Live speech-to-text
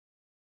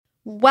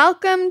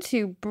Welcome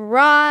to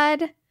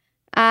Broad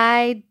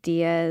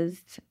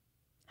Ideas.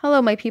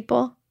 Hello, my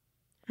people.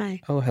 Hi.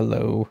 Oh,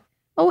 hello.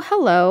 Oh,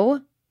 hello.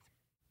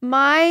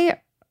 My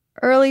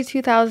early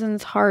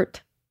 2000s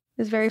heart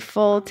is very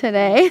full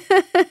today.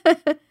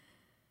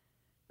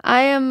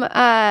 I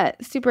am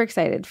super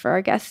excited for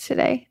our guest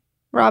today.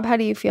 Rob, how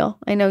do you feel?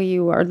 I know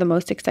you are the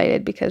most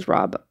excited because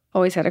Rob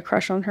always had a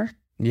crush on her.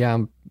 Yeah,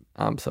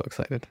 I'm so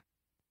excited.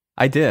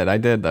 I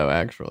did though,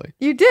 actually.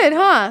 You did,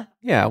 huh?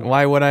 Yeah,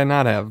 why would I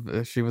not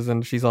have? She was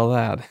in She's All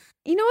That.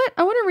 You know what?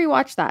 I want to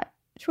rewatch that.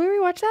 Should we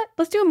rewatch that?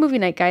 Let's do a movie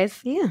night, guys.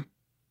 Yeah.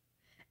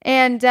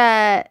 And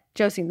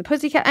Josie and the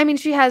Pussycat. I mean,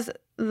 she has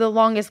the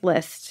longest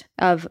list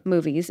of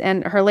movies.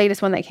 And her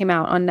latest one that came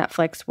out on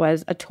Netflix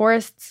was A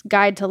Tourist's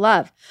Guide to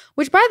Love.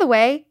 Which, by the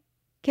way,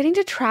 getting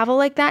to travel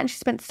like that, and she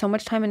spent so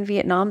much time in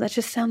Vietnam, that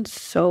just sounds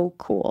so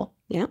cool.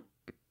 Yeah.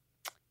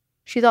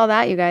 She's all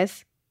that, you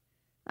guys.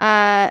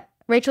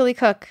 Rachael Leigh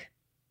Cook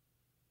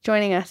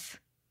joining us.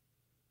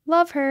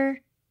 Love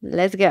her.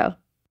 Let's go.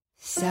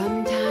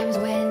 Sometimes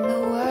when the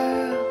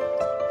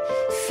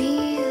world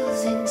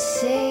feels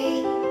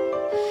insane,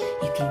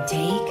 you can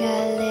take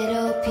a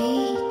little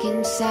peek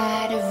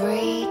inside of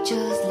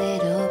Rachel's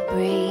little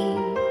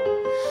brain.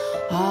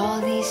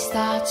 All these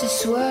thoughts are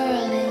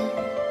swirling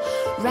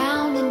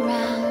round and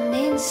round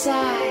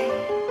inside.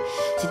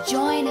 So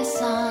join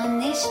us on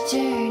this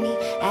journey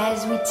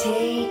as we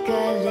take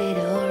a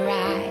little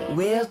ride.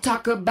 We'll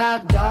talk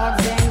about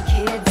dogs and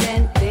kids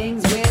and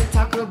things. We'll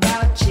talk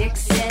about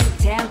chicks and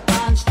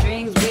tampon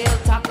strings. We'll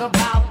talk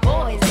about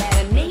boys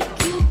that make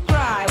you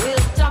cry. We'll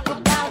talk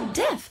about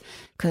death,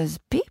 'cause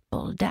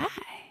people die.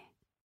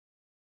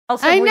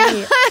 Also, I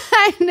know.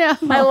 I know.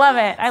 I love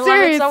it. I love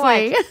it so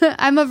much.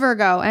 I'm a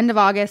Virgo. End of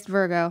August,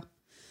 Virgo.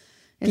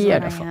 Is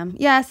Beautiful. What I am.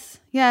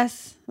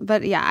 Yes.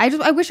 But yeah,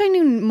 I wish I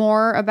knew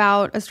more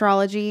about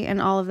astrology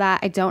and all of that.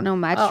 I don't know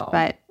much,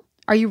 but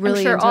are you really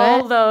I'm sure into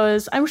all it?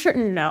 those.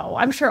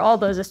 I'm sure all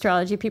those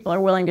astrology people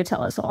are willing to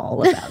tell us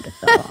all about it,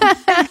 though.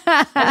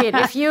 I mean,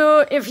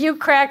 if you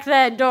crack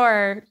that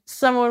door,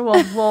 someone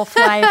will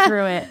fly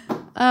through it.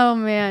 Oh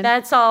man,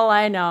 That's all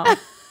I know.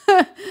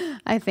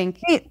 I think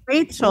Hey,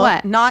 Rachel,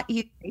 What? not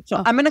you, Rachel.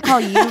 Oh. I'm going to call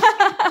you.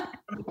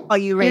 Call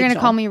you Rachel. you're gonna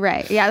call me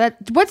Ray. Yeah.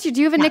 Do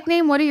you have a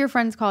nickname? What do your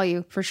friends call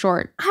you for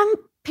short?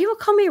 People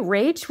call me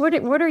Rach.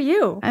 What are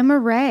you? I'm a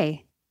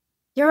Ray.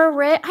 You're a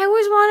Ray. I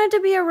always wanted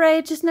to be a Ray.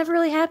 It just never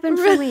really happened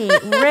for me.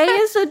 Ray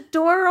is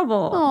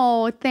adorable.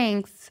 Oh,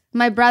 thanks.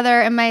 My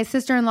brother and my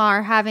sister-in-law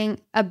are having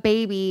a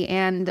baby,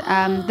 and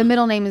the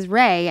middle name is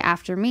Ray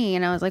after me.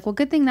 And I was like, well,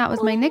 good thing that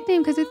was my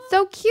nickname because it's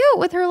so cute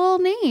with her little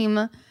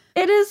name.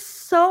 It is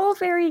so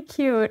very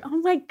cute. Oh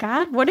my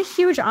God, what a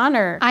huge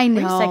honor. I Wait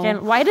a know.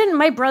 second. Why didn't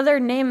my brother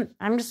name?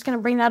 I'm just going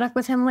to bring that up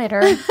with him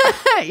later.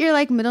 You're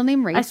like middle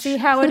name Rach. I see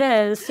how it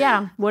is.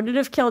 Yeah. Would it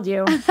have killed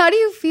you? How do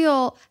you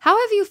feel? How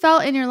have you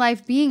felt in your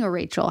life being a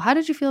Rachel? How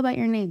did you feel about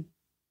your name?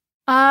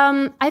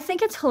 I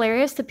think it's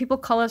hilarious that people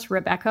call us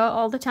Rebecca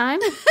all the time.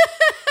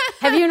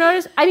 Have you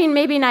noticed? I mean,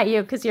 maybe not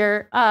you because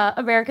you're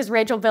America's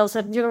Rachel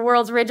Bilson. You're the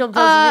world's Rachel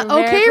Bilson. You're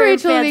Okay, very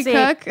Rachel Leigh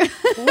fancy.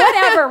 Cook.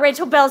 Whatever,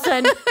 Rachel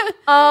Bilson.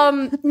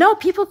 No,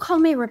 people call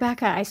me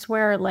Rebecca. I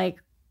swear,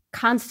 like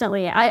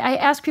constantly. I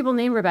ask people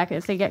named Rebecca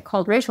if they get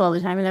called Rachel all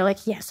the time, and they're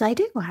like, "Yes, I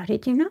do. How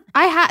did you know?"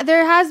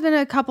 There has been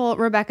a couple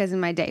Rebeccas in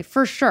my day,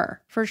 for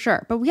sure.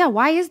 But yeah,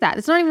 why is that?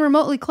 It's not even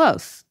remotely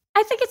close.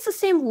 I think it's the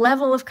same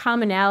level of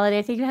commonality.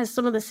 I think it has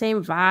some of the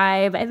same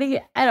vibe.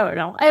 I don't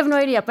know. I have no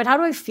idea. But how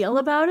do I feel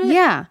about it?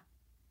 Yeah.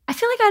 I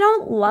feel like I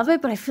don't love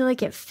it, but I feel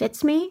like it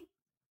fits me.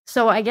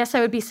 So I guess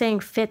I would be saying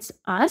fits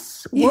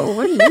us.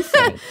 What do you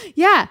think?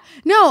 Yeah.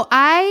 No,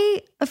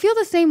 I feel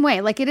the same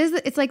way. Like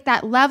it's like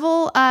that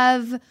level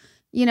of,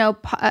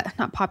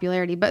 not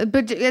popularity,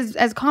 but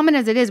as common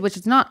as it is, which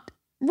it's not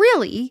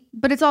really,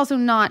 but it's also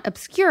not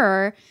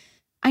obscure.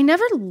 I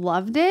never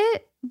loved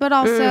it, but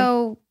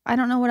also I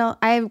don't know what else.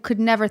 I could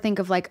never think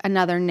of like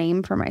another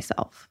name for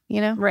myself,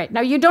 Right.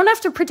 Now, you don't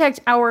have to protect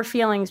our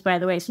feelings, by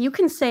the way. So you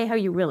can say how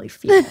you really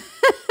feel.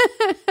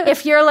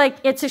 If you're like,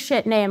 it's a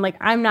shit name, like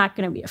I'm not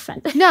going to be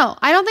offended. No,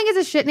 I don't think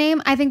it's a shit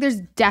name. I think there's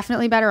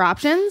definitely better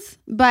options,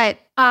 but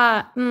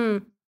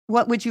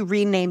What would you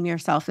rename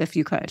yourself if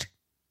you could?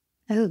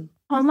 oh,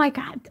 my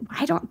God.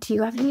 Do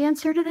you have the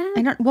answer to that?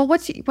 I don't. Well,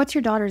 what's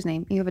your daughter's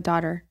name? You have a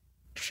daughter.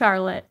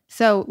 Charlotte.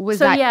 So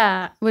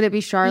Yeah. Would it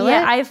be Charlotte?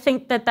 Yeah, I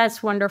think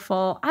that's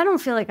wonderful. I don't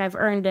feel like I've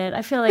earned it.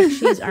 I feel like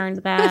she's earned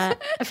that.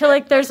 I feel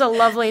like there's a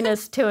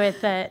loveliness to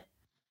it that,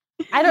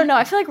 I don't know.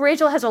 I feel like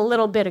Rachel has a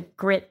little bit of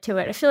grit to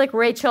it. I feel like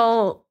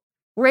Rachel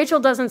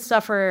doesn't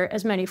suffer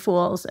as many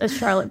fools as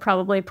Charlotte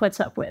probably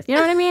puts up with. You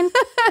know what I mean?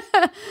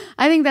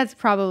 I think that's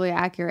probably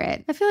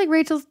accurate. I feel like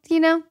Rachel's,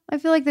 I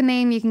feel like the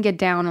name you can get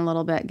down a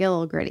little bit, get a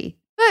little gritty.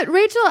 But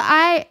Rachel,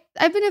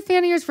 I've been a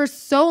fan of yours for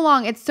so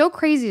long. It's so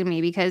crazy to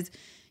me because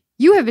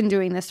you have been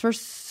doing this for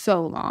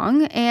so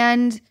long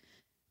and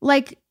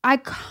like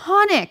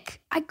iconic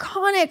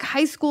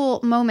high school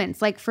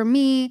moments. Like for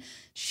me,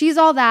 She's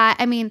All That.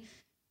 I mean,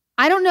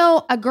 I don't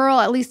know a girl,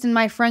 at least in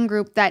my friend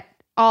group, that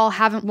all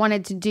haven't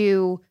wanted to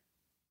do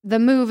the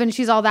move and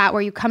she's all that,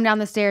 where you come down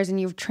the stairs and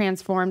you've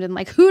transformed, and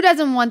like, who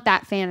doesn't want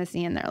that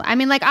fantasy in their life? I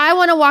mean, like, I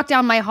want to walk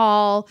down my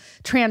hall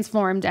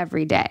transformed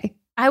every day.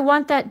 I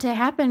want that to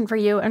happen for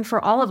you and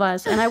for all of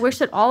us. And I wish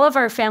that all of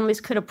our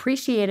families could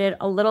appreciate it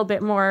a little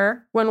bit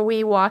more when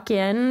we walk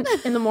in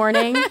the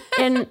morning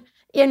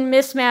in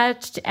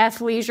mismatched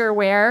athleisure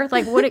wear.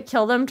 Like, would it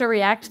kill them to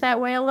react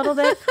that way a little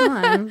bit? Come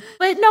on.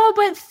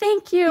 But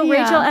thank you,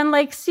 Yeah. Rachel. And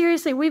like,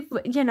 seriously, we've,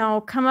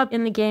 come up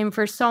in the game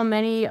for so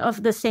many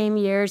of the same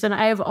years, and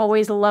I have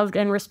always loved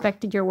and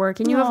respected your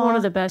work, and you have one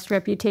of the best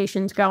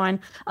reputations going.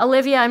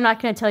 Olivia, I'm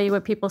not going to tell you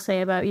what people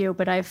say about you,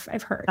 but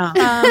I've heard.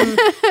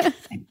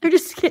 You're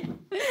just kidding.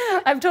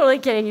 I'm totally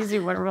kidding. You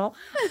seem wonderful.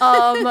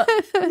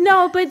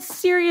 No, but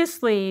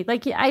seriously,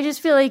 like, I just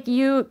feel like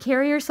you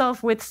carry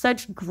yourself with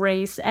such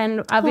grace,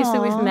 and obviously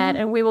we've met,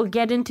 and we will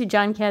get into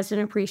John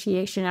Kasdan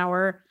Appreciation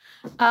Hour.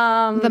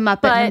 The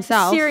Muppet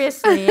himself.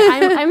 Seriously,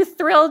 I'm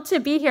thrilled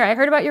to be here. I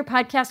heard about your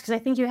podcast because I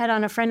think you had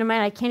on a friend of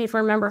mine. I can't even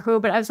remember who,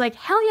 but I was like,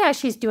 hell yeah,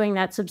 she's doing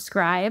that.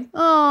 Subscribe.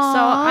 Aww. So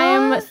I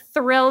am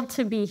thrilled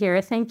to be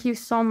here. Thank you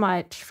so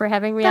much for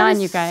having me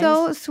on, you guys.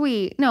 So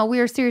sweet. No,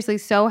 we are seriously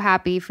so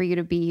happy for you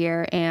to be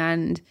here,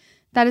 and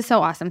that is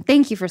so awesome.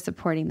 Thank you for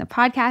supporting the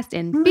podcast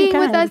and being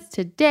with us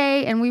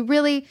today. And we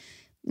really,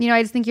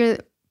 I just think you're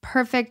the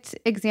perfect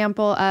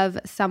example of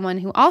someone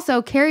who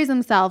also carries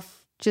himself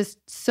just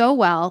so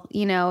well,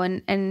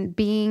 and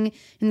being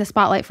in the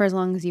spotlight for as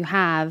long as you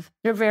have.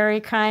 You're very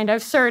kind.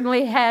 I've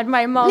certainly had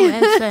my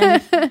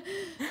moments.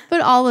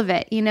 But all of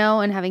it,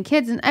 and having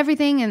kids and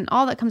everything and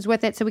all that comes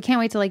with it. So we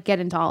can't wait to like get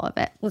into all of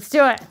it. Let's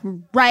do it.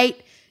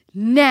 Right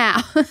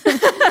now.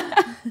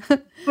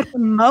 But the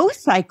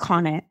most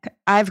iconic,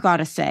 I've got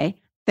to say,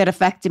 that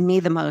affected me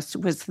the most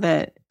was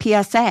the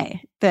PSA,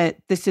 that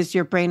this is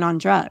your brain on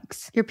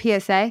drugs. Your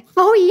PSA?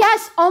 Oh,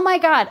 yes. Oh, my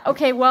God.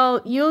 Okay,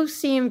 well, you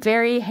seem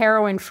very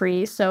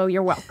heroin-free, so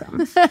you're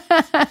welcome.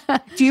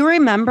 Do you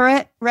remember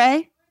it,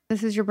 Ray?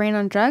 This is your brain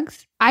on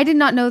drugs? I did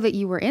not know that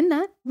you were in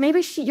that.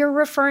 Maybe you're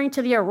referring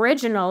to the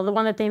original, the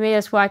one that they made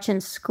us watch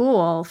in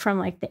school from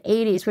like the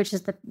 80s, which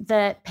is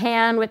the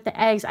pan with the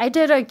eggs. I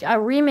did a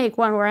remake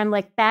one where I'm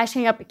like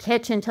bashing up a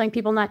kitchen, telling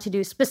people not to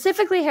do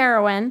specifically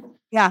heroin.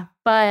 Yeah.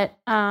 But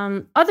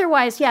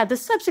otherwise, yeah, the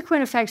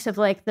subsequent effects of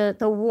like the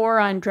war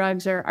on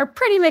drugs are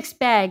pretty mixed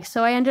bag.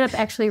 So I ended up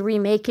actually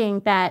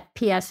remaking that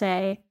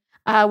PSA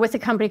with a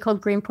company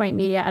called Greenpoint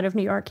Media out of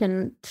New York.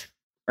 In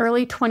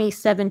early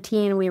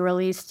 2017, we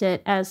released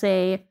it as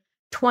a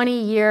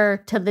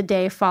 20-year to the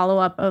day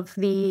follow-up of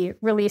the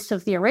release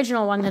of the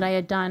original one that I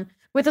had done,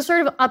 with a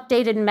sort of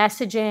updated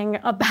messaging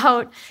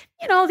about,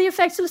 the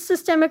effects of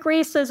systemic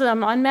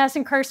racism on mass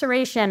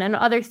incarceration and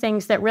other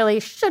things that really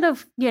should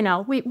have,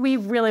 we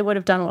really would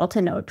have done well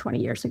to know 20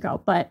 years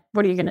ago. But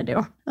what are you going to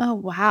do? Oh,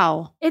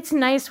 wow. It's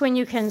nice when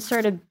you can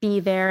sort of be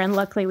there. And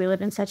luckily we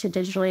live in such a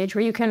digital age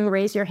where you can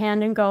raise your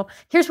hand and go,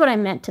 here's what I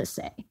meant to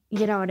say.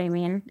 You know what I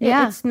mean?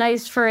 Yeah. It's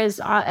nice for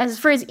as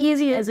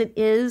easy as it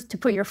is to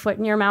put your foot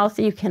in your mouth,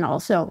 you can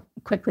also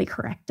quickly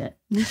correct it.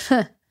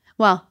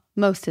 Well,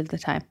 most of the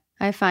time.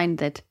 I find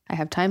that I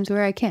have times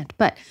where I can't,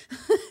 but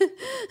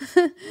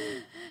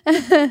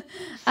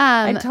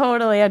I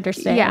totally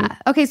understand. Yeah.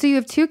 Okay, so you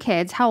have 2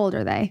 kids. How old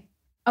are they?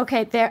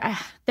 Okay,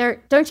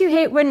 they're don't you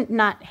hate when,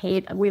 not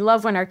hate, we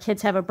love when our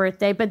kids have a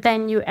birthday, but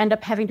then you end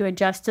up having to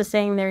adjust to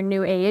saying their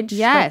new age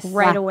yes.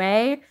 right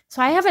away.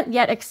 So I haven't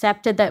yet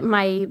accepted that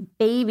my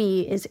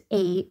baby is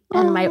 8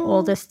 and my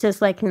oldest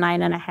is like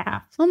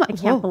 9.5. Oh my, I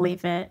can't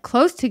believe it.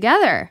 Close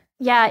together.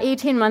 Yeah,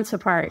 18 months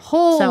apart.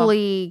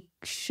 Holy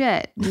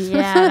shit.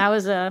 Yeah, that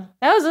was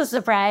a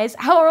surprise.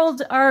 How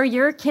old are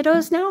your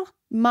kiddos now?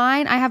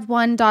 Mine, I have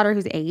one daughter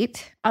who's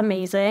 8.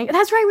 Amazing.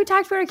 That's right. We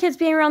talked about our kids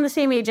being around the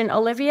same age. And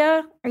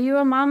Olivia, are you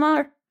a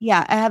mama?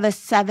 Yeah, I have a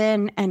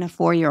 7 and a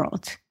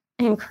 4-year-old.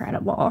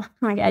 Incredible. Oh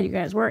my God, you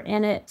guys, we're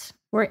in it.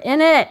 We're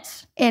in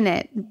it. In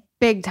it.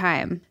 Big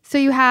time. So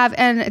you have,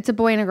 and it's a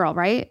boy and a girl,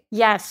 right?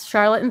 Yes,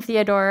 Charlotte and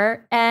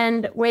Theodore.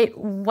 And wait,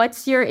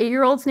 what's your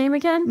 8-year-old's name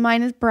again?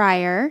 Mine is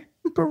Briar.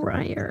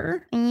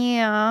 Briar.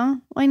 Yeah,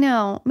 I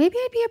know. Maybe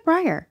I'd be a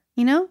Briar,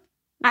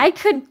 I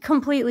could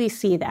completely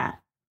see that,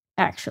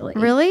 actually.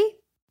 Really?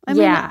 I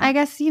mean, Yeah. I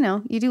guess,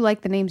 you do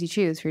like the names you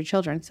choose for your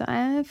children. So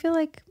I feel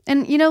like,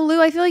 and Lou,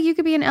 I feel like you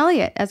could be an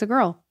Elliot as a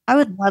girl. I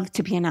would love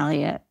to be an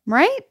Elliot.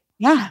 Right?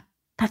 Yeah.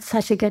 That's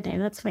such a good name.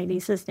 That's my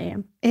niece's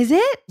name. Is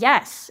it?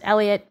 Yes,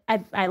 Elliot.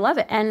 I love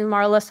it. And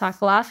Marla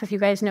Sokoloff, if you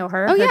guys know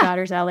her. Oh, her yeah.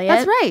 daughter's Elliot.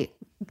 That's right.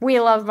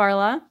 We love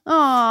Marla.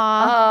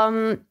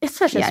 Aww. It's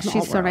such a small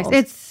she's so nice. world.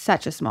 It's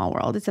such a small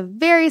world. It's a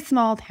very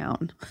small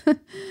town.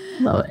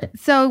 Love it.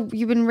 So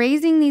you've been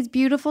raising these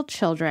beautiful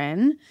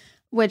children,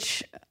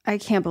 which I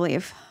can't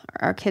believe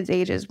our kids'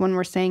 ages. When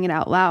we're saying it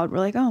out loud, we're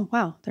like, oh,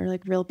 wow, they're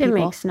like real people. It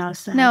makes no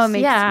sense. No, it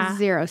makes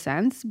zero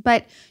sense.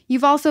 But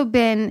you've also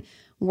been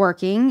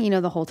working,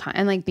 the whole time,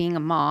 and like being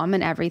a mom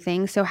and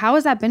everything. So how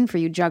has that been for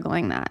you,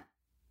 juggling that?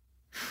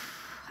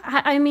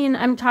 I mean,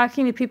 I'm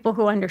talking to people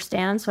who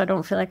understand, so I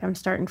don't feel like I'm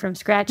starting from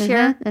scratch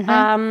here.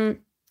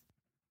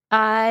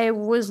 I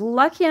was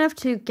lucky enough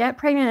to get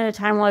pregnant at a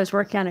time while I was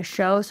working on a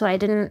show, so I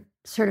didn't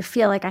sort of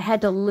feel like I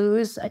had to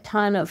lose a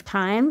ton of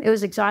time. It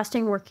was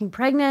exhausting working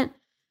pregnant.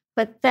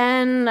 But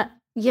then,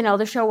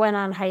 the show went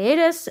on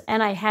hiatus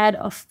and I had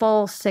a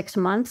full 6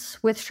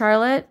 months with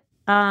Charlotte.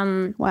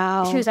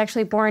 Wow. She was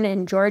actually born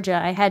in Georgia.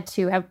 I had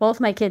to have both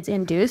my kids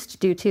induced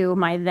due to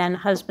my then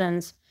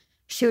husband's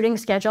shooting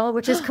schedule,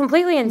 which is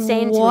completely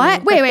insane to me.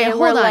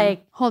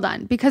 Wait, hold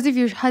on. Because of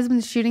your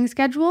husband's shooting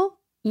schedule?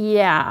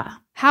 Yeah.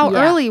 How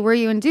early were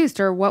you induced,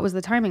 or what was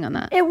the timing on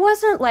that? It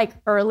wasn't like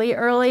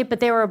early, but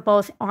they were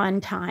both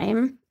on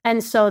time.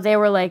 And so they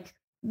were like,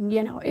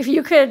 if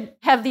you could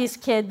have these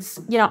kids,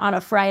 on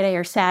a Friday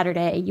or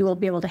Saturday, you will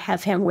be able to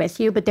have him with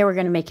you, but they were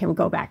going to make him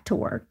go back to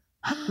work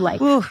like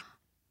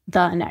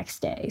the next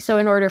day. So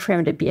in order for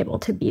him to be able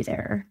to be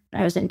there,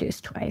 I was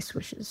induced twice,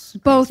 which is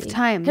both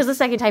times. Because the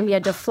second time he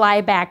had to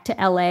fly back to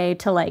LA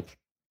to like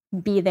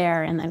be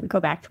there and then go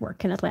back to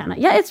work in Atlanta.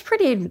 Yeah, it's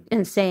pretty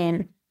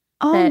insane.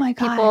 Oh my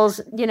God.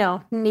 People's,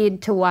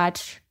 need to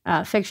watch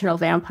fictional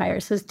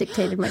vampires has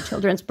dictated my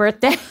children's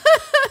birthday.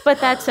 But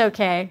that's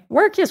okay.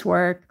 Work is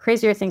work.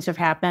 Crazier things have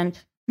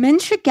happened. Men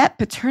should get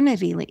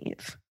paternity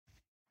leave.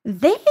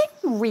 They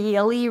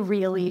really,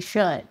 really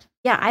should.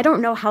 Yeah, I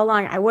don't know how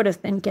long I would have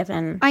been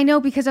given. I know,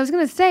 because I was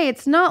going to say,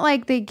 it's not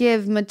like they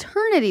give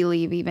maternity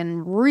leave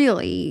even,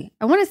 really.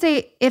 I want to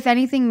say, if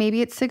anything,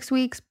 maybe it's 6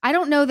 weeks. I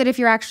don't know that if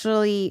you're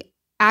actually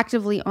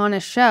actively on a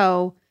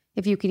show,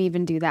 if you can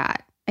even do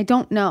that. I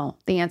don't know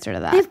the answer to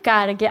that. They've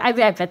got to get, I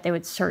bet they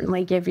would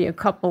certainly give you a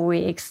couple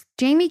weeks.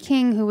 Jamie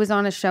King, who was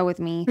on a show with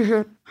me,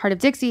 Heart of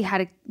Dixie,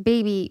 had a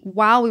baby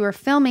while we were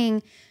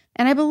filming.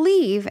 And I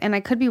believe, and I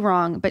could be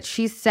wrong, but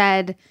she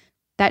said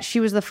that she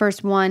was the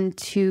first one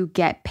to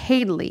get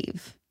paid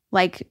leave.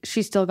 Like,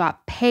 she still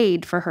got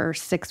paid for her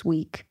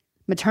 6-week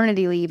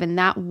maternity leave. And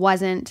that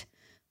wasn't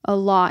a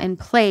law in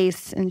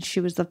place. And she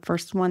was the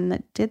first one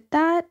that did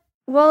that.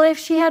 Well, if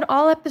she had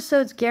all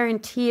episodes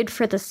guaranteed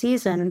for the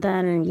season,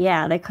 then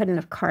yeah, they couldn't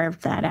have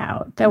carved that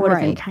out. That would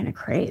have been kind of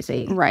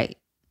crazy. Right.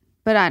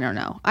 But I don't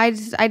know. I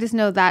just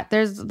know that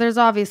there's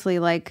obviously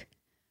like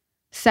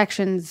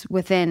sections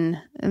within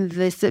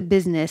this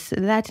business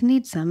that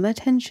need some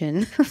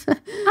attention.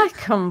 I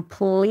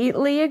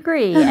completely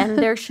agree. And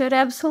there should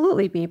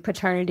absolutely be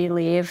paternity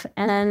leave.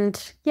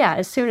 And yeah,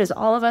 as soon as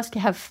all of us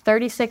can have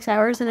 36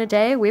 hours in a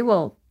day, we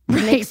will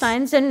make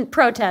signs and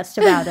protest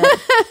about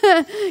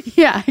it.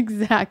 Yeah,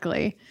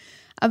 exactly.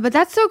 But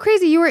that's so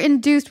crazy. You were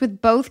induced with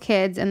both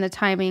kids and the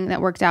timing that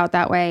worked out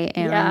that way.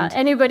 And yeah,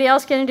 anybody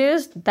else get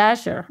induced? That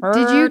sure hurts.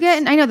 Did you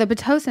get, I know, the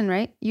Pitocin,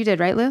 right? You did,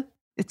 right, Lou?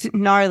 It's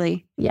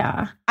gnarly.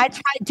 Yeah. I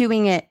tried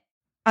doing it.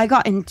 I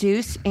got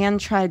induced and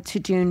tried to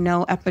do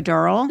no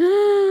epidural.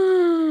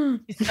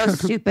 It's so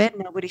stupid.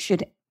 Nobody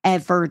should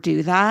ever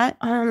do that.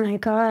 Oh my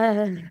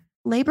God.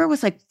 Labor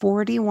was like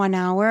 41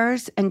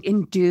 hours and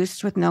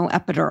induced with no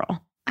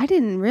epidural. I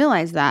didn't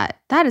realize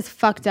that. That is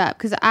fucked up.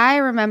 Because I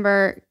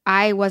remember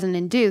I wasn't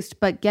induced,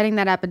 but getting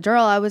that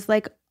epidural, I was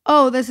like,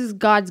 oh, this is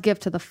God's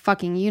gift to the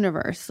fucking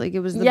universe. Like,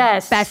 it was the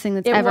best thing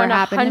that's ever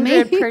happened to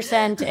me.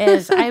 100%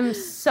 is. I'm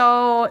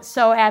so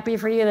happy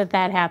for you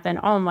that happened.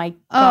 Oh my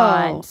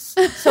God. Oh.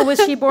 So was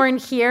she born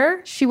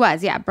here? She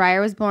was, yeah.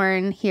 Briar was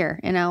born here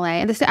in LA.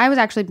 And I was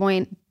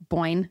actually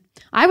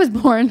I was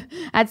born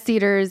at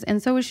Cedars,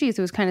 and so was she.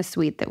 So it was kind of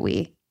sweet that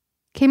we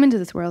came into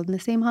this world in the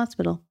same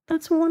hospital.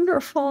 That's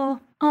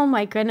wonderful. Oh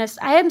my goodness.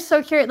 I am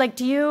so curious. Like,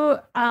 do you,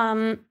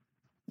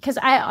 because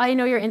I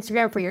know your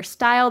Instagram for your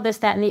style, this,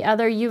 that, and the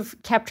other. You've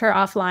kept her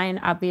offline,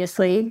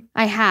 obviously.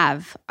 I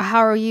have. How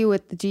are you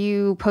do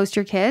you post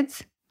your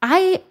kids?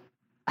 I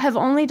have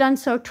only done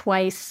so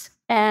twice.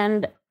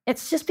 And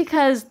it's just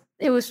because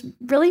it was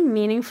really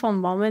meaningful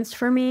moments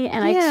for me.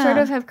 And I sort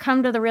of have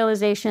come to the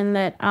realization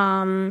that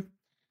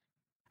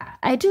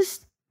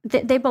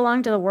they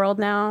belong to the world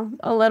now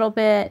a little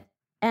bit.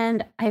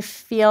 And I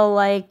feel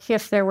like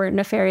if there were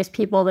nefarious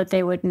people, that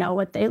they would know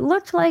what they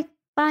looked like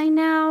by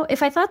now.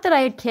 If I thought that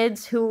I had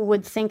kids who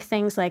would think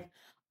things like,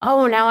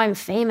 oh, now I'm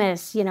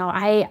famous,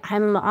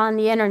 I'm on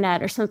the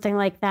internet or something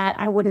like that,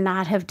 I would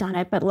not have done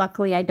it. But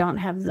luckily, I don't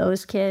have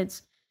those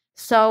kids.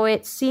 So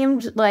it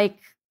seemed like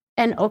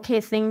an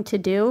okay thing to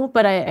do,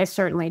 but I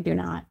certainly do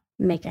not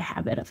make a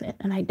habit of it.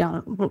 And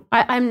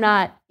I'm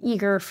not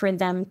eager for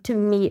them to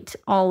meet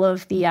all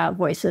of the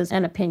voices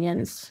and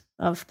opinions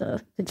of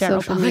the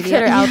general public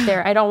that are out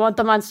there. I don't want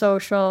them on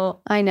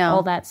social. I know.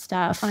 All that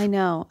stuff. I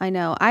know.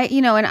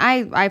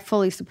 I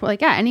fully support,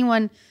 like, yeah,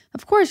 anyone,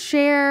 of course,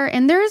 share.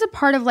 And there is a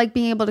part of like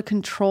being able to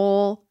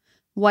control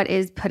what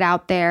is put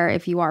out there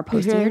if you are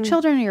posting your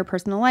children or your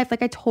personal life.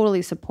 Like, I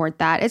totally support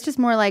that. It's just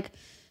more like,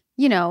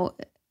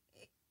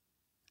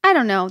 I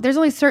don't know. There's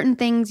only certain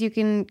things you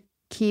can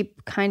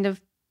keep kind of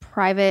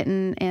private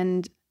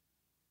and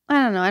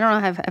I don't know. I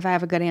don't know if I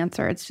have a good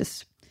answer. It's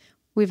just,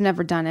 we've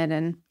never done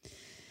it.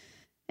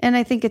 And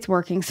I think it's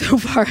working so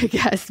far, I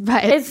guess.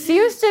 But It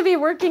seems to be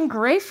working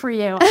great for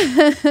you.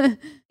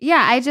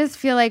 yeah, I just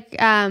feel like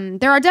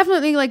there are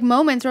definitely like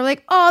moments where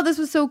like, oh, this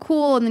was so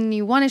cool. And then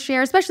you want to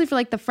share, especially for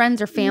like the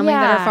friends or family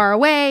that Yeah. are far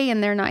away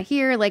and they're not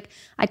here. Like,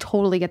 I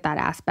totally get that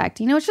aspect.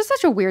 You know, it's just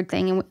such a weird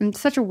thing and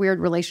such a weird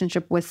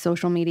relationship with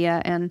social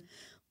media and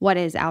what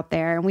is out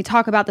there. And we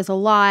talk about this a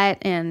lot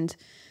and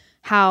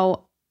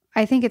how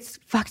I think it's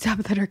fucked up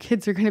that our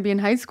kids are going to be in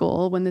high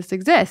school when this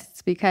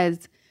exists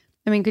because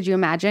I mean, could you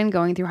imagine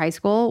going through high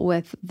school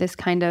with this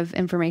kind of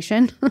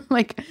information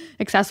like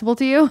accessible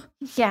to you?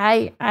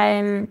 Yeah,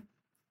 I'm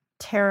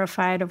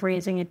terrified of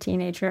raising a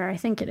teenager. I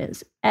think it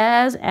is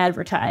as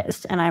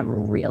advertised, and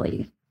I'm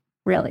really,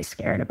 really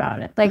scared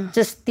about it. Like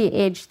just the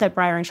age that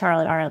Briar and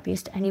Charlotte are, at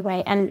least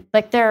anyway. And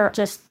like they're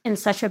just in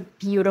such a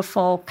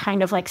beautiful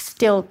kind of like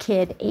still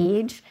kid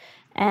age.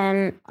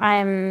 And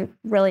I'm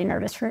really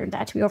nervous for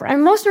that to be over.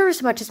 I'm most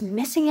nervous about just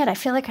missing it. I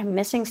feel like I'm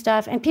missing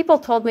stuff. And people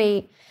told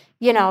me,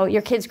 you know,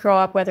 your kids grow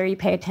up whether you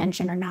pay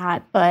attention or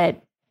not,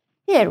 but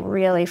it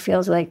really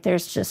feels like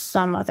there's just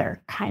some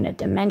other kind of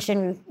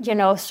dimension, you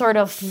know, sort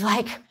of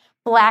like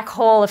black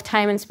hole of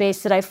time and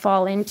space that I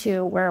fall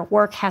into where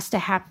work has to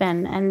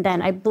happen and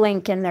then I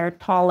blink and they're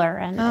taller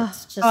and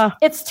it's just,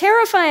 it's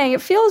terrifying.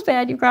 It feels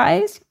bad, you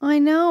guys. I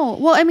know.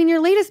 Well, I mean,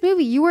 your latest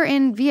movie, you were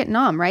in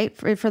Vietnam, right?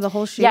 For the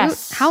whole shoot?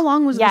 Yes. How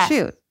long was the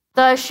shoot?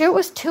 The shoot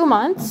was 2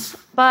 months,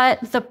 but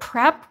the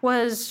prep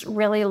was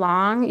really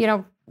long. You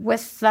know,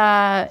 with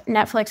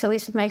Netflix, at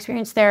least with my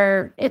experience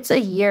there, it's a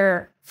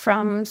year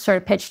from sort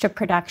of pitch to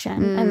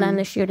production. And then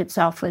the shoot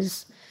itself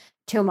was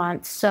 2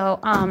 months. So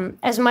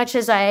as much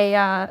as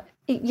I,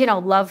 you know,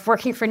 love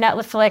working for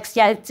Netflix,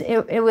 yeah,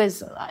 it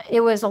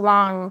was a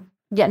long,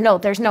 yeah, no,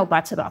 there's no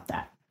buts about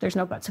that. There's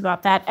no buts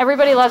about that.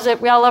 Everybody loves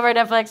it. We all love our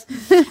Netflix.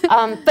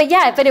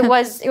 But it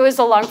was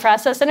a long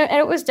process and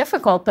it was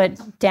difficult, but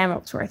damn,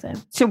 it was worth it.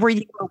 So were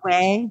you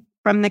away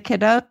from the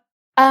kiddo?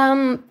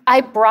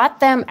 I brought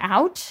them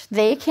out.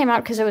 They came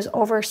out because it was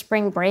over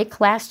spring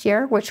break last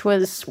year, which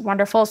was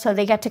wonderful. So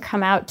they get to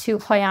come out to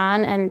Hoi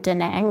An and Da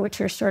Nang,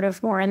 which are sort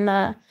of more in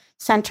the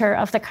center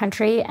of the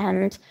country.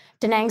 And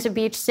Da Nang's a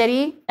beach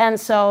city. And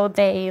so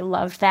they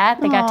loved that.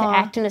 They got to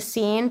act in a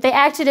scene. They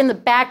acted in the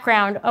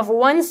background of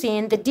one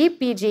scene, the Deep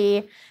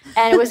BG,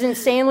 and it was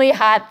insanely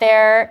hot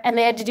there. And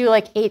they had to do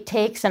like 8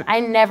 takes. And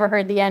I never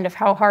heard the end of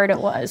how hard it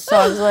was. So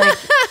I was like,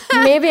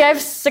 maybe I've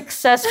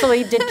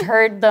successfully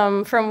deterred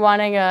them from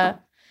wanting a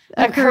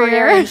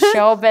career in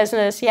show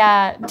business.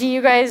 Yeah. Do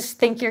you guys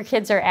think your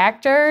kids are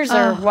actors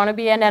or want to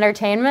be in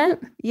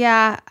entertainment?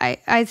 Yeah,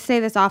 I say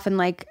this often,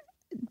 like,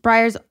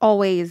 Briar's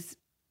always,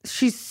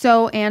 she's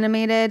so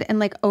animated and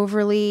like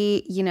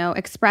overly, you know,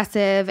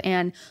 expressive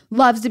and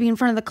loves to be in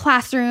front of the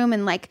classroom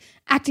and like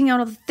acting out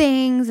of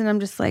things. And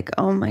I'm just like,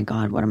 oh my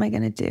God, what am I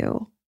going to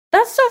do?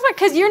 That's so fun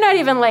because you're not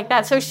even like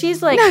that. So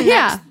she's like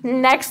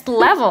next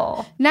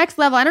level. Next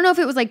level. I don't know if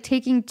it was like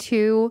taking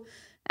 2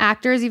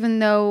 actors, even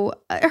though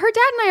her dad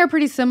and I are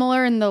pretty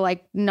similar in the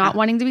like not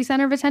wanting to be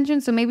center of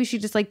attention. So maybe she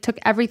just like took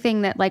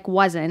everything that like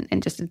wasn't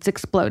and just it's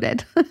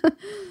exploded.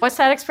 What's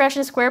that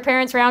expression? Square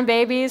parents, round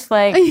babies?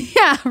 Like,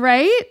 yeah,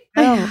 right?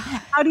 Oh,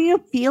 how do you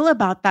feel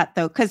about that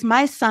though? Because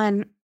my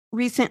son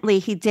recently,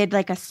 he did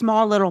like a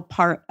small little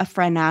part. A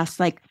friend asked,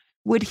 like,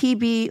 would he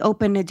be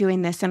open to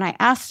doing this? And I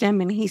asked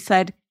him and he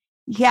said,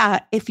 yeah,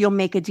 if you'll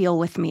make a deal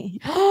with me.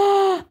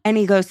 And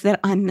he goes,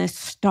 that I'm the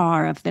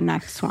star of the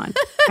next one.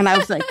 And I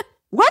was like,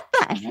 what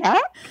the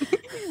heck?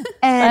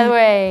 And by the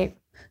way,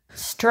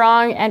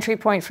 strong entry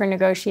point for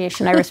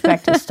negotiation. I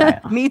respect his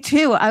style. Me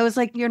too. I was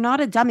like, you're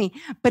not a dummy.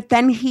 But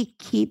then he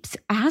keeps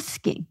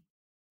asking.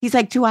 He's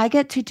like, do I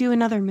get to do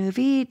another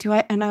movie? Do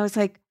I? And I was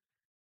like,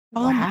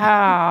 oh,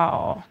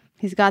 wow.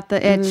 He's got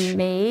the itch.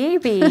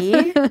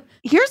 Maybe.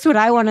 Here's what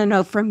I want to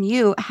know from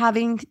you,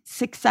 having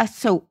success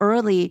so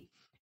early.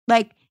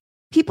 Like,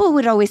 people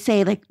would always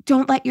say, like,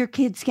 don't let your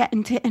kids get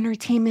into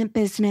entertainment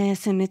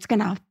business and it's going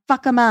to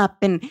fuck them up.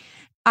 And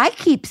I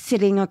keep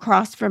sitting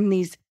across from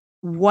these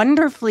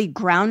wonderfully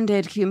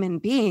grounded human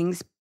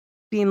beings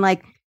being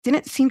like,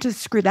 didn't seem to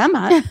screw them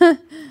up.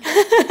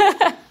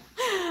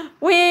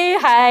 We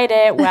hide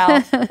it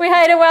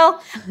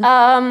well.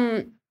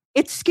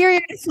 It's scary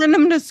to send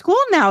them to school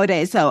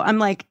nowadays. So I'm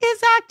like,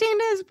 is acting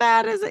as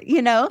bad as it?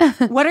 You know,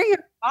 what are your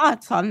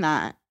thoughts on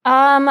that?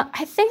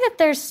 I think that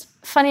there's,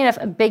 funny enough,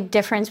 a big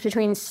difference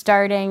between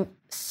starting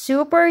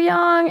super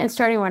young and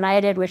starting when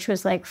I did, which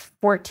was like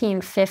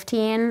 14,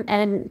 15.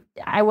 And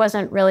I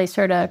wasn't really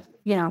sort of,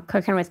 you know,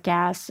 cooking with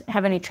gas,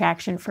 have any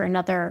traction for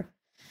another,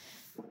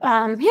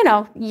 you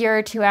know, year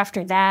or two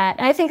after that.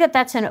 And I think that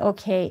that's an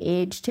okay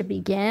age to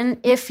begin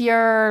if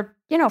you're,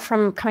 you know,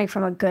 coming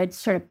from a good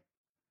sort of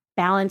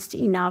balanced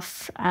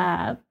enough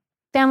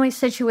family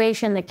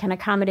situation that can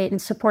accommodate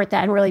and support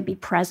that and really be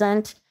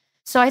present.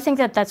 So I think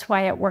that that's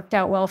why it worked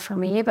out well for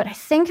me. But I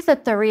think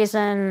that the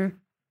reason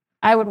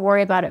I would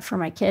worry about it for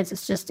my kids.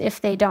 It's just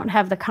if they don't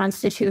have the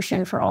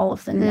constitution for all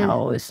of the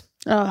no's.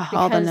 Oh,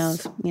 all the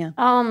no's. Yeah.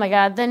 Oh my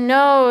God. The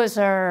no's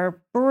are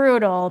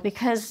brutal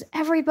because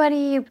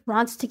everybody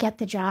wants to get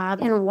the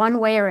job in one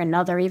way or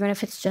another, even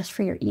if it's just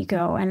for your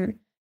ego. And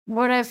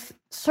what I've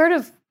sort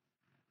of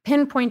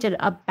pinpointed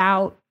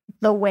about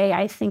the way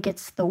I think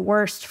it's the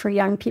worst for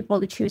young people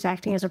to choose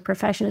acting as a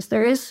profession is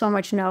there is so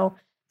much no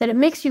that it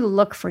makes you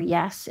look for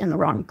yes in the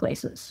wrong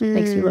places.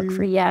 Makes you look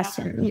for yes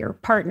in your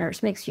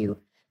partners, makes you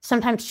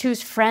sometimes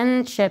choose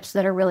friendships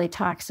that are really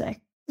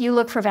toxic. You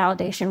look for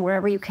validation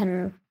wherever you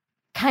can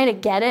kind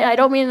of get it. I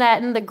don't mean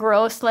that in the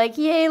gross, like,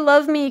 yay,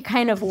 love me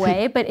kind of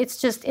way, but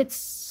it's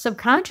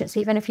subconscious,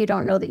 even if you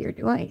don't know that you're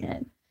doing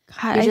it.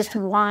 God, you just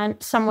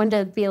want someone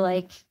to be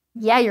like,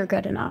 yeah, you're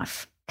good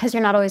enough, because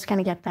you're not always going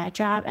to get that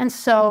job. And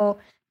so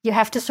you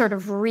have to sort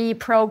of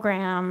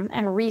reprogram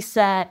and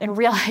reset and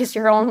realize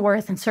your own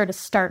worth and sort of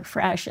start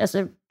fresh as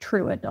a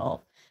true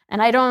adult.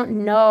 And I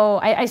don't know,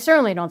 I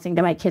certainly don't think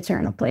that my kids are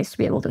in a place to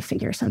be able to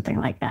figure something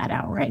like that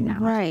out right now.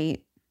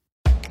 Right.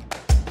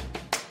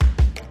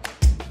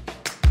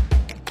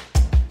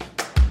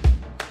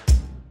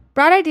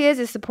 Broad Ideas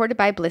is supported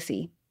by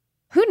Blissy.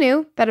 Who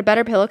knew that a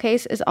better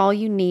pillowcase is all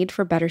you need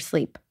for better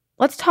sleep?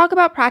 Let's talk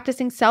about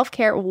practicing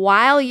self-care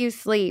while you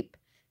sleep.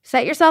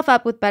 Set yourself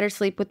up with better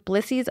sleep with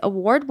Blissy's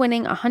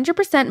award-winning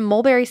 100%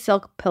 mulberry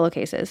silk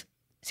pillowcases.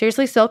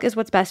 Seriously, silk is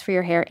what's best for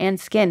your hair and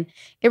skin.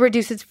 It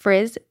reduces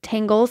frizz,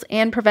 tangles,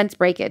 and prevents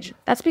breakage.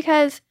 That's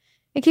because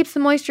it keeps the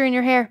moisture in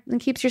your hair and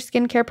keeps your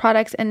skincare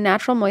products and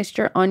natural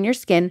moisture on your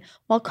skin,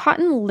 while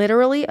cotton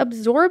literally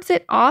absorbs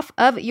it off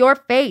of your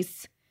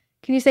face.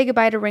 Can you say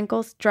goodbye to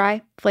wrinkles,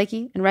 dry,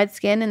 flaky, and red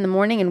skin in the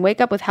morning and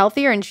wake up with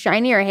healthier and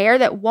shinier hair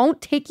that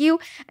won't take you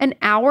an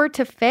hour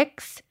to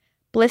fix?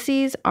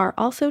 Blissy's are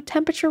also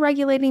temperature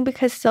regulating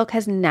because silk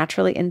has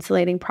naturally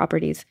insulating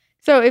properties.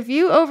 So if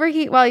you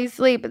overheat while you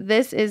sleep,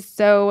 this is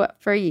so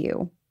for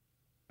you.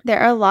 There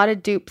are a lot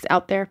of dupes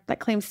out there that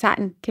claim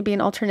satin can be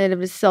an alternative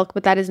to silk,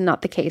 but that is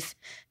not the case.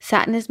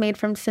 Satin is made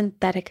from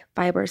synthetic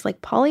fibers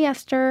like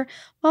polyester,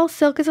 while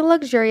silk is a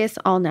luxurious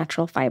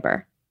all-natural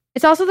fiber.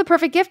 It's also the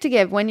perfect gift to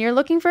give when you're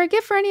looking for a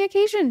gift for any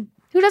occasion.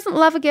 Who doesn't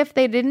love a gift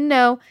they didn't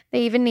know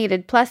they even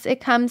needed? Plus,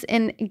 it comes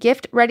in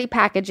gift-ready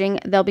packaging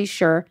they'll be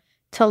sure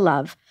to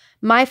love.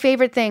 My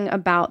favorite thing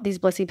about these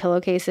Blissy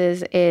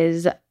pillowcases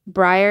is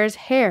Briar's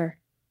hair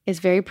is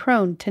very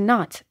prone to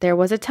knots. There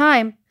was a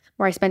time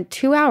where I spent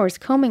 2 hours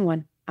combing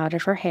one out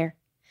of her hair.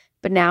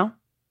 But now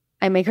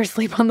I make her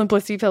sleep on the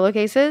Blissy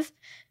pillowcases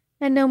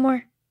and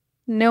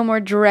no more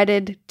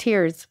dreaded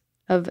tears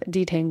of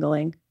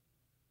detangling.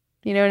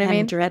 You know what I mean?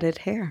 And dreaded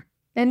hair.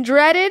 And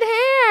dreaded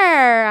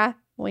hair.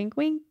 Wink,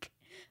 wink.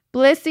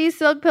 Blissy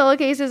silk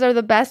pillowcases are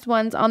the best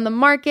ones on the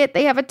market.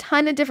 They have a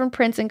ton of different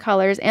prints and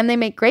colors, and they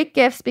make great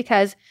gifts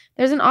because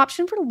there's an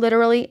option for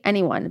literally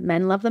anyone.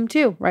 Men love them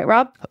too, right,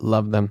 Rob?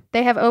 Love them.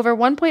 They have over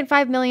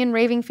 1.5 million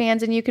raving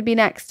fans, and you could be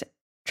next.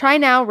 Try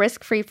now,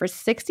 risk-free for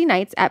 60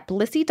 nights at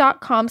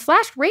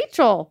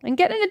blissy.com/Rachael and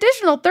get an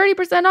additional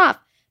 30% off.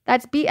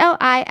 That's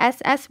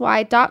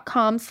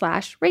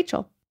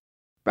BLISSY.com/Rachael.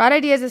 Broad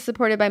Ideas is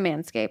supported by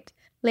Manscaped.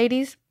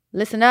 Ladies,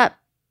 listen up.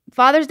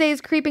 Father's Day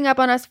is creeping up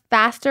on us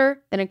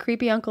faster than a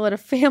creepy uncle at a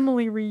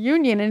family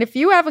reunion. And if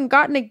you haven't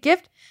gotten a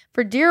gift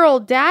for dear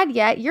old dad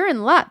yet, you're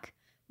in luck.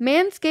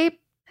 Manscaped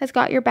has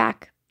got your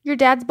back. Your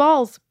dad's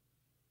balls.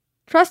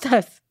 Trust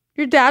us.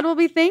 Your dad will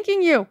be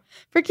thanking you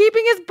for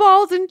keeping his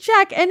balls in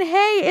check. And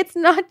hey, it's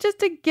not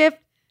just a gift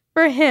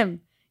for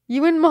him.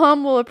 You and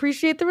mom will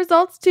appreciate the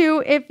results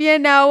too, if you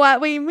know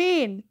what we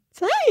mean.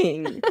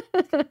 Dang.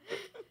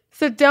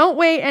 So don't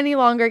wait any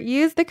longer.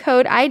 Use the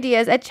code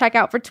IDEAS at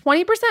checkout for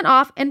 20%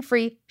 off and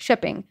free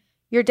shipping.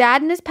 Your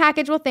dad and his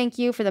package will thank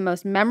you for the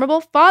most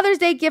memorable Father's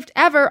Day gift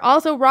ever.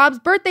 Also, Rob's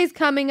birthday's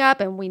coming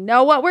up, and we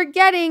know what we're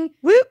getting.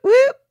 Whoop,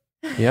 whoop.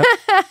 Yep.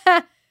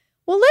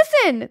 Well,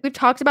 listen, we've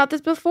talked about this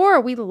before.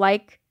 We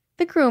like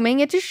the grooming.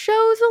 It just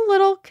shows a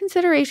little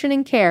consideration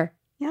and care.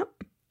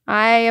 Yep.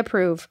 I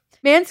approve.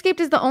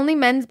 Manscaped is the only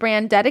men's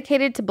brand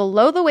dedicated to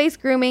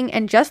below-the-waist grooming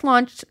and just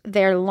launched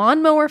their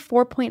Lawnmower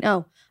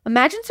 4.0.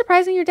 Imagine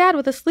surprising your dad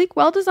with a sleek,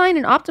 well-designed,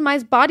 and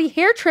optimized body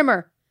hair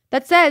trimmer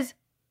that says,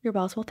 "Your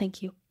balls will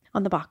thank you,"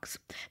 on the box.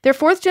 Their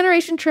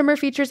 4th-generation trimmer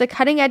features a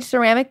cutting-edge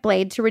ceramic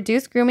blade to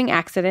reduce grooming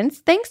accidents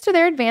thanks to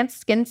their advanced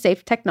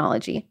skin-safe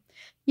technology.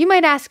 You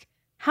might ask,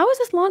 how is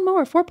this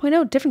Lawnmower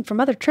 4.0 different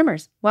from other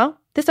trimmers? Well,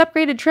 this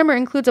upgraded trimmer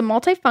includes a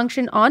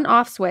multi-function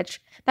on-off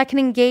switch that can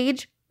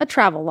engage a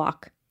travel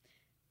lock.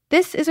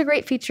 This is a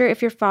great feature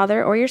if your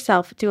father or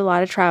yourself do a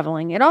lot of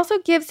traveling. It also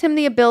gives him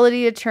the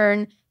ability to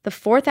turn the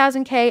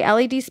 4000K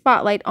LED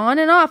spotlight on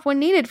and off when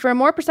needed for a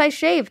more precise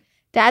shave.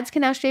 Dads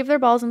can now shave their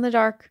balls in the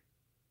dark.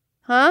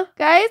 Huh,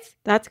 guys?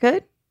 That's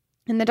good.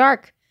 In the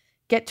dark.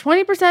 Get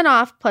 20%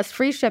 off plus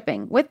free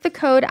shipping with the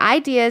code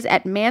IDEAS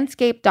at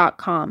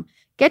manscaped.com.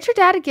 Get your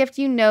dad a gift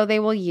you know they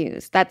will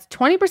use. That's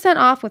 20%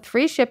 off with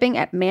free shipping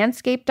at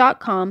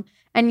manscaped.com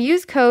and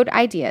use code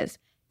IDEAS.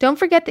 Don't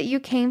forget that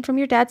you came from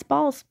your dad's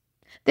balls.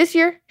 This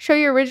year, show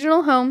your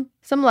original home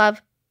some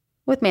love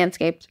with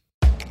Manscaped.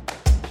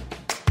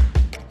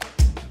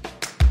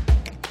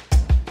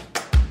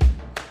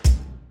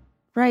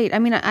 Right. I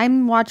mean,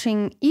 I'm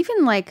watching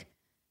even like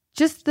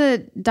just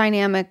the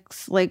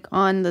dynamics like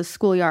on the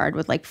schoolyard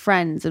with like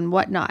friends and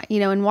whatnot,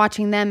 and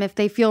watching them if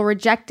they feel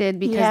rejected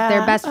because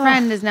their best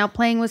friend is now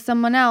playing with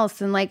someone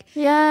else. And like,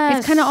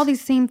 it's kind of all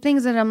these same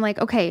things that I'm like,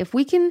 okay, if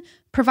we can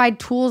provide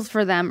tools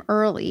for them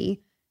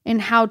early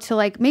and how to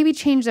like maybe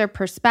change their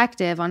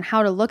perspective on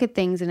how to look at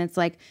things. And it's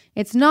like,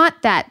 it's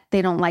not that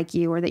they don't like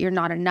you or that you're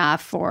not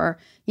enough or,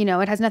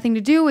 it has nothing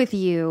to do with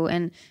you.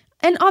 And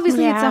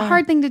obviously it's a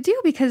hard thing to do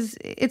because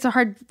it's a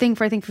hard thing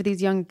for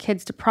these young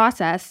kids to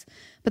process.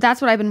 But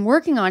that's what I've been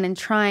working on and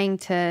trying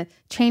to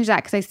change that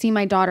because I see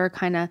my daughter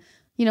kind of,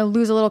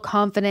 lose a little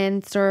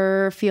confidence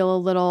or feel a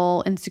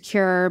little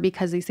insecure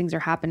because these things are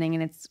happening.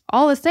 And it's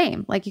all the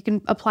same. Like you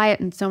can apply it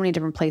in so many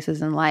different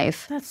places in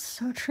life. That's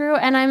so true.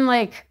 And I'm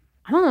like,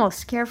 I'm almost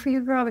scared for you,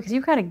 girl, because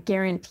you've got a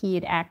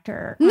guaranteed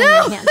actor on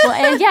your hands. Well,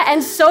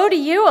 and so do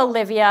you,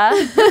 Olivia,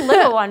 the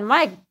little one.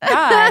 My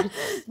God,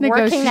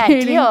 working that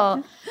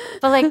deal.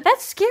 But like,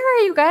 that's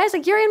scary, you guys.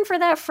 Like, you're in for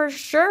that for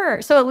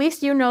sure. So at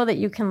least you know that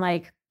you can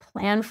like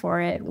plan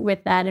for it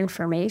with that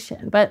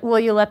information. But will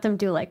you let them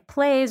do like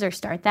plays or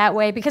start that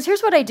way? Because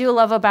here's what I do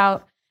love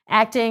about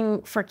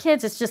acting for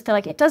kids. It's just that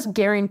like it does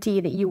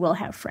guarantee that you will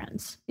have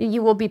friends.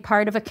 You will be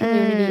part of a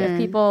community of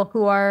people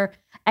who are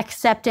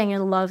accepting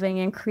and loving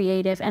and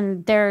creative.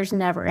 And there's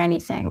never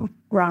anything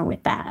wrong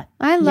with that.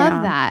 I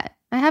love that.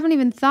 I haven't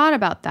even thought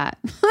about that.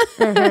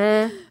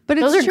 But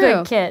it's Those are true.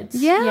 good kids.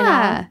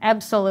 Yeah.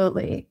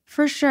 Absolutely.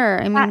 For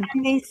sure. I mean,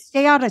 and they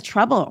stay out of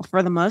trouble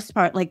for the most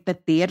part. Like the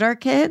theater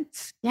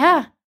kids.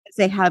 Yeah.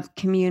 They have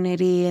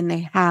community and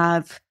they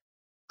have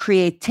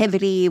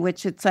creativity,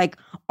 which it's like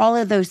all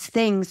of those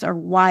things are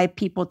why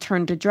people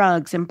turn to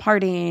drugs and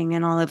partying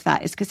and all of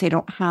that is because they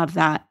don't have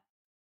that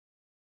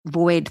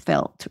void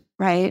filled,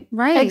 right?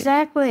 Right.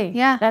 Exactly.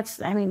 Yeah. That's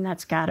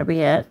gotta be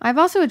it. I've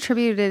also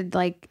attributed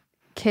like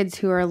kids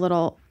who are a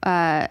little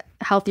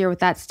healthier with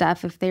that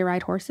stuff if they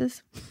ride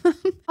horses.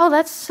 Oh,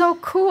 that's so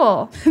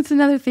cool. It's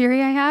another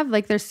theory I have.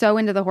 Like they're so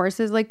into the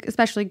horses, like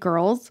especially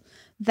girls,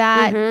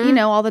 that,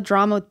 all the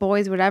drama with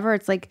boys, whatever.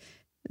 It's like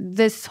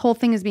this whole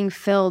thing is being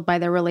filled by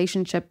their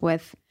relationship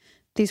with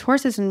these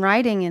horses and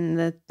riding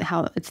and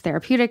how it's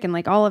therapeutic and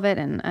like all of it.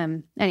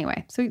 And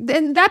anyway, so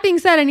and that being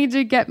said, I need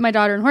to get my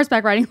daughter in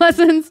horseback riding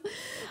lessons.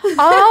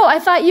 Oh, I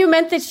thought you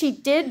meant that she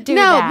did do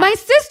that.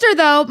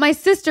 No, my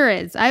sister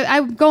is.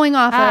 I'm going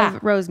off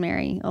of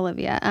Rosemary,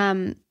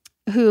 Olivia,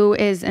 who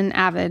is an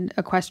avid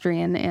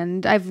equestrian.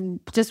 And I've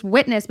just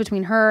witnessed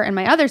between her and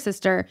my other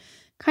sister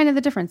kind of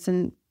the difference.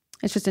 And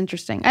it's just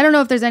interesting. I don't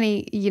know if there's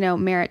any,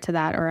 merit to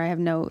that, or I have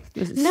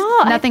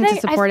nothing to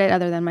support it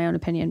other than my own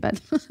opinion.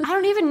 But I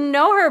don't even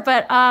know her,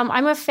 but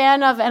I'm a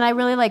fan of, and I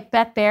really like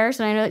Beth Bears,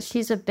 and I know that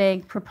she's a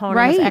big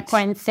proponent of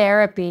equine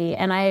therapy,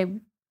 and I,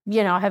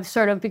 have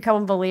sort of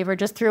become a believer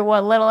just through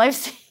what little I've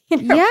seen her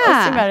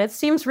posting about it. It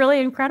seems really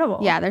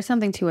incredible. Yeah, there's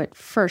something to it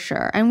for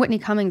sure. And Whitney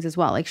Cummings as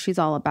well. Like she's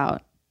all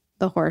about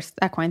the horse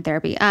equine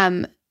therapy.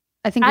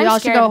 I think we all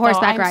should go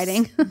horseback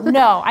riding.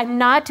 No, I'm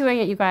not doing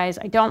it, you guys.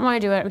 I don't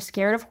want to do it. I'm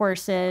scared of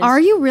horses. Are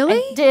you really?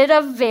 I did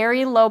a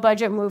very low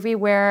budget movie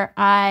where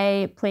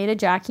I played a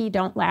jockey,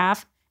 don't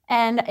laugh.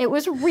 And it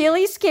was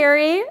really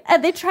scary.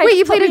 And they tried Wait,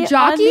 you played a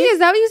jockey? Is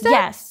that what you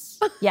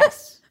said?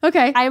 Yes.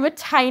 Okay. I'm a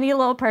tiny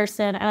little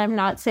person, and I'm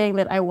not saying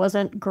that I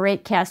wasn't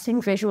great casting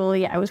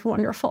visually. I was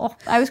wonderful.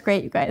 I was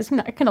great, you guys. I'm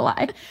not going to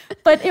lie.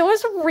 But it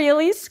was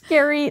really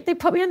scary. They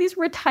put me on these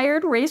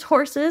retired race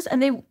horses,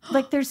 and they,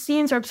 like, there's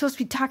scenes where I'm supposed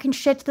to be talking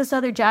shit to this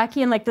other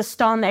jockey in, like, the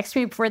stall next to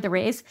me before the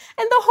race.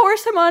 And the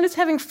horse I'm on is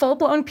having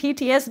full-blown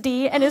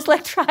PTSD and is,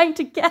 like, trying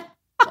to get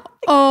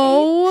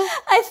Oh.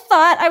 I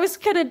thought I was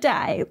going to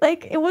die.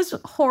 Like, it was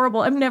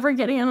horrible. I'm never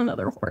getting on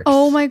another horse.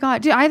 Oh my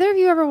God. Did either of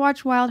you ever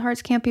watch Wild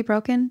Hearts Can't Be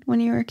Broken when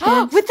you were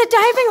kids? With the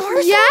diving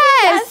horse?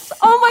 Yes.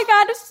 Oh my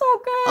God, it's so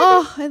good.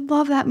 Oh, I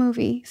love that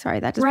movie. Sorry,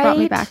 that just brought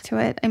me back to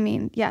it. I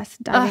mean, yes,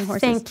 diving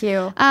horses. Thank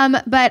you.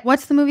 But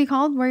what's the movie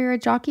called where you're a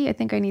jockey? I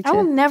think I need to. I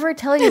will never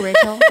tell you,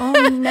 Rachel.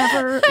 I'll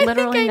never,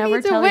 literally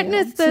never tell you. I need to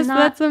witness this.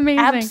 That's amazing.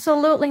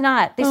 Absolutely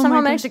not. They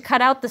somehow managed to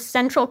cut out the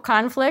central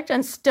conflict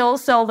and still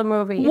sell the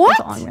movie. What?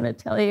 That's all I'm going to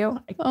tell you.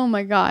 Oh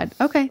my God.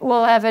 Okay.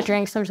 We'll have a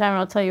drink sometime and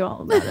I'll tell you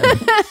all about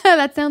it.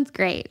 That sounds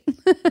great.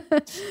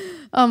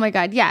 Oh my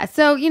God. Yeah.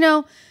 So,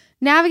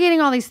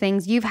 navigating all these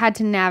things, you've had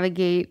to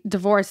navigate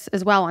divorce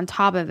as well on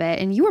top of it.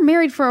 And you were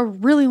married for a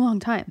really long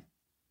time,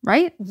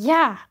 right?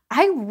 Yeah.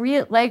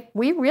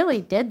 We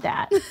really did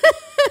that.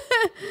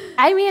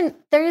 I mean,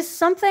 there's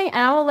something, and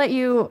I will let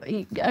you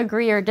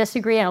agree or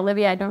disagree. And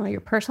Olivia, I don't know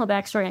your personal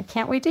backstory. I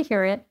can't wait to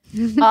hear it.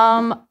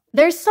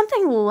 There's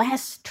something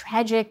less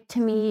tragic to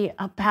me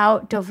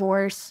about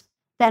divorce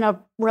than a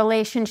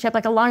relationship,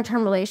 like a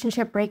long-term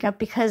relationship breakup,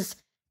 because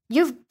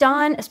you've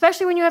done,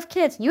 especially when you have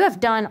kids, you have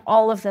done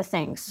all of the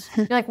things.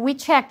 You're like, we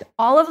checked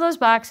all of those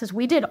boxes.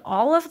 We did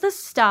all of the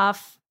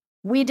stuff.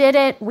 We did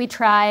it. We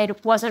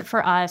tried. Wasn't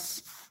for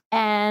us.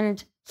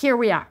 And here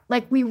we are.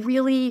 Like, we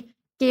really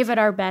gave it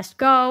our best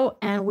go,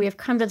 and we have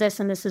come to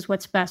this, and this is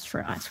what's best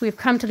for us. We've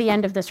come to the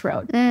end of this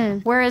road.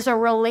 Whereas a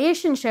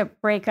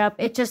relationship breakup,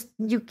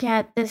 you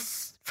get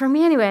this for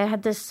me anyway, I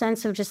had this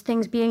sense of just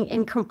things being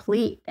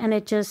incomplete. And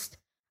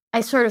I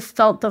sort of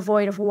felt the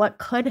void of what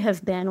could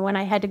have been when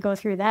I had to go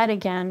through that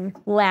again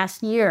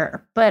last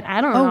year. But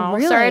I don't know.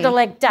 Really? Sorry to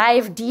like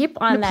dive deep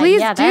on that. Please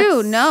yeah,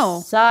 do. that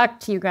No.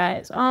 sucked, you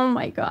guys. Oh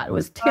my God. It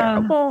was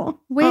terrible.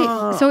 Wait,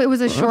 so it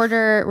was a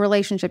shorter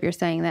relationship you're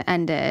saying that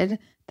ended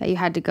that you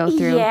had to go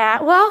through?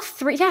 Yeah. Well,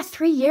 3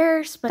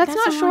 years. But That's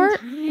not a long short.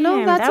 time.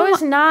 No, that's that a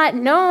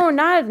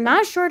was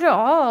not short at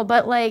all.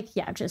 But like,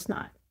 yeah, just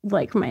not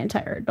like my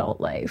entire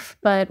adult life.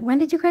 But when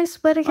did you guys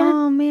split again?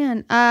 Oh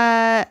man.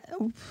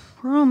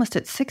 We're almost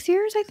at 6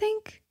 years, I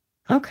think.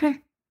 Okay.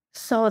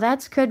 So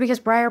that's good because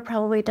Briar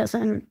probably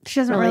doesn't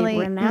She doesn't really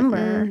really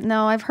remember.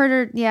 No, I've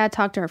heard her,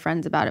 talk to her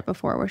friends about it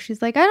before where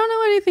she's like, I don't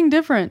know anything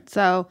different.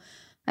 So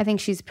I think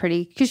she's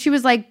pretty, because she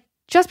was like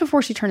just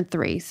before she turned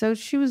 3. So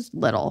she was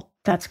little.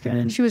 That's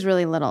good. She was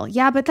really little.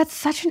 Yeah, but that's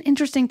such an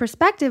interesting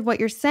perspective,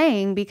 what you're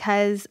saying,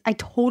 because I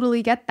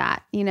totally get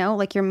that,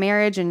 like your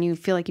marriage and you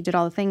feel like you did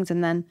all the things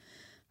and then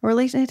a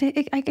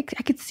relationship, I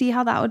could see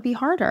how that would be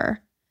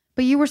harder.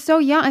 But you were so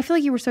young. I feel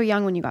like you were so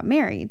young when you got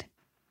married.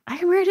 I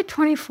got married at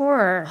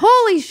 24.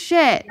 Holy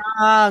shit.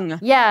 Young.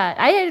 Yeah,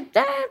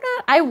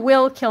 I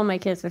will kill my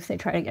kids if they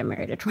try to get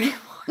married at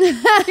 24.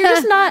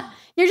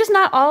 You're just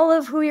not all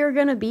of who you're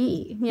gonna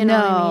be. You know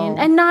what I mean?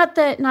 And not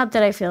that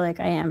I feel like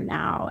I am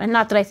now, and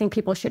not that I think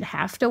people should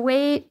have to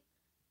wait.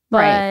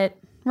 But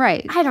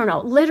Right. I don't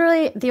know.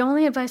 Literally, the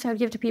only advice I would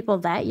give to people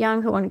that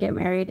young who want to get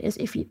married is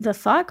if the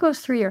thought goes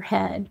through your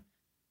head,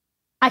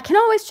 I can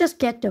always just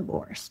get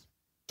divorced.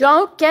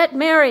 Don't get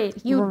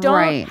married. You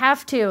don't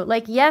have to.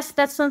 Like, yes,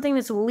 that's something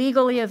that's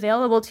legally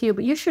available to you,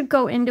 but you should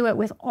go into it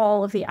with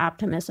all of the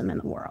optimism in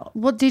the world.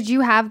 Well, did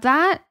you have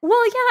that?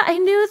 Well, yeah, I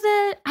knew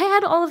that I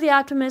had all of the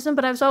optimism,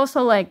 but I was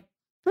also like,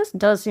 this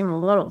does seem a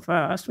little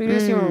fast. We do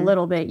seem a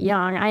little bit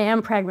young. I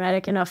am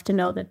pragmatic enough to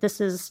know that this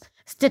is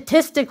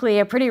statistically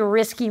a pretty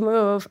risky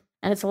move.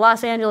 And it's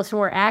Los Angeles and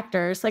we're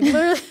actors. Like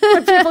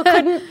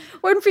literally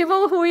when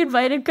people who we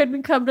invited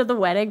couldn't come to the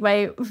wedding,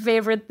 my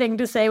favorite thing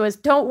to say was,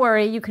 don't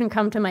worry, you can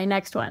come to my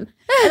next one.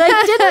 And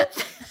I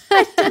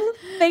didn't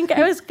think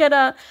I was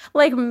gonna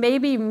like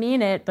maybe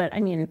mean it, but I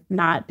mean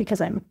not,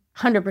 because I'm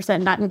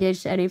 100% not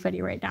engaged to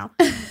anybody right now.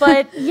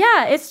 But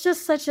yeah, it's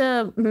just such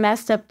a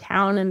messed up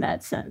town in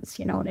that sense.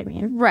 You know what I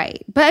mean?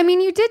 Right. But I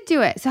mean, you did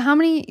do it. So how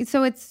many,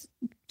 so it's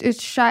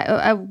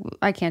shy.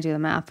 I can't do the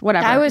math.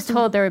 Whatever. I was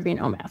told there would be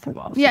no math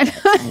involved. Yeah.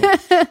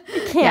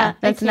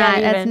 That's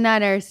even.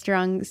 not our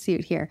strong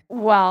suit here.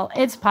 Well,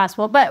 it's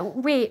possible. But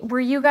wait, were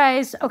you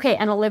guys, okay,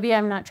 and Olivia,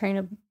 I'm not trying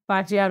to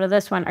box you out of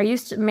this one. Are you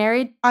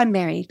married? I'm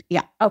married.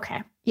 Yeah.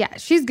 Okay. Yeah,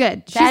 she's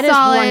good. She's That is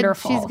solid.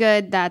 wonderful. She's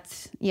good.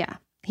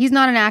 He's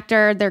not an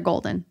actor. They're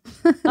golden.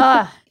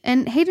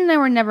 And Hayden and I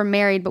were never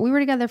married, but we were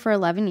together for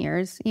 11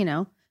 years,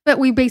 But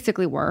we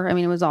basically were. I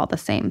mean, it was all the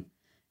same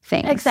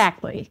thing.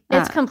 Exactly.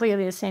 It's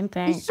completely the same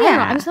thing. Yeah. I don't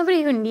know. I'm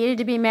somebody who needed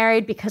to be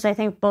married because I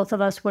think both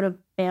of us would have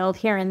bailed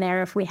here and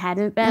there if we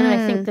hadn't been.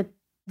 And I think that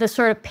the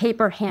sort of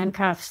paper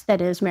handcuffs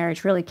that is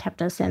marriage really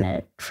kept us in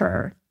it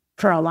for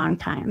a long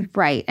time.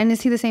 Right. And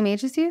is he the same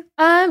age as you?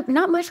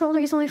 Not much older.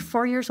 He's only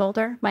 4 years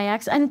older, my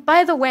ex. And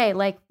by the way,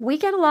 like we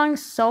get along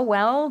so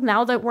well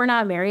now that we're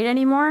not married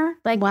anymore.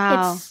 Like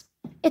wow.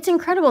 It's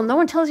incredible. No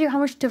one tells you how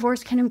much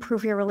divorce can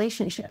improve your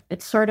relationship.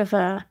 It's sort of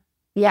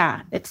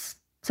it's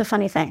a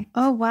funny thing.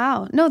 Oh,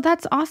 wow. No,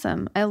 that's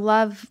awesome. I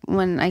love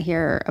when I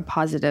hear a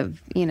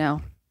positive,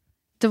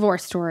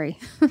 divorce story.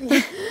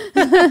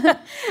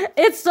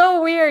 It's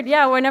so weird.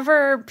 Yeah.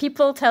 Whenever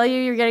people tell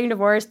you you're getting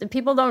divorced,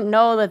 people don't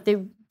know that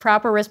the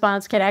proper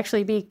response could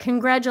actually be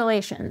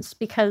congratulations,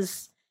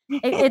 because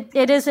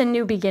it is a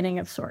new beginning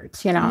of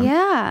sorts,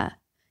 Yeah.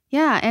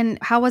 Yeah. And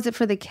how was it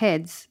for the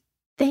kids?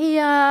 They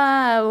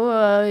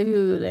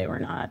were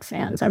not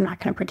fans. I'm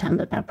not going to pretend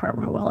that part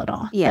went well at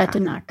all. Yeah. That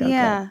did not go good.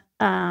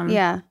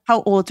 Yeah.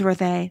 How old were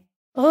they?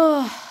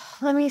 Oh,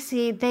 let me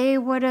see. They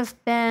would have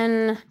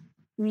been,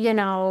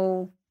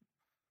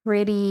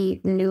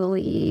 pretty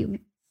newly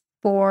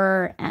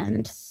 4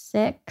 and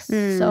 6.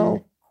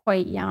 So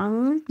quite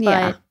young.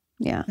 Yeah.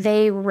 But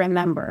they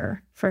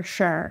remember for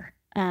sure.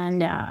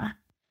 And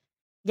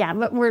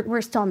but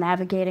we're still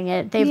navigating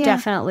it. They've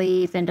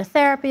definitely been to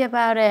therapy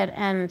about it.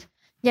 And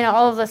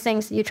all of the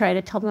things that you try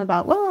to tell them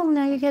about, well,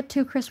 now you get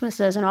 2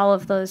 Christmases and all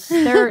of those,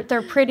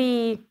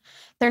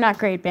 they're not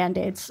great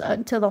Band-Aids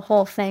to the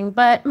whole thing.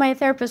 But my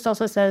therapist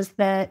also says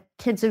that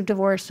kids of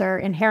divorce are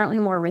inherently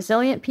more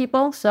resilient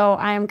people. So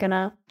I'm going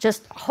to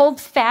just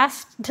hold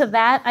fast to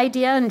that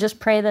idea and just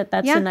pray that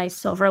that's a nice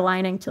silver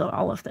lining to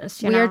all of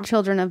this. We are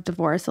children of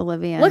divorce,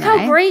 Olivia. Look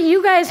how great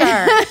you guys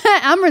are.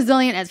 I'm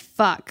resilient as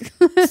fuck.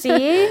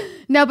 See?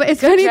 No, but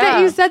it's funny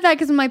that you said that,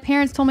 because when my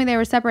parents told me they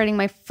were separating,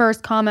 my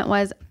first comment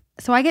was,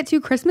 so I get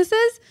 2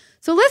 Christmases?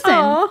 So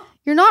listen,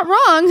 you're not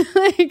wrong.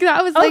 Like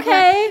that was like,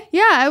 okay.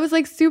 I was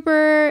like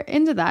super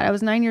into that. I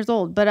was 9 years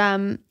old, but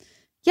I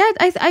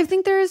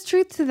think there is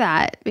truth to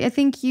that. I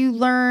think you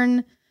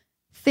learn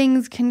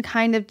things can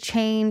kind of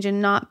change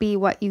and not be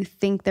what you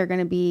think they're going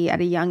to be at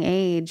a young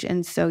age,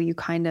 and so you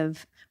kind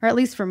of, or at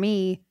least for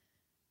me,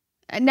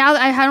 now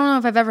I don't know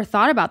if I've ever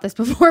thought about this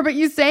before, but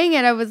you saying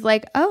it, I was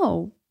like,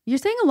 oh, you're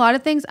saying a lot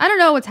of things. I don't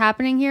know what's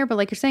happening here, but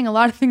like you're saying a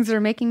lot of things that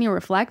are making me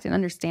reflect and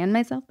understand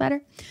myself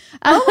better.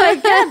 Oh my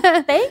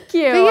God. Thank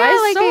you. But yeah,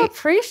 I so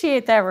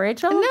appreciate that,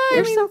 Rachel. No,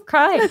 you're so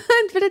kind.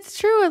 But it's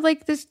true.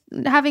 Like this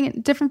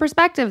having different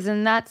perspectives.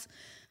 And that's,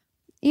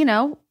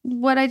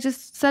 what I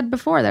just said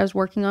before that I was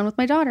working on with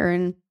my daughter.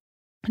 And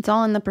it's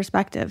all in the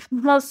perspective.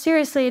 Well,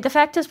 seriously, the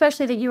fact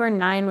especially that you were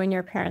 9 when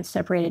your parents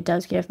separated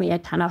does give me a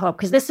ton of hope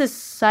because this is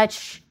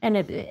such an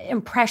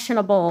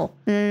impressionable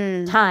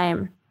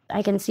time.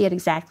 I can see it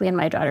exactly in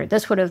my daughter.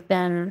 This would have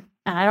been,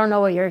 I don't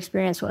know what your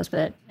experience was,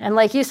 and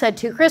like you said,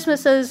 2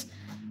 Christmases.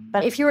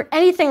 But if you were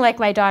anything like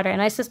my daughter,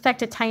 and I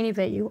suspect a tiny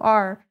bit you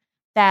are,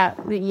 that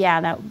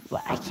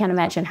I can't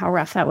imagine how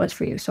rough that was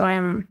for you. So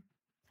I'm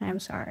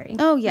sorry.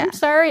 Oh yeah, I'm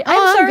sorry.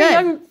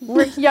 I'm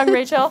sorry, young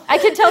Rachel. I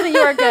can tell that you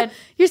are good.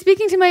 You're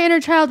speaking to my inner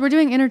child. We're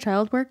doing inner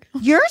child work.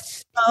 You're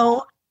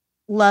so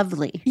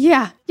lovely.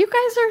 Yeah. You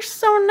guys are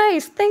so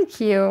nice. Thank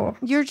you.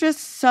 You're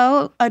just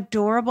so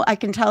adorable. I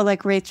can tell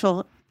like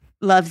Rachel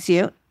loves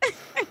you.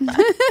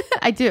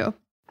 I do.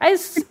 I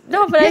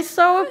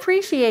so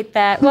appreciate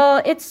that.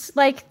 Well, it's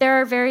like there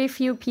are very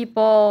few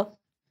people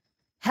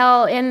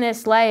in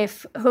this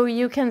life who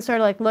you can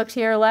sort of like look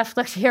to your left,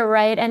 look to your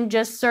right, and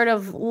just sort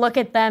of look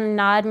at them,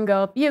 nod, and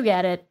go, you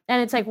get it.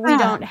 And it's like we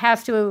don't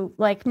have to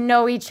like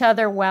know each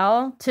other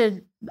well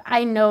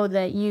I know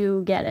that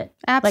you get it.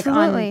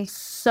 Absolutely. Like on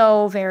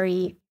so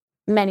very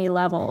many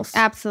levels.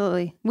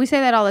 Absolutely. We say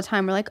that all the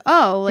time. We're like,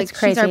 oh, like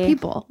she's our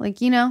people.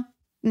 Like,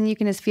 and you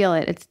can just feel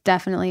it. It's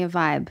definitely a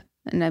vibe.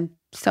 And I'm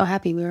so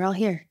happy we were all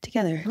here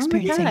together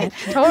experiencing it.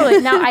 Totally.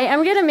 Now, I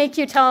am going to make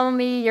you tell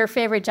me your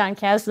favorite John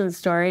Kasdan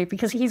story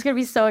because he's going to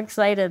be so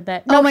excited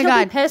that oh my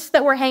God, be pissed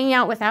that we're hanging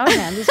out without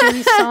him. He's going to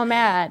be so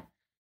mad.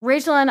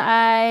 Rachel and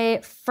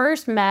I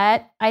first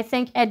met, I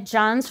think, at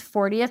John's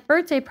 40th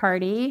birthday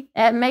party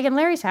at Meg and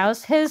Larry's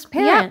house, his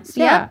parents.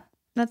 Yeah.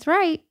 That's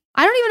right.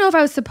 I don't even know if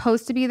I was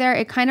supposed to be there.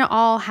 It kind of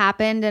all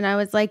happened and I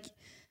was like,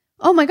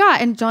 oh my God.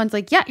 And John's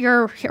like, yeah,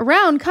 you're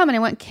around, come.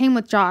 And I came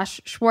with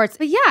Josh Schwartz.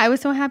 But yeah, I was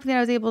so happy that I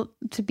was able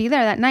to be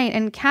there that night.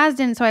 And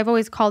Kasdan, so I've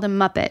always called him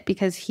Muppet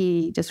because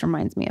he just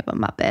reminds me of a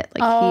Muppet.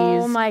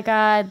 Like he's my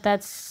God,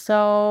 that's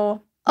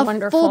so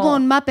wonderful.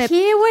 Full-blown Muppet.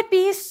 He would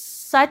be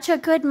such a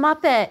good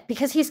Muppet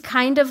because he's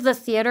kind of the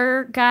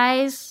theater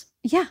guys.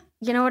 Yeah.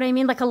 You know what I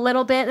mean? Like a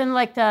little bit and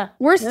like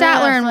we're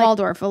Statler and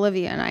Waldorf,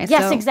 Olivia and I.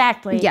 Yes,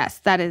 exactly. Yes,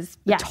 that is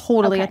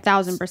totally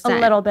 1,000%. A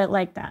little bit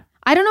like that.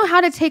 I don't know how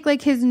to take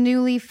like his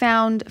newly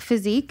found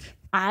physique.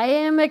 I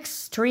am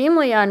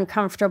extremely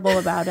uncomfortable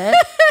about it.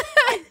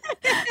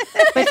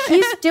 But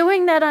he's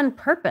doing that on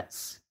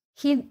purpose.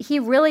 He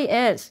really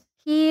is.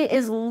 He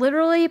is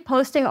literally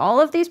posting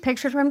all of these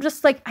pictures where I'm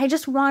just like, I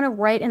just want to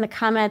write in the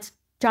comments,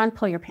 John,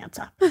 pull your pants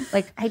up.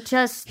 Like,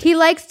 he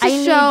likes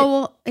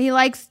to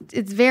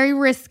it's very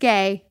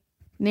risque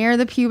near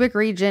the pubic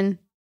region.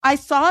 I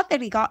saw that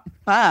he got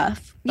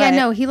buff. Yeah,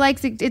 no, he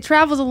likes it. It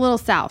travels a little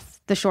south,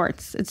 the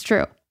shorts. It's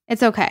true.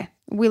 It's okay.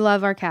 We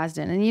love our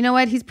Kasdan. And you know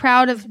what? He's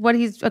proud of what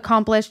he's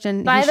accomplished.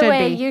 And by the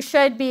way, be. You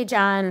should be,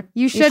 John.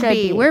 You should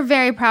be. We're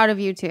very proud of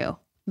you too.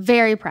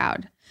 Very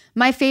proud.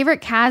 My favorite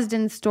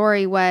Kasdan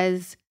story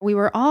was we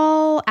were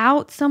all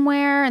out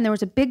somewhere and there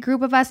was a big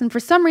group of us. And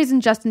for some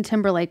reason, Justin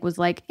Timberlake was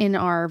like in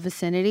our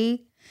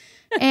vicinity.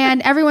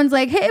 And everyone's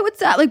like, hey, what's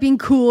that? Like being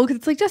cool. Because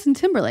it's like Justin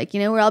Timberlake,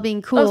 we're all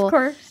being cool. Of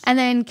course. And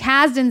then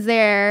Kasdan's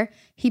there.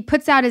 He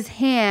puts out his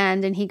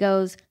hand and he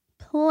goes,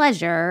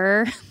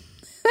 pleasure.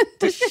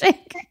 to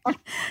shake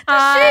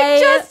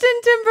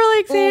Justin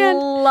Timberlake's hand.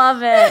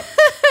 Love it.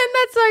 And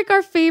that's like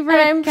our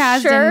favorite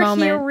Kasdan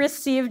moment. He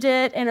received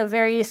it in a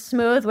very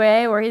smooth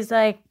way where he's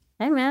like,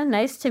 hey man,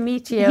 nice to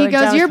meet you. He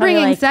goes, you're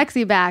bringing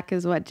sexy back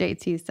is what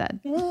JT said.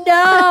 No.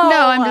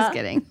 No, I'm just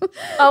kidding.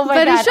 Oh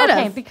my God. He should have.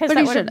 Okay, because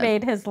that would have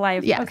made his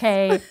life. Yes.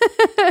 Okay.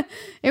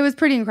 It was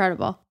pretty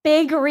incredible.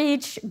 Big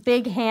reach,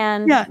 big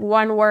hand,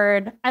 one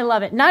word. I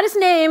love it. Not his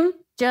name,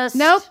 just...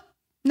 Nope.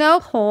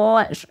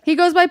 Pleasure. He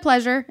goes by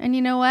pleasure. And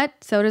you know what?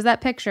 So does that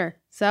picture.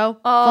 So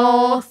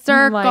full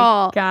circle.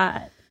 Oh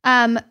my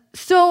God.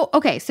 So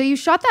you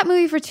shot that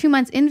movie for 2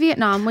 months in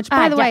Vietnam, which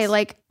by the way,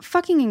 like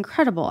fucking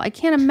incredible. I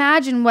can't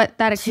imagine what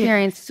that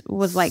experience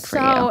was like for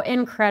you. So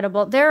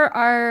incredible. There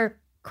are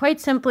quite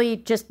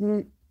simply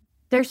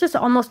there's just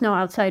almost no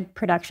outside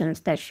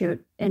productions that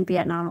shoot in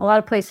Vietnam. A lot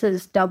of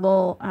places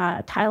double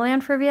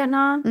Thailand for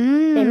Vietnam.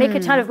 They make a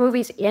ton of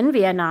movies in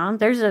Vietnam.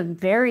 There's a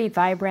very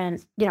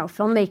vibrant,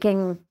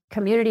 filmmaking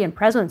community and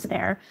presence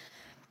there.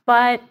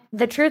 But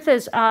the truth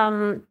is,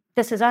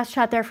 This Is Us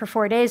shot there for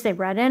 4 days. They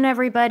brought in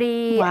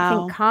everybody. Wow. I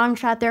think Kong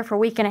shot there for a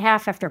week and a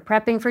half after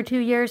prepping for 2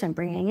 years and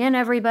bringing in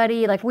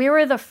everybody. Like we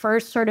were the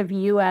first sort of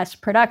U.S.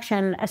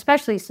 production,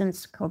 especially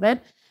since COVID.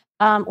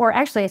 Or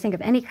actually, I think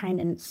of any kind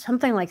in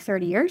something like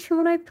 30 years from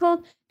what I've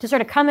told, to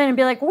sort of come in and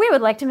be like, we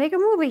would like to make a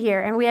movie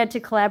here. And we had to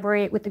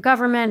collaborate with the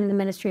government and the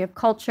Ministry of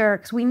Culture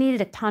because we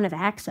needed a ton of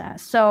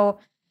access. So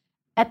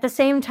at the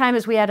same time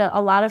as we had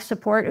a lot of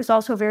support, it was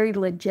also very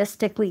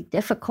logistically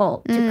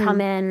difficult to come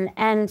in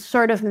and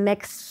sort of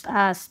mix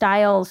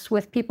styles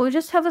with people who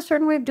just have a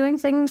certain way of doing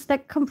things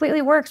that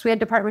completely works. We had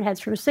department heads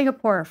from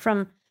Singapore,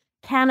 from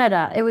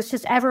Canada. It was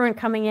just everyone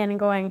coming in and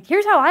going,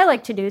 here's how I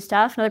like to do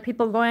stuff. And other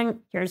people going,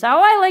 here's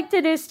how I like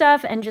to do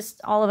stuff. And just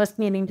all of us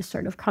needing to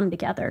sort of come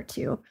together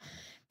to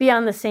be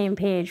on the same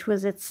page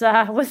was its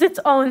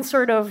own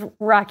sort of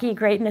rocky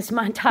greatness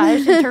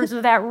montage in terms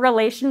of that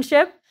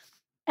relationship.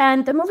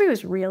 And the movie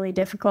was really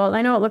difficult.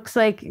 I know it looks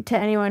like, to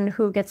anyone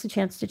who gets a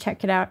chance to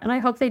check it out, and I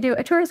hope they do,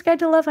 A Tourist Guide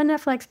to Love on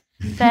Netflix,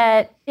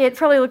 that it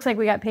probably looks like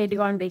we got paid to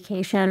go on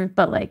vacation,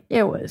 but like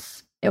it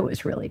was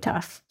really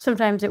tough.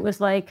 Sometimes it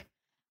was like,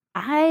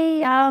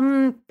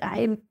 I'm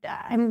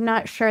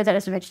not sure that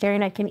as a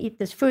vegetarian I can eat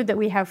this food that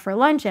we have for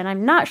lunch, and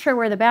I'm not sure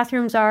where the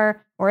bathrooms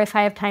are or if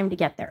I have time to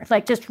get there.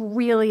 Like just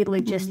really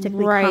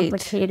logistically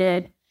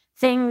complicated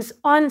things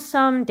on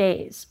some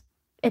days.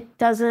 It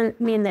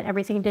doesn't mean that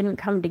everything didn't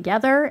come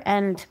together.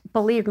 And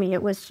believe me,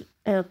 it was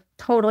a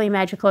totally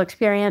magical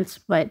experience.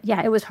 But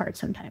yeah, it was hard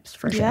sometimes,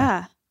 for sure.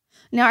 Yeah.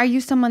 Now, are you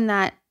someone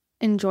that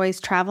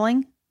enjoys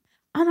traveling?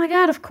 Oh my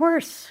God, of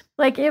course.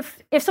 Like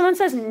if someone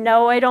says,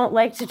 no, I don't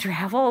like to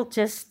travel,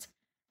 just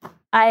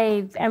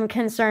I am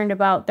concerned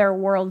about their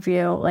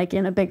worldview, like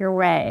in a bigger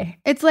way.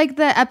 It's like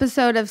the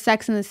episode of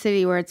Sex and the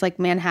City where it's like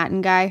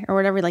Manhattan guy or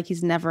whatever. Like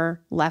he's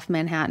never left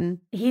Manhattan.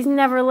 He's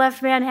never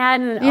left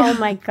Manhattan. Yeah. Oh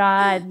my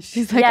God.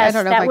 She's like, yes, I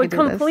don't know that if I would could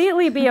do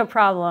completely be a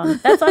problem.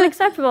 That's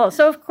unacceptable.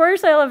 So of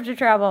course I love to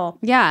travel.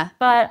 Yeah.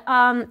 But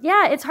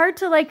yeah, it's hard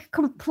to like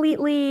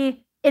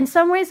completely. In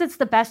some ways, it's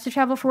the best to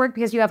travel for work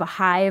because you have a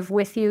hive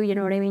with you. You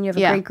know what I mean? You have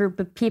a great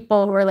group of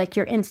people who are like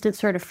your instant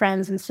sort of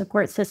friends and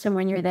support system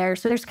when you're there.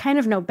 So there's kind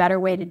of no better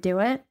way to do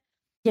it.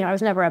 You know, I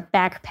was never a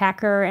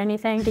backpacker or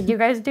anything. Did you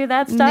guys do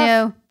that stuff?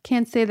 No,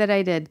 can't say that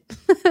I did.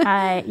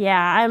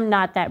 I'm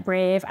not that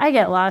brave. I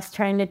get lost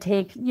trying to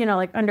take,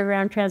 like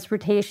underground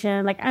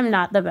transportation. Like I'm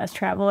not the best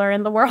traveler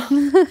in the world.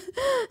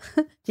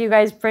 Do you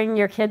guys bring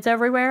your kids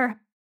everywhere?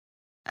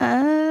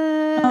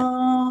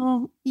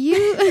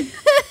 You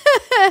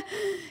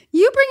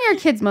you bring your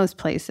kids most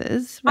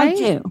places, right? I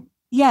do.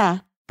 Yeah.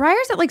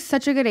 Briar's at like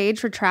such a good age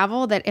for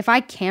travel that if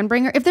I can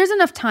bring her, if there's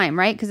enough time,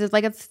 right? Because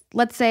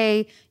let's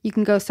say you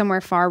can go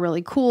somewhere far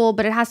really cool,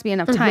 but it has to be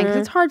enough time because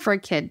it's hard for a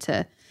kid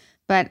to.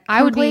 But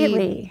I would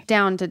be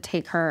down to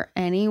take her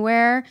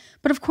anywhere.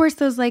 But of course,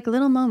 those like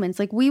little moments,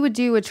 like we would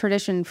do a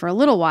tradition for a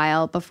little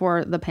while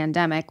before the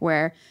pandemic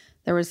where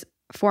there was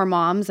 4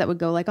 moms that would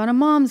go like on a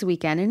mom's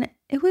weekend, and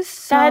it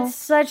was that's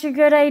such a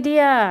good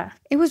idea.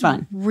 It was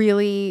fun.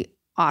 Really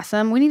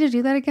awesome. We need to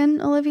do that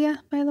again,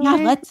 Olivia, by the way. Yeah,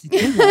 let's do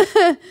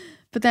it.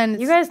 But then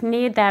you guys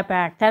need that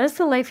back. That is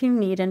the life you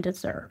need and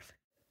deserve.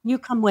 You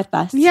come with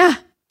us. Yeah.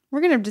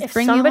 We're going to just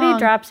bring you along. If somebody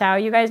drops out,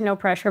 you guys no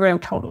pressure, but I'm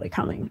totally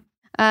coming.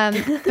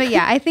 But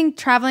yeah, I think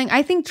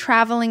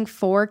traveling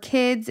for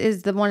kids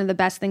is one of the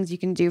best things you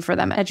can do for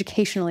them,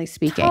 educationally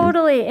speaking.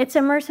 Totally. It's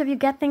immersive. You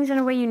get things in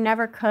a way you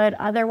never could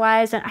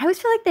otherwise. And I always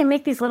feel like they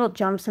make these little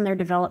jumps in their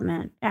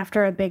development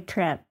after a big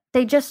trip.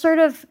 They just sort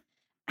of,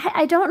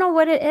 I don't know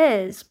what it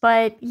is,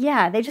 but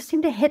yeah, they just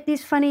seem to hit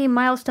these funny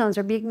milestones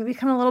or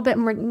become a little bit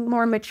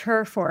more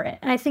mature for it.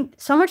 And I think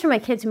so much of my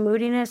kids'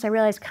 moodiness, I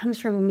realize, comes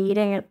from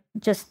needing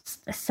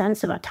just a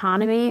sense of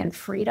autonomy and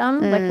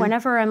freedom. Like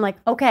whenever I'm like,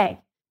 okay,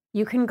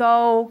 you can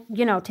go,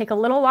 take a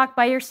little walk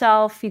by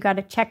yourself. You got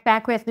to check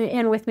back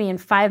in with me in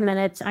 5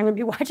 minutes. I'm going to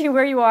be watching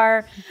where you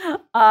are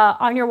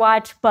on your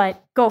watch,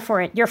 but go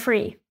for it. You're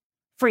free.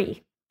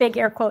 Free. Big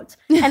air quotes.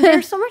 And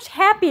they're so much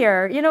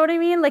happier. You know what I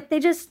mean? Like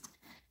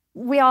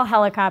we all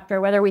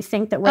helicopter, whether we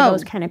think that we're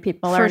those kind of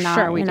people or not.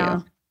 For sure we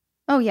do.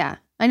 Oh, yeah.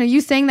 I know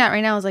you saying that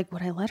right now. I was like,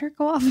 would I let her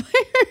go off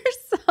by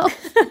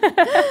herself?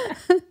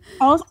 I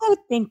also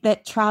think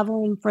that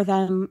traveling for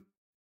them,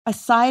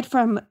 aside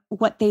from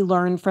what they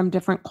learn from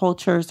different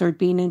cultures or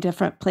being in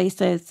different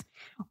places,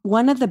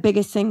 one of the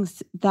biggest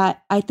things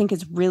that I think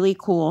is really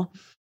cool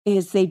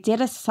is they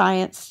did a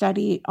science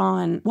study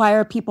on why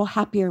are people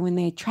happier when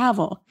they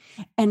travel.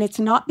 And it's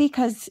not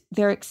because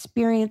they're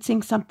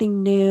experiencing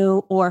something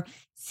new or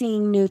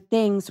seeing new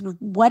things.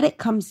 What it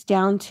comes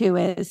down to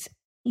is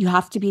you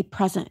have to be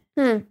present.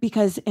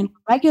 Because in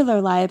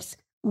regular lives,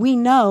 we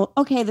know,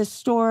 okay, the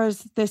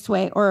store's this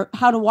way, or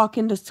how to walk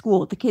into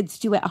school. The kids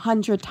do it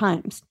 100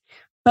 times.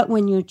 But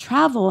when you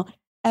travel,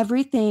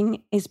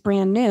 everything is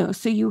brand new.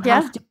 So you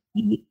have to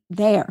be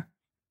there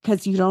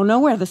because you don't know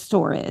where the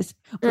store is.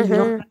 Or you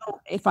don't know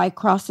if I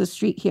cross the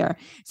street here.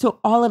 So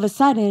all of a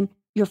sudden,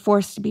 you're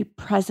forced to be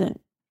present.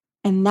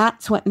 And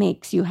that's what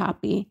makes you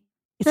happy.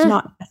 It's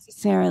not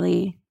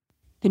necessarily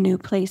the new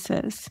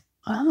places.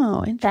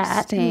 Oh,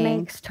 interesting. That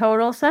makes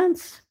total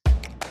sense.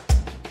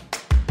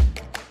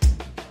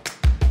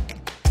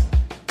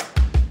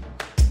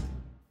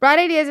 Broad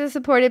Ideas is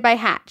supported by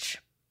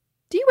Hatch.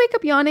 Do you wake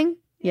up yawning?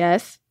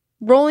 Yes.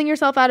 Rolling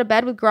yourself out of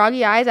bed with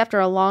groggy eyes after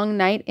a long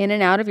night in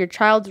and out of your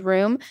child's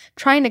room,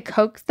 trying to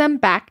coax them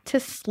back to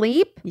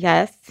sleep?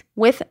 Yes.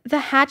 With the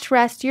Hatch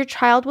Rest, your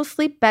child will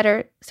sleep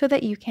better so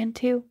that you can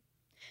too.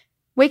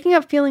 Waking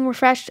up feeling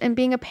refreshed and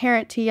being a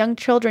parent to young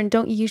children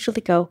don't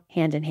usually go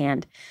hand in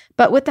hand.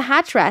 But with the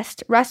Hatch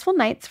Rest, restful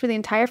nights for the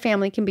entire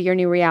family can be your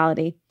new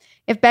reality.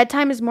 If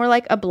bedtime is more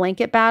like a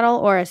blanket battle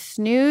or a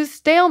snooze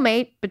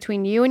stalemate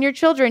between you and your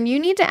children, you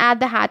need to add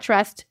the Hatch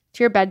Rest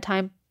to your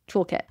bedtime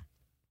toolkit.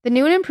 The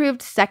new and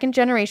improved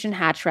second-generation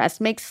Hatch Rest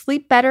makes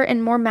sleep better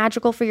and more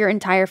magical for your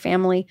entire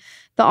family.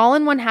 The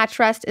all-in-one Hatch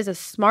Rest is a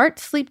smart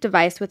sleep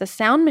device with a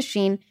sound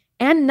machine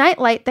and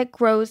nightlight that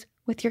grows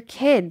with your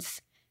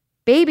kids.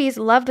 Babies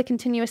love the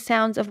continuous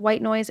sounds of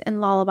white noise and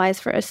lullabies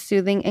for a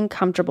soothing and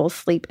comfortable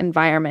sleep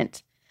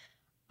environment.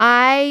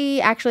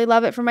 I actually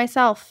love it for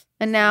myself,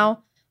 and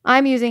now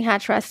I'm using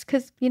Hatch Rest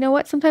because you know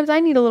what? Sometimes I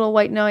need a little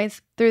white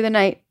noise through the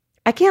night.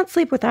 I can't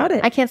sleep without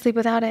it. I can't sleep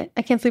without it.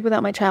 I can't sleep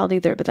without my child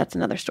either, but that's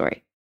another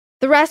story.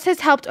 The Rest has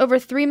helped over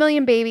 3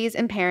 million babies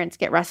and parents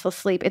get restful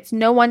sleep. It's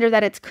no wonder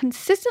that it's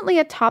consistently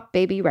a top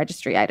baby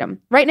registry item.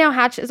 Right now,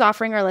 Hatch is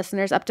offering our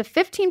listeners up to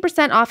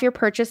 15% off your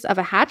purchase of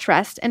a Hatch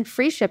Rest and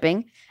free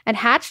shipping at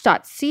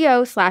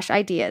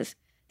hatch.co/ideas.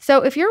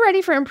 So if you're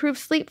ready for improved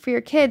sleep for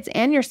your kids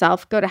and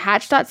yourself, go to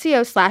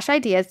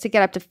hatch.co/ideas to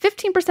get up to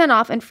 15%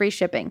 off and free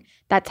shipping.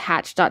 That's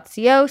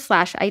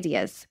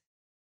hatch.co/ideas.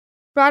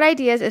 Broad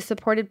Ideas is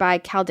supported by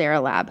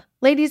Caldera Lab.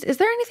 Ladies, is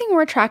there anything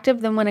more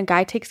attractive than when a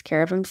guy takes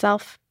care of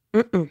himself?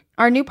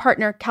 Our new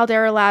partner,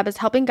 Caldera Lab, is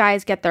helping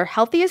guys get their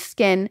healthiest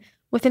skin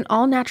with an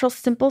all-natural,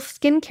 simple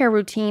skincare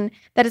routine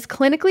that is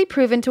clinically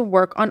proven to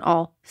work on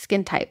all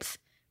skin types.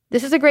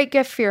 This is a great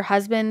gift for your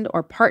husband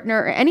or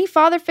partner or any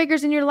father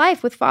figures in your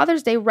life with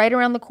Father's Day right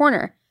around the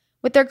corner.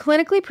 With their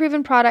clinically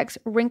proven products,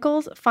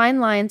 wrinkles, fine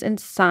lines, and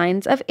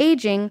signs of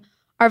aging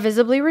are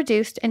visibly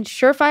reduced and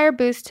surefire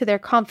boost to their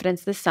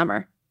confidence this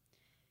summer.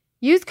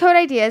 Use code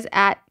IDEAS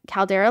at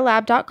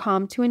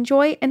calderalab.com to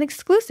enjoy an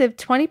exclusive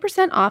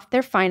 20% off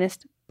their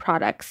finest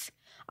products.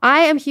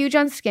 I am huge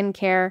on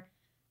skincare.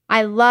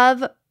 I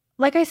love,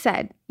 like I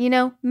said,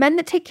 men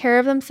that take care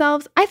of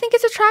themselves. I think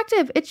it's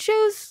attractive. It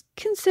shows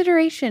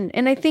consideration.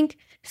 And I think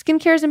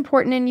skincare is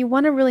important and you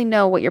want to really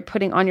know what you're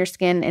putting on your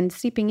skin and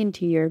seeping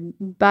into your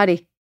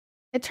body.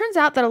 It turns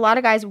out that a lot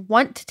of guys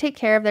want to take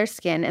care of their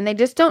skin and they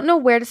just don't know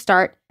where to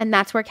start, and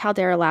that's where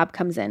Caldera Lab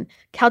comes in.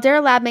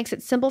 Caldera Lab makes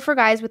it simple for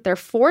guys with their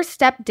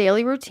 4-step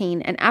daily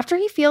routine, and after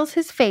he feels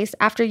his face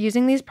after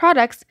using these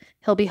products,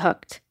 he'll be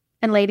hooked.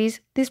 And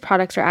ladies, these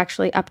products are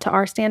actually up to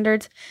our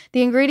standards.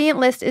 The ingredient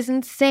list is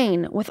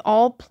insane, with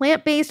all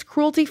plant-based,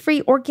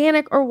 cruelty-free,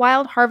 organic, or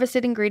wild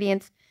harvested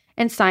ingredients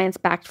and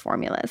science-backed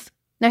formulas.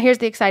 Now here's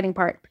the exciting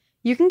part.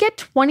 You can get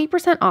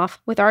 20%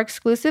 off with our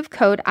exclusive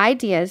code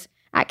IDEAS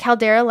at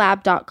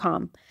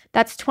calderalab.com.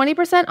 That's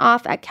 20%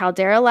 off at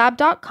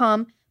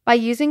calderalab.com by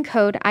using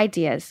code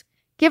IDEAS.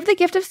 Give the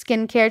gift of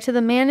skincare to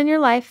the man in your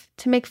life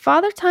to make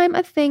father time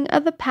a thing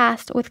of the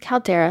past with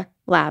Caldera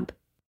Lab.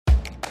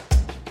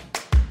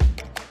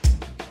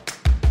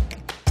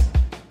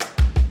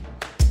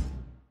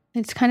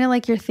 It's kind of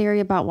like your theory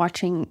about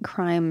watching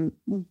crime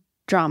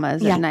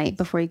dramas at night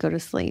before you go to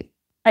sleep.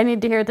 I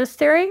need to hear this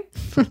theory.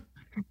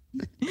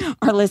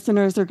 Our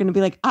listeners are going to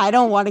be like, I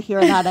don't want to hear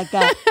that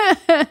again.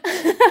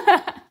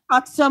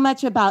 Talk so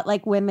much about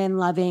like women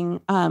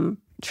loving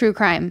true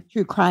crime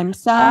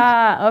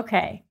stuff.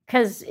 Okay.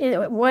 Because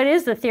what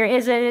is the theory?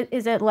 Is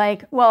it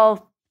like,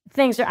 well,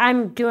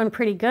 I'm doing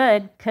pretty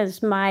good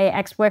because my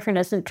ex-boyfriend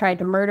hasn't tried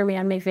to murder me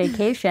on my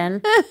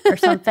vacation or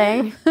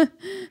something.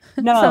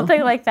 No.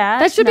 Something like that.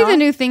 That should be the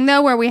new thing,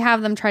 though, where we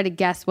have them try to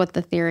guess what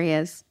the theory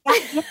is.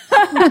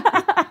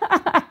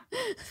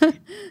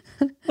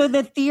 So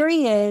the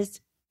theory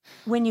is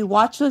when you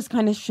watch those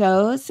kind of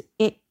shows,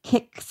 it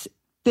kicks.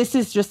 This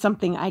is just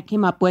something I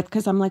came up with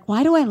because I'm like,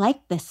 why do I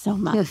like this so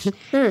much?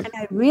 And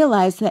I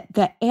realized that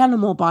the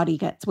animal body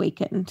gets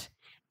wakened.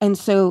 And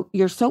so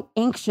you're so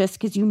anxious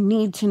because you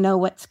need to know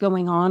what's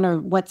going on or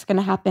what's going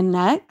to happen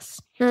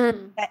next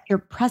that you're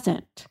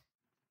present.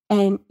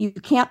 And you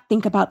can't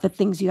think about the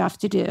things you have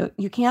to do.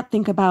 You can't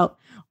think about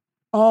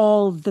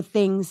all the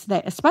things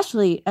that,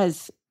 especially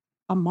as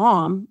a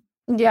mom,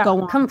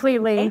 go on.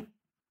 Completely.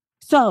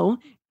 So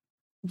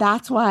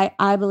that's why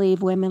I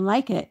believe women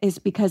like it, is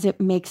because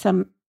it makes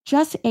them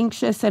just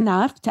anxious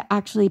enough to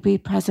actually be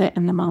present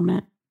in the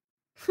moment.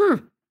 I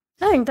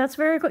think that's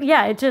very cool.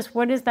 Yeah, it just,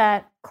 what is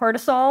that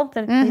cortisol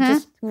that it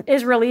just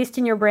is released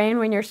in your brain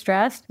when you're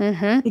stressed?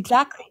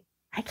 Exactly.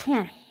 I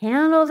can't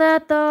handle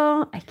that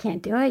though. I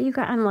can't do it.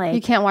 I'm like,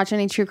 you can't watch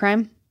any true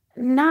crime?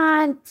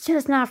 It's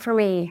just not for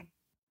me.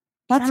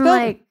 That's I'm good.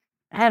 like,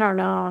 I don't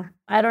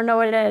know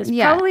what it is.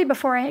 Yeah. Probably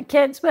before I had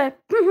kids, but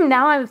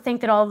now I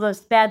think that all those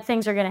bad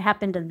things are going to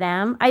happen to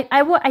them.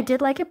 I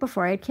did like it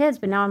before I had kids,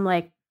 but now I'm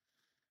like,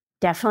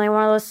 definitely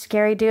one of those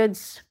scary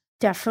dudes.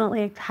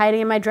 Definitely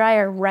hiding in my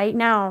dryer right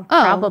now.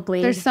 Oh,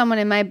 probably. There's someone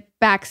in my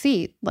back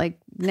seat, like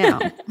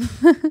now.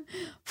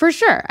 For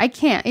sure. I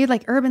can't. You're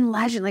like urban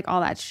legend, like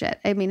all that shit.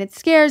 I mean, it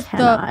scares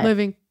the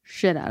living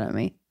shit out of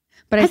me.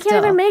 But I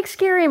can't even make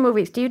scary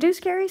movies. Do you do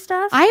scary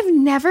stuff? I've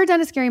never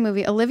done a scary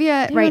movie.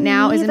 Olivia right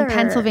now is in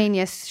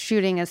Pennsylvania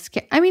shooting a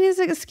scary. I mean, is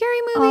it a scary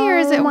movie or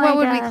is it, what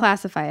would we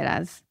classify it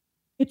as?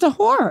 It's a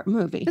horror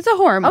movie. It's a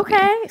horror movie.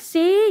 Okay,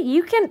 see,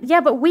 you can, yeah,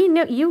 but we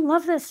know you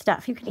love this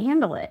stuff. You can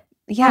handle it.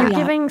 Yeah. You're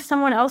giving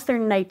someone else their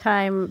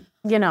nighttime,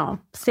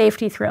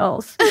 safety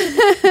thrills.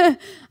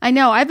 I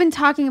know. I've been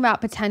talking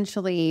about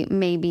potentially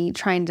maybe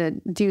trying to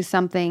do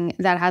something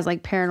that has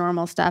like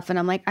paranormal stuff. And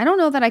I'm like, I don't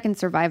know that I can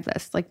survive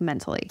this like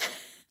mentally.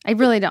 I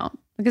really don't,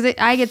 because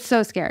I get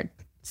so scared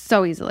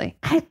so easily.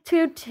 I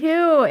do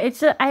too.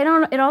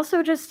 It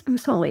also just, I'm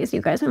so lazy,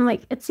 you guys. I'm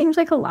like, it seems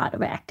like a lot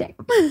of acting.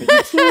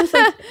 It seems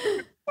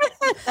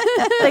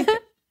like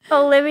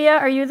Olivia,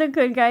 are you the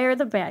good guy or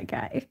the bad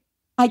guy?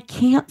 I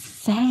can't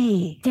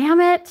say.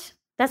 Damn it.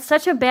 That's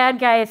such a bad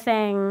guy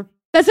thing.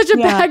 That's such a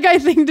bad guy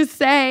thing to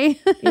say.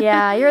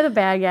 Yeah, you're the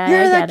bad guy.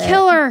 You're the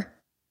killer.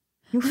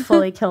 You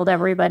fully killed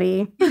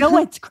everybody. You know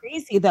what's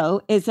crazy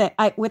though is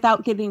that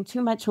without giving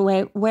too much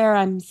away, where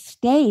I'm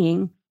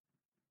staying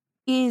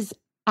is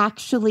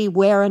actually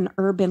where an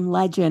urban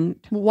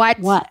legend. What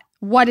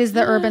is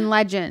the urban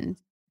legend?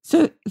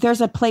 So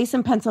there's a place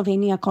in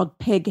Pennsylvania called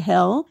Pig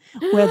Hill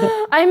where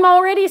I'm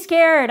already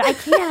scared. I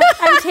can't.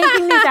 I'm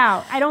taking these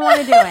out. I don't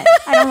want to do it.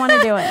 I don't want to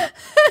do it.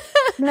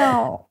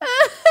 No.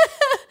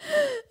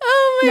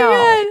 Oh my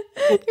God.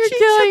 You're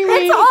killing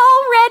me. It's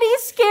already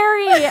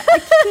scary. I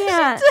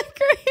can't. She took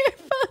her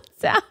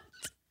earphones out.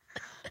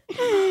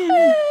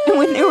 And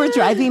when they were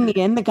driving me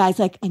in, the guy's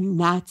like, and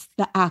that's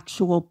the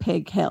actual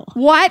Pig Hill.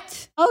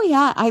 What? Oh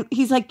yeah.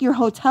 He's like, your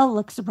hotel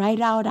looks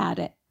right out at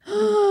it.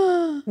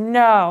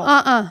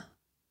 No.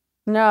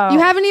 No. You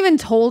haven't even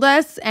told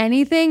us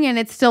anything and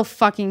it's still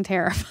fucking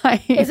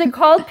terrifying. Is it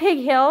called Pig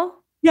Hill?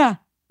 Yeah.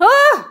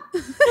 Ah!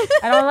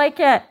 I don't like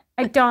it.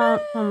 I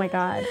don't. Oh my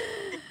God.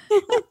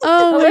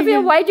 Oh,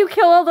 Olivia, why'd you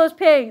kill all those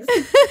pigs?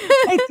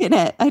 I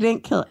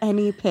didn't kill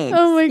any pigs.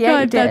 Oh my Yeah, you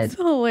God, did. that's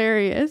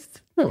hilarious.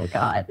 Oh my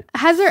God.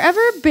 Has there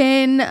ever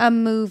been a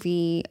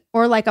movie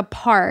or like a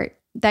part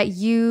that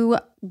you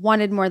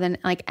wanted more than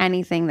like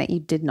anything that you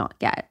did not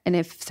get? And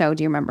if so,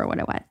 do you remember what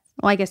it was?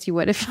 Well, I guess you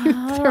would if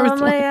there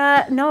was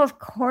one. No, of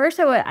course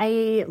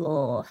I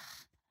would.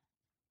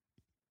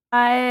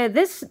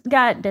 This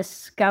got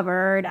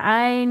discovered.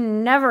 I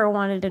never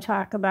wanted to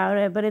talk about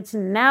it, but it's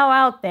now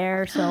out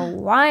there, so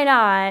why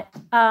not?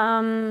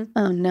 Oh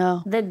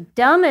no. The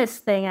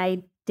dumbest thing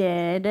I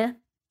did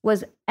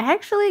was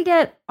actually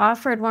get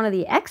offered one of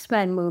the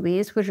X-Men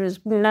movies, which was,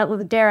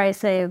 not, dare I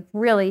say, a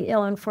really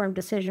ill-informed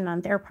decision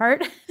on their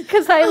part,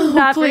 because I'm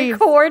not very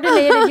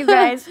coordinated, you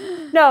guys.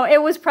 No,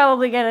 it was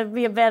probably going to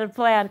be a bad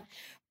plan.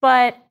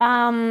 But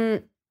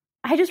I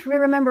just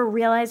remember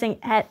realizing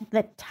at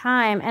the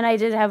time, and I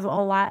did have a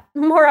lot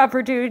more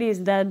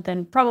opportunities then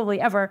than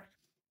probably ever,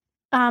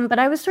 but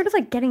I was sort of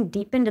like getting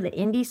deep into the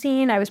indie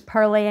scene. I was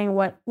parlaying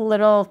what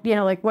little,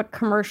 like what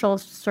commercial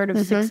sort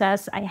of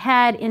success I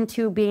had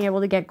into being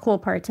able to get cool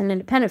parts in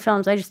independent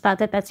films. I just thought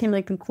that seemed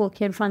like a cool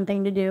kid fun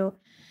thing to do.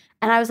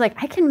 And I was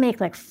like, I can make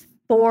like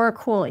 4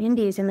 cool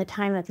indies in the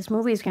time that this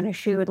movie is going to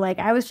shoot. Like,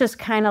 I was just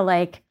kind of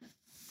like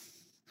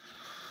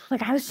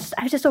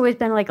I've just always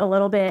been like a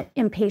little bit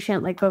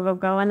impatient, like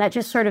go. And that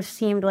just sort of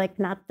seemed like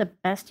not the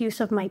best use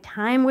of my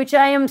time, which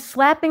I am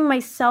slapping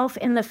myself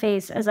in the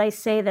face as I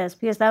say this,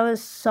 because that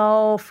was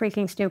so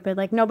freaking stupid.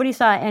 Like, nobody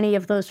saw any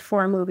of those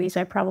 4 movies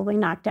I probably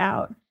knocked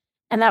out.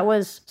 And that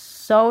was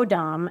so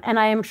dumb. And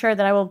I am sure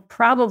that I will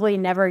probably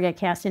never get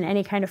cast in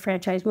any kind of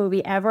franchise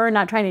movie ever.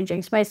 Not trying to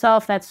jinx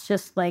myself. That's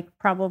just like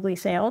probably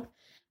sailed.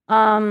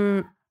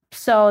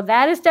 So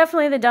that is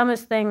definitely the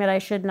dumbest thing that I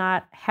should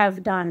not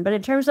have done. But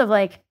in terms of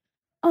like,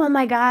 oh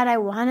my God, I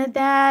wanted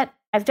that,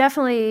 I've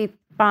definitely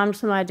bombed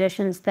some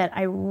auditions that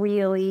I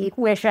really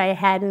wish I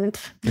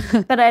hadn't.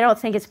 But I don't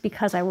think it's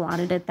because I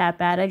wanted it that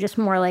bad. I just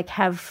more like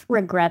have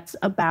regrets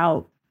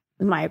about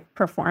my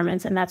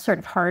performance, and that's sort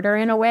of harder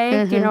in a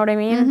way. Do you know what I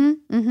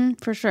mean?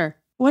 For sure.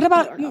 What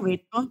about you,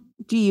 Rachel?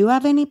 Do you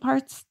have any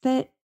parts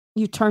that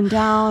you turned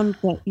down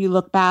that you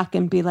look back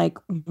and be like,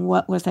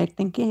 what was I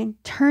thinking?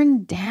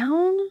 Turned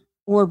down?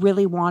 Or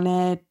really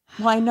wanted?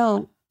 Well, I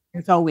know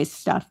there's always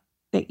stuff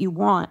that you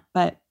want,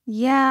 but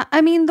yeah,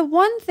 I mean, the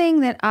one thing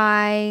that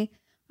I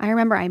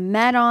remember I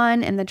met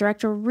on and the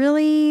director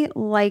really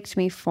liked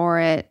me for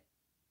it.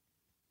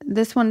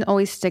 This one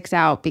always sticks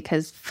out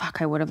because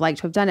I would have liked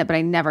to have done it, but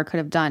I never could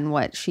have done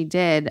what she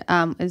did.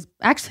 Is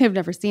actually, I've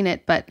never seen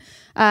it, but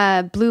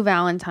Blue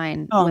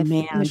Valentine with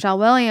Michelle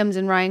Williams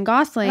and Ryan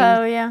Gosling.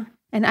 Oh yeah.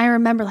 And I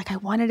remember like I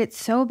wanted it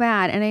so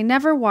bad and I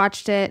never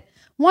watched it.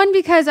 One,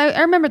 because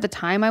I remember at the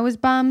time I was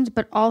bummed,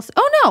 but also,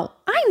 oh no,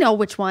 I know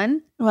which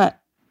one. What?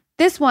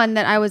 This one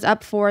that I was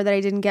up for that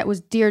I didn't get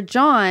was Dear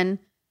John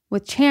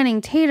with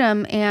Channing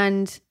Tatum.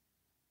 And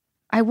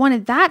I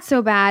wanted that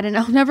so bad. And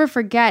I'll never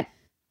forget,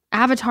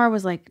 Avatar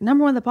was like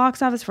 #1 at the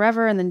box office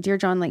forever. And then Dear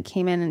John like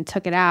came in and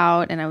took it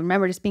out. And I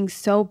remember just being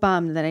so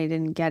bummed that I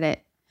didn't get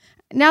it.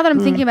 Now that I'm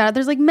thinking about it,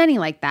 there's like many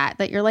like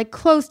that you're like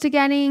close to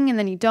getting and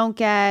then you don't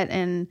get.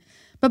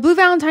 But Blue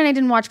Valentine I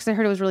didn't watch because I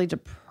heard it was really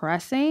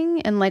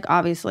depressing. And like,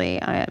 obviously,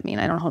 I mean,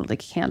 I don't hold a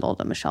candle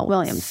to Michelle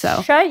Williams.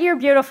 So shut your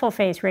beautiful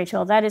face,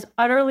 Rachel. That is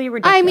utterly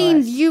ridiculous. I mean,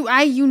 it's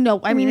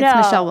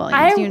Michelle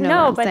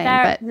Williams.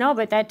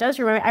 But that does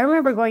remember. I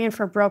remember going in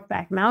for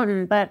Brokeback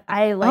Mountain, but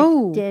I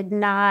did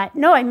not.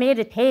 No, I made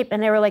a tape,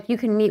 and they were like, you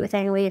can meet with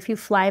Ang Lee if you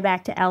fly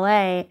back to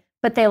LA.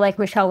 But they like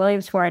Michelle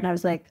Williams for it. And I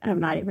was like, I'm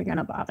not even going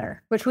to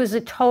bother. Which was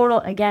a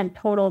total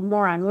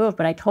moron move.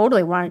 But I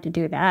totally wanted to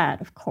do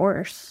that, of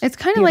course. It's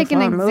kind of like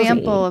an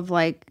example of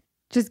like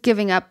just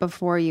giving up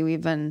before you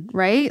even,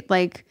 right?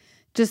 Like,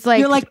 just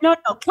like. You're like, no,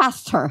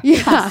 cast her.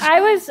 Yeah.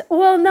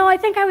 I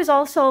think I was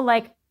also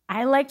like,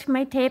 I liked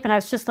my tape. And I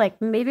was just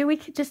like, maybe we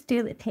could just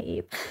do the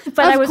tape.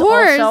 But I was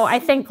also, I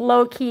think,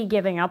 low-key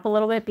giving up a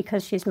little bit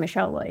because she's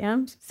Michelle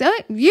Williams. So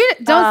you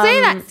don't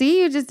say that.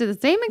 See, you just did the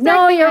same exact thing.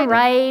 No, you're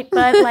right.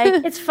 But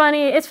like, it's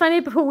funny. It's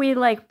funny who we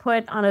like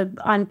put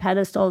on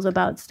pedestals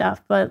about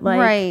stuff. But like,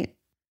 right.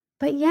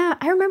 But yeah,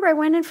 I remember I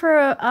went in for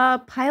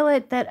a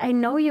pilot that I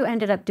know you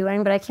ended up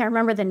doing, but I can't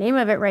remember the name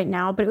of it right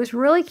now. But it was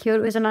really cute.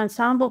 It was an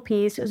ensemble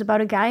piece. It was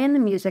about a guy in the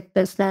music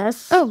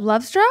business. Oh,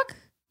 Love Struck?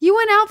 You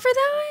went out for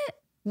that?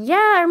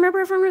 Yeah, I remember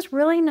everyone was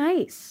really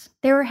nice.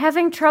 They were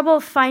having trouble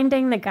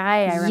finding the guy,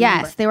 I remember.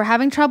 Yes, they were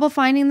having trouble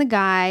finding the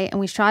guy, and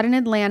we shot in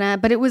Atlanta,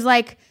 but it was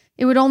like,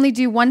 it would only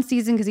do one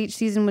season because each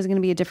season was going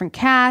to be a different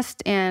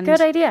cast. And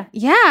good idea.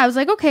 Yeah, I was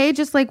like, okay,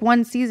 just like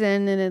one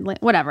season in Atlanta,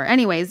 whatever.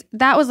 Anyways,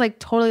 that was like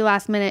totally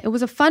last minute. It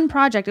was a fun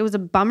project. It was a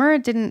bummer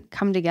it didn't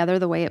come together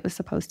the way it was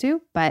supposed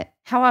to, but.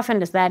 How often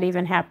does that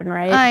even happen,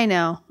 right? I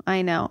know.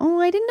 Oh,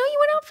 I didn't know you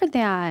went out for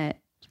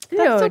that. Dude,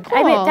 that's so cool.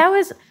 I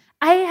mean,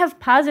 I have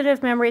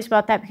positive memories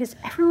about that because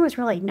everyone was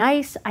really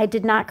nice. I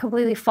did not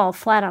completely fall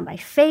flat on my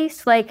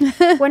face. Like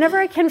whenever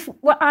I can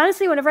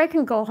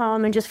go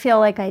home and just feel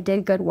like I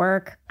did good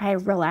work, I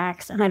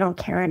relax and I don't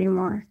care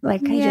anymore. Like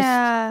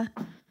if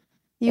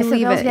the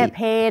bills get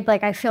paid,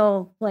 like I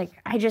feel like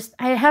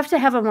I have to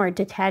have a more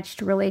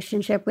detached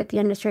relationship with the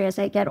industry as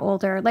I get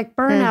older. Like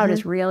burnout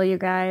is real, you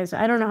guys.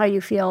 I don't know how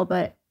you feel,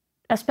 but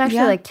especially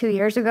like 2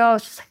 years ago,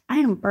 it's just like, I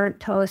am burnt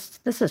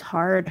toast. This is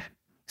hard.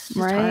 This is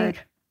hard.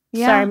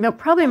 Yeah. Sorry, no,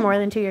 probably more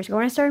than 2 years ago.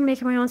 When I started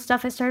making my own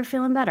stuff, I started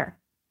feeling better.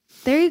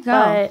 There you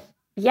go.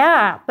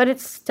 But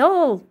it's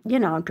still,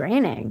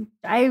 draining.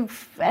 I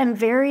am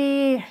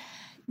very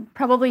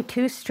probably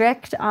too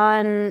strict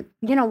on,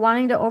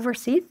 wanting to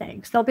oversee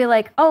things. They'll be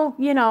like, oh,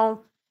 you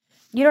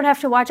don't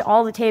have to watch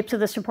all the tapes of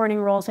the supporting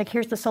roles. Like,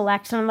 here's the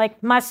selects. And I'm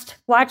like, must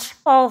watch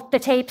all the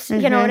tapes.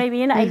 You know what I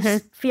mean? I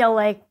just feel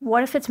like,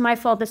 what if it's my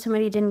fault that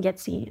somebody didn't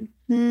get seen?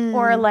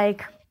 Or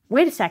like,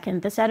 wait a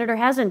second, this editor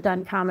hasn't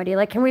done comedy.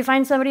 Like, can we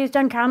find somebody who's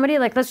done comedy?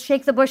 Like, let's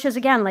shake the bushes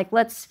again. Like,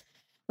 let's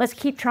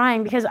keep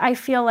trying, because I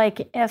feel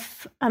like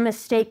if a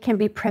mistake can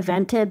be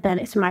prevented, then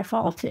it's my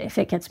fault if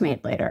it gets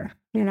made later,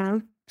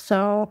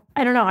 So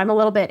I don't know. I'm a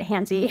little bit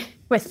handsy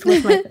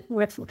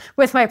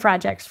with my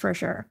projects for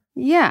sure.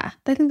 Yeah,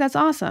 I think that's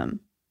awesome.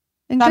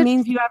 And that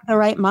means you have the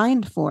right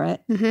mind for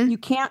it. You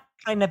can't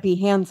kind of be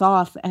hands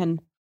off and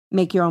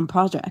make your own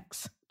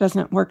projects.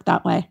 Doesn't work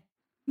that way.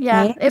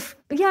 Yeah. Right?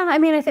 I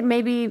mean, I think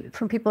maybe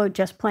for people who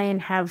just plain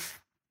have,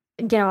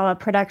 a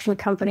production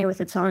company with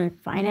its own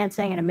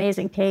financing and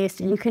amazing taste,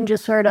 and you can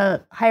just sort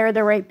of hire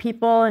the right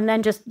people and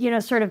then just,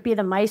 sort of be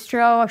the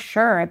maestro.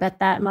 Sure. I bet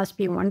that must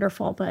be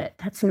wonderful, but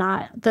that's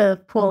not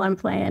the pool I'm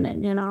playing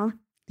in,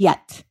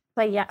 Yet.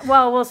 But yeah,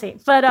 well, we'll see.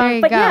 But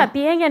yeah,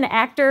 being an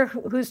actor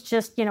who's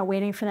just,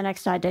 waiting for the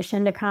next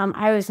audition to come,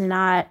 I was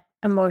not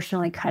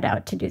emotionally cut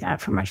out to do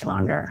that for much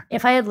longer.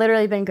 If I had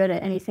literally been good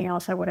at anything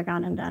else, I would have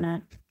gone and done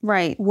it.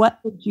 Right. What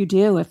would you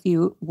do if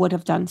you would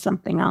have done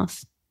something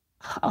else?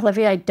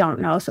 Olivia, I don't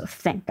know. So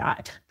thank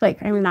God.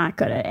 Like, I'm not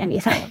good at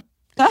anything.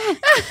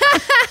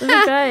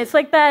 It's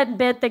like that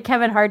bit that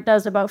Kevin Hart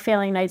does about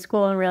failing night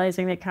school and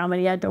realizing that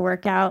comedy had to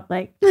work out.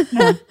 Like, this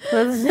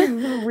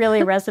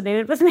really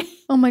resonated with me.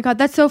 Oh my God.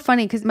 That's so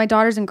funny, because my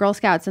daughter's in Girl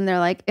Scouts and they're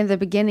like, in the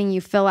beginning,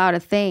 you fill out a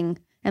thing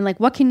and like,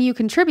 what can you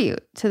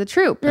contribute to the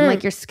troop and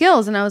like your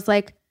skills? And I was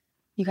like,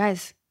 you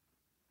guys,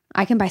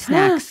 I can buy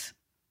snacks.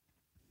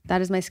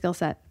 That is my skill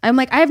set. I'm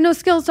like, I have no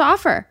skills to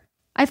offer.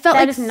 I felt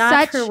that like is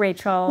not true,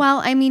 Rachel.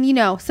 Well, I mean,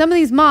 some of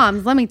these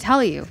moms, let me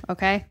tell you,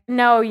 okay?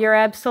 No, you're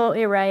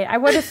absolutely right. I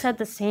would have said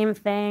the same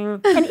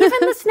thing. And even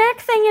the snack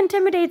thing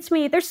intimidates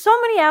me. There's so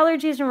many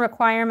allergies and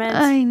requirements.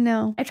 I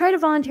know. I try to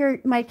volunteer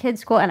at my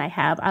kids' school, and I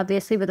have,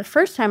 obviously, but the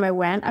first time I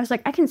went, I was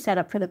like, I can set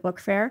up for the book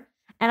fair.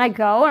 And I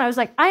go, and I was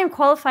like, I am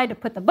qualified to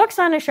put the books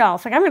on a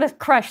shelf. Like, I'm going to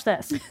crush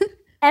this.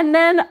 And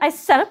then I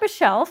set up a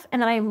shelf, and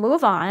then I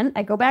move on.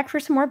 I go back for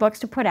some more books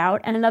to put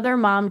out. And another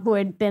mom who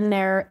had been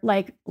there,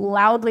 like,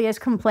 loudly is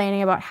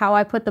complaining about how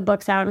I put the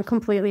books out and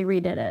completely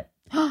redid it.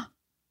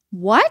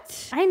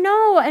 What? I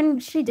know.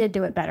 And she did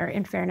do it better,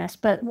 in fairness.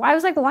 But I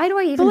was like, why do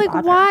I even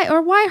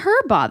bother? Why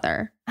her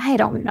bother? I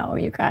don't know,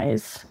 you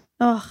guys.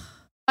 Ugh.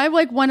 I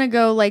want to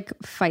go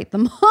fight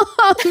them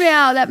all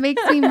now. That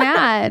makes me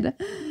mad.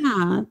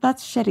 Yeah,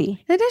 that's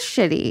shitty. It is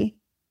shitty.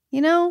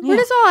 We're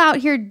just all out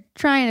here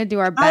trying to do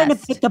our Trying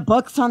best. to put the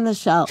books on the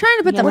shelf. Trying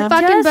to put the you know?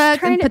 fucking Just book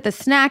trying and to- put the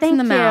snacks in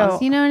the Thank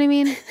mouths. you. You know what I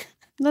mean?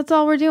 That's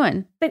all we're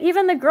doing. But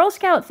even the Girl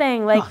Scout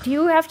thing, like, do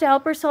you have to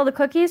help her sell the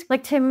cookies?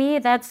 Like, to me,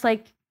 that's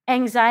like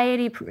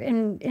anxiety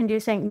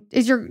inducing.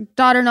 Is your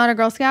daughter not a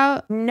Girl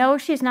Scout? No,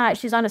 she's not.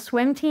 She's on a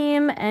swim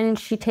team and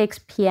she takes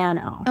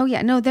piano. Oh,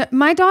 yeah. No,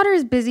 my daughter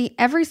is busy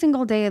every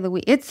single day of the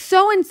week. It's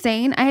so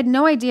insane. I had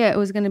no idea it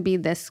was going to be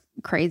this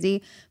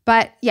crazy.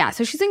 But yeah,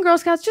 so she's in Girl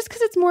Scouts just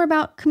because it's more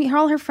about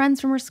all her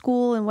friends from her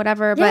school and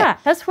whatever. Yeah,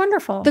 But that's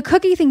wonderful. the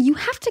cookie thing, you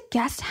have to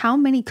guess how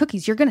many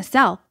cookies you're going to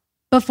sell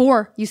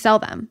before you sell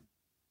them.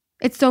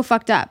 It's so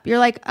fucked up. You're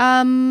like,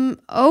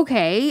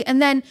 okay.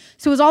 And then,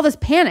 so it was all this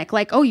panic.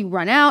 Like, oh, you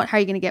run out. How are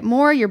you going to get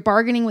more? You're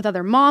bargaining with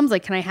other moms.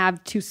 Like, can I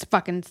have 2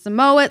 fucking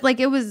Samoa? Like,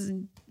 it was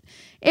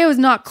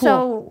not cool.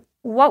 So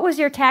what was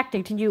your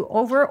tactic? Did you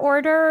over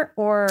order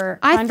or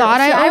I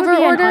thought I would be an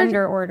over-ordered.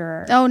 under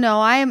order. Oh,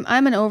 no, I'm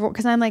an over,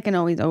 because I'm like an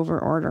always over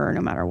order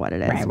no matter what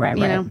it is. Right.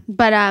 You know?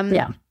 But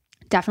Yeah.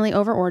 definitely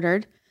over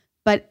ordered.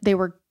 But they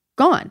were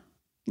gone.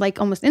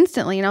 Like almost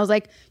instantly. And I was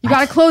like, you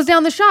got to close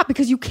down the shop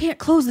because you can't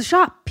close the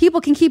shop.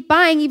 People can keep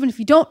buying even if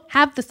you don't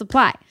have the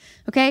supply.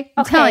 Okay?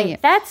 I'm telling you.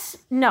 That's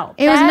no.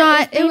 It was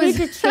not- They it was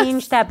need to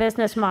change that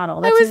business model.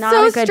 I That's was not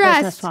so a good stressed.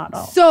 business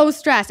model. So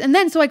stressed. And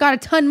then, so I got a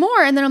ton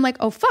more. And then I'm like,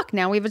 oh, fuck,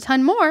 now we have a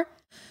ton more.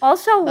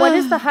 Also, what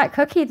is the hot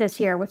cookie this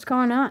year? What's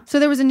going on? So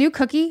there was a new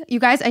cookie. You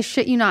guys, I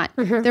shit you not.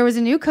 There was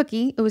a new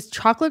cookie. It was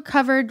chocolate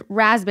covered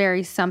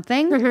raspberry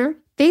something.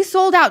 They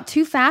sold out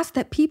too fast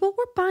that people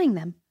were buying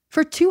them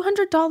for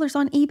 $200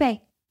 on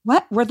eBay.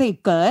 What? Were they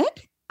good?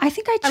 I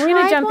think I tried I'm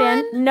going to jump one.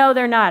 in. No,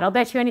 they're not. I'll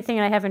bet you anything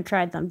I haven't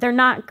tried them. They're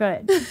not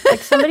good. Like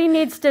somebody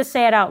needs to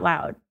say it out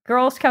loud.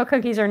 Girl Scout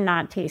cookies are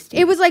not tasty.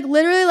 It was like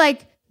literally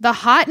like the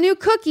hot new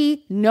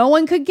cookie no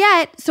one could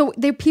get. So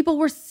people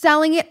were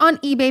selling it on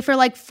eBay for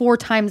like 4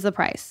 times the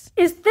price.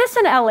 Is this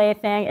an LA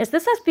thing? Is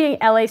this us being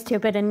LA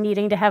stupid and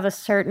needing to have a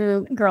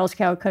certain Girl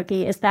Scout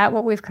cookie? Is that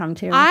what we've come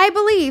to? I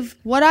believe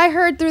what I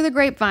heard through the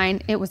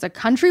grapevine, it was a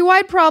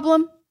countrywide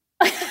problem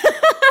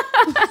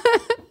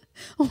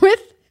with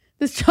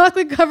this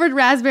chocolate covered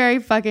raspberry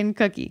fucking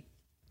cookie.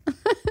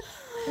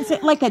 Is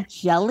it like a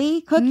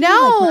jelly cookie?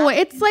 No, Like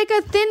it's like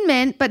a thin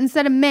mint, but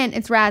instead of mint,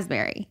 it's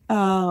raspberry.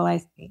 oh,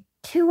 I see.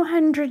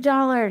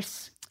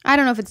 $200. I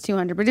don't know if it's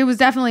 200, but it was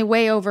definitely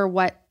way over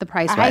what the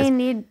price was.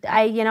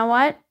 You know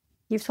what?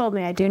 You've told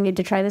me I do need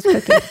to try this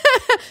cookie.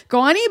 Go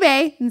on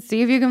eBay and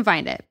see if you can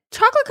find it.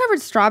 Chocolate covered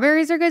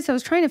strawberries are good. So I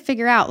was trying to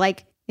figure out,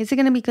 like, is it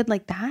going to be good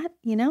like that?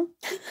 You know?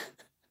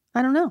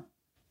 I don't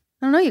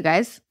know, you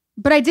guys.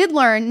 But I did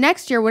learn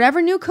next year,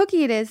 whatever new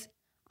cookie it is,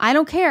 I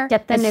don't care.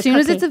 Get the as new soon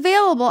as cookie. it's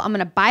available, I'm going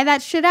to buy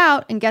that shit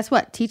out. And guess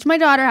what? Teach my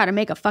daughter how to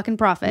make a fucking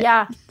profit.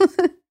 Yeah.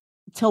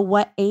 Till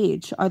what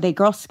age are they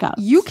Girl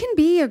Scouts? You can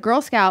be a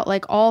Girl Scout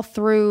like all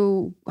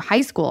through high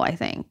school, I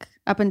think,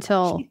 up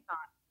until.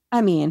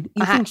 I mean,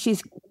 you Uh-huh. think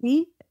she's going to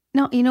be?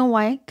 No, you know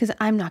why? Because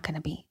I'm not going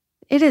to be.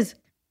 It is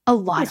a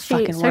lot of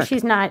fucking So work.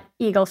 she's not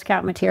Eagle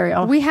Scout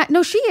material.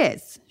 No, she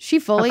is. She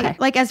fully, Okay.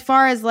 like, as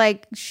far as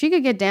like, she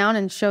could get down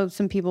and show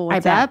some people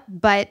what's bet. up.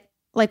 But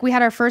like, we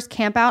had our first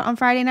camp out on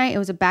Friday night. It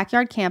was a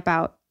backyard camp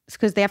out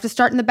because they have to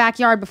start in the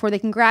backyard before they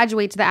can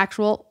graduate to the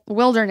actual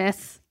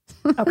wilderness.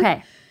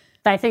 Okay.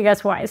 I think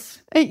that's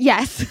wise.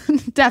 Yes,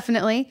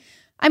 definitely.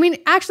 I mean,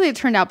 actually, it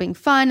turned out being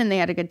fun and they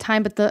had a good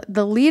time. But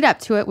the lead up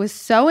to it was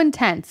so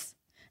intense.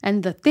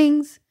 And the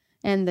things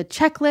and the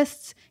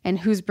checklists and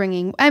who's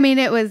bringing, I mean,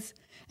 it was,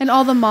 and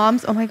all the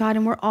moms, oh my God,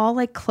 and we're all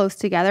like close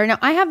together. Now,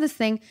 I have this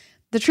thing,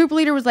 the troop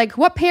leader was like,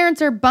 what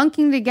parents are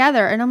bunking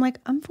together? And I'm like,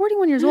 I'm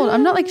 41 years old.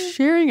 I'm not like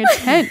sharing a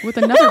tent with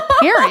another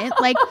parent.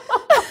 Like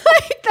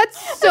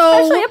that's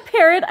so. Especially a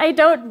parent I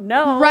don't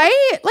know.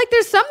 Right? Like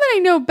there's some that I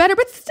know better,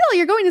 but still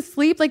you're going to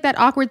sleep, like that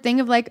awkward thing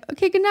of like,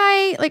 okay, good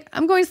night. Like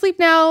I'm going to sleep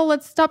now.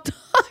 Let's stop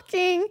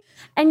talking.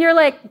 And you're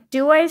like,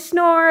 do I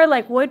snore?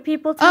 Like, would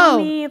people tell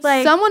me?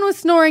 Like, someone was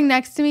snoring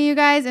next to me, you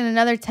guys, in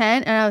another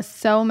tent, and I was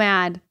so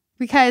mad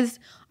because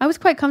I was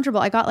quite comfortable.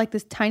 I got like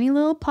this tiny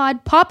little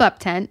pop-up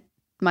tent,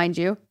 mind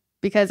you,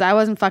 because I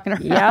wasn't fucking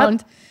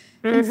around.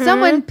 And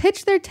someone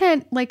pitched their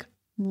tent like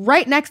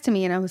right next to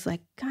me, and I was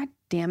like, God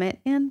damn it.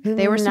 And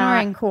they were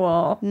snoring. Not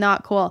cool.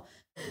 Not cool.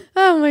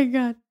 Oh my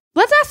God.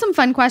 Let's ask some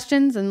fun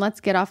questions and let's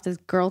get off this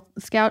Girl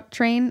Scout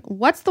train.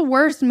 What's the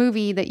worst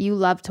movie that you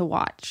love to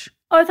watch?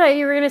 Oh, I thought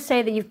you were going to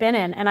say that you've been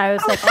in. And I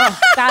was like, oh,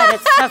 God,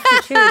 it's tough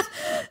to choose.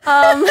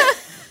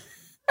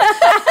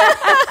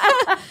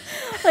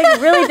 Like,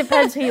 it really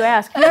depends who you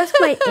ask. You ask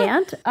my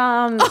aunt.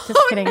 Just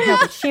kidding. No,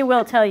 but she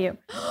will tell you.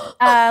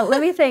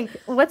 Let me think.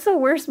 What's the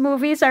worst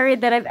movie,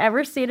 that I've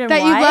ever seen and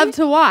That why? you love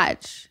to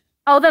watch.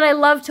 Oh, that I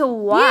love to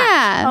watch.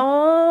 Yeah.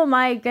 Oh,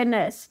 my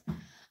goodness.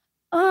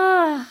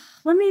 Let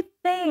me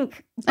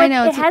think. I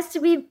know, It has to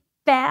be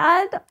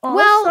bad also?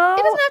 Well,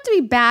 it doesn't have to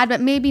be bad,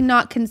 but maybe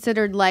not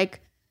considered like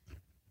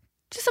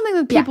just something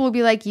that people would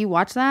be like, you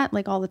watch that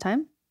like all the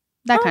time?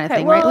 That kind of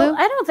thing, well, right, Lou?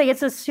 I don't think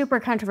it's a super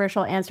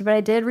controversial answer, but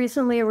I did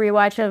recently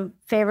rewatch a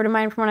favorite of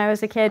mine from when I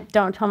was a kid.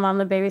 Don't Tell Mom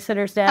the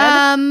Babysitter's Dead.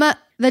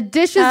 The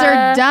dishes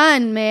are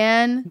done,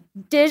 man.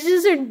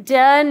 Dishes are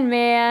done,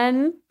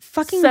 man.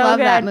 Fucking So love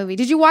that good. movie.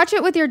 Did you watch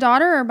it with your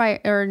daughter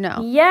or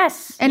no?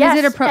 Yes. And yes,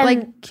 is it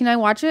and can I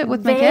watch it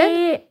with my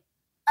kid?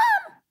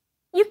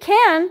 You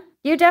can.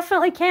 You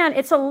definitely can.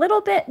 It's a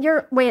little bit.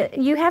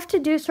 You have to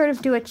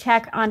do a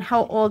check on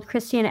how old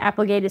Christina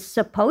Applegate is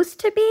supposed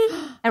to be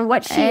and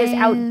what she is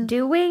out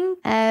doing.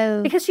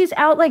 Oh. Because she's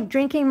out like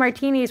drinking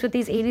martinis with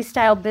these 80s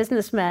style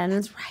businessmen.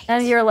 That's right.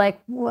 And you're like,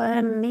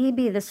 well,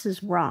 maybe this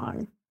is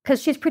wrong.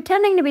 Because she's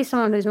pretending to be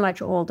someone who's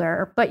much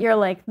older, but you're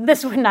like,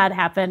 this would not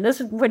happen. This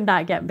would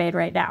not get made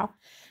right now.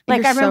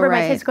 Like, You're I remember so my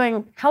right. kids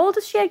going, how old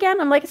is she again?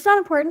 I'm like, it's not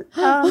important.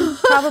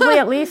 Probably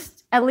at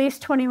least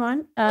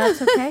 21. It's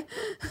okay.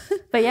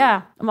 But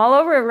yeah, I'm all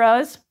over it,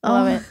 Rose. I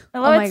love it. I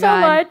love my it so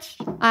God. much.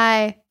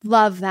 I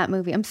love that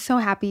movie. I'm so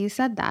happy you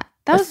said that.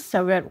 That That's was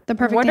so good. the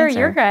perfect What answer. are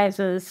your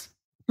guys's?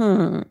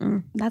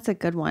 That's a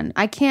good one.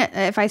 I can't,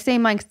 if I say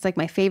mine, 'cause it's like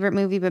my favorite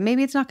movie, but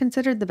maybe it's not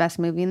considered the best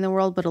movie in the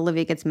world, but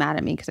Olivia gets mad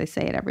at me because I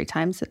say it every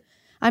time. So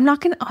I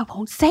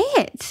won't say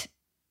it.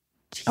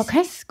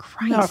 Jesus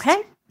Christ.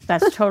 Okay.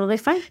 That's totally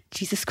fine.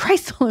 Jesus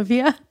Christ,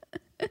 Olivia.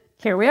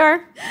 Here we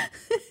are.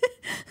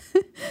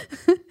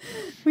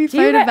 We Do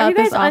you fight guys, about are you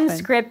guys this often.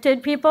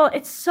 unscripted people?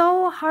 It's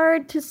so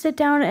hard to sit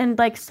down and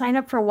like sign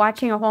up for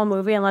watching a whole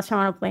movie unless I'm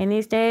on a plane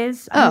these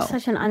days. I'm Oh.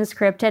 such an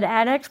unscripted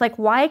addict. Like,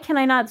 why can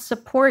I not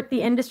support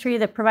the industry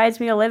that provides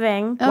me a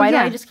living? Oh, Why do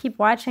yeah. I just keep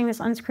watching this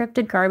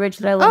unscripted garbage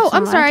that I love so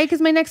I'm much? sorry,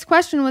 because my next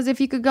question was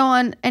if you could go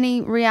on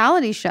any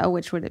reality show,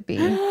 which would it be?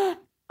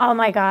 Oh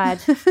my God.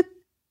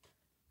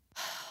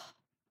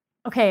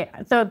 Okay,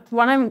 the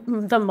one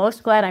I'm the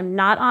most glad I'm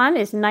not on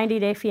is 90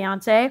 Day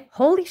Fiancé.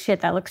 Holy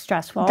shit, that looks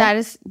stressful. That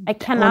is I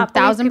cannot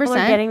believe people are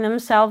 1000%. getting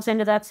themselves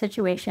into that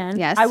situation.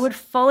 Yes. I would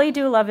fully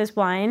do Love is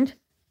Blind.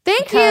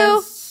 Thank you.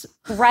 Because,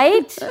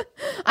 right?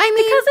 I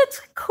mean, Because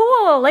it's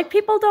cool. Like,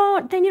 people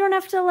don't, then you don't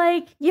have to,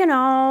 like,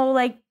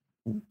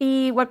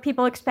 be what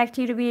people expect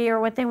you to be or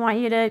what they want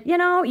you to,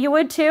 you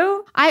would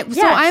too.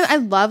 I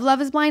love Love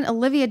is Blind.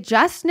 Olivia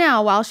just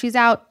now, while she's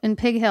out in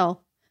Pig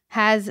Hill,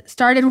 has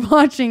started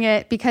watching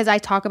it because I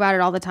talk about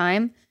it all the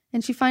time.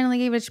 And she finally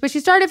gave it, but she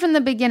started from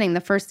the beginning,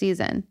 the first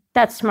season.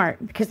 That's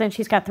smart because then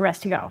she's got the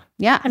rest to go.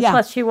 Yeah. And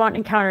plus, she won't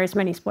encounter as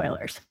many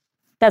spoilers.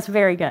 That's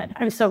very good.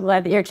 I'm so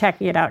glad that you're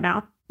checking it out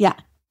now. Yeah.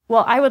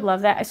 Well, I would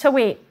love that. So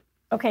wait.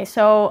 Okay,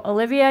 so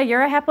Olivia,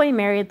 you're a happily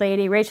married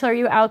lady. Rachel, are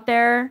you out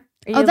there?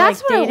 Are you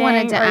that's like what I dating?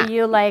 wanted to Are ask.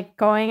 you like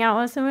going out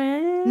with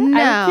someone?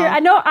 No. I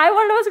know. I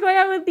want to know what's going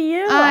on with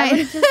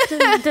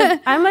you.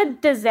 I'm a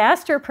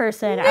disaster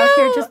person out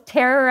here just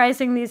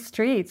terrorizing these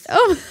streets.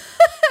 Oh.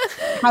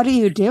 How do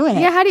you do it?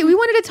 Yeah, we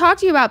wanted to talk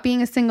to you about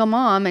being a single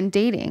mom and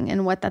dating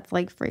and what that's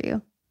like for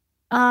you.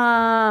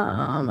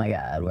 Oh my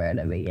God, where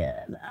to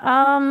begin?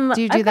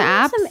 Do you do I've the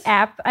gone on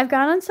apps? I've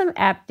gone on some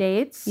app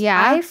dates.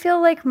 Yeah. I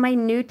feel like my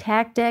new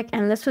tactic,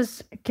 and this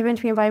was given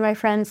to me by my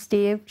friend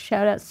Steve.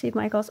 Shout out Steve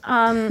Michaels.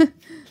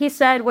 He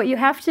said, what you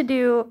have to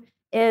do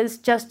is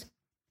just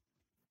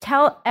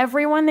tell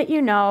everyone that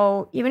you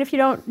know, even if you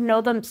don't know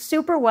them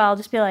super well,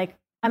 just be like,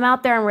 I'm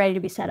out there, I'm ready to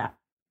be set up.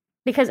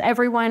 Because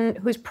everyone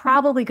who's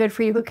probably good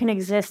for you, who can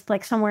exist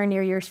like somewhere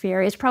near your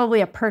sphere, is probably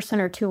a person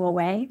or two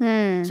away.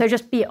 So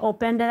just be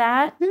open to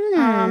that.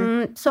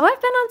 So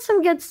I've been on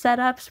some good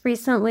setups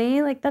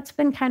recently. Like, that's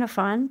been kind of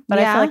fun. But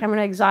I Yeah. feel like I'm going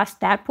to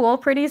exhaust that pool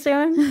pretty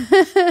soon.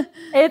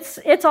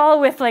 It's all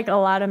with like a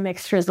lot of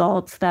mixed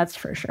results. That's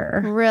for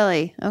sure.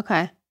 Really?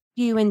 Okay.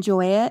 Do you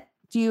enjoy it?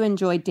 Do you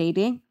enjoy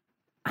dating?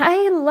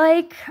 I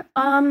like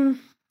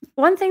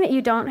one thing that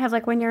you don't have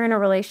like when you're in a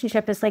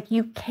relationship is like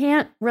you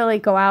can't really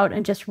go out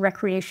and just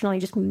recreationally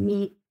just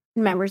meet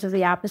members of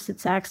the opposite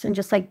sex and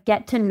just like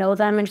get to know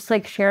them and just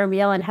like share a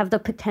meal and have the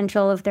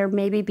potential of there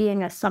maybe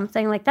being a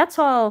something. Like, that's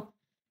a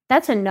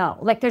no.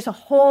 Like, there's a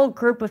whole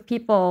group of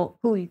people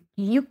who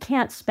you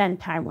can't spend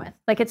time with.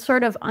 Like, it's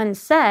sort of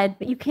unsaid,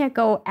 but you can't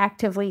go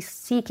actively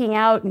seeking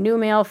out new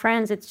male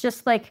friends. It's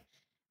just like,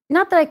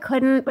 not that I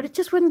couldn't, but it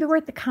just wouldn't be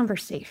worth the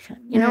conversation.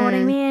 You know what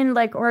I mean?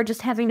 Like, or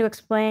just having to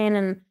explain,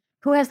 and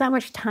who has that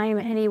much time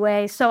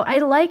anyway? So I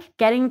like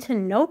getting to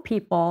know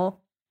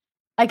people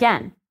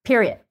again,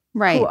 period.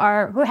 Right.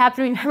 Who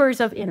happen to be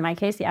members of, in my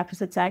case, the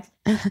opposite sex,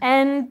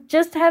 and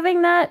just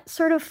having that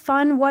sort of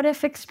fun what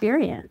if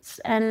experience.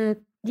 And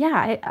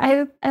yeah,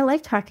 I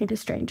like talking to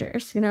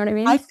strangers. You know what I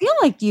mean? I feel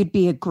like you'd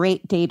be a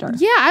great dater.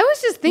 Yeah, I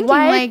was just thinking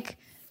Why? like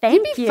Thank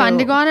it'd be you. fun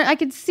to go on it. I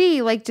could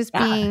see like just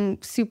Yeah. being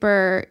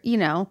super,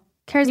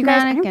 charismatic You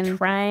guys, I'm and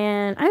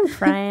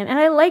trying, and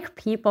I like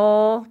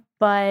people,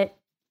 but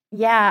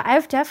yeah,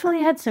 I've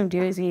definitely had some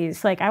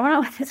doozies. Like, I went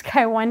out with this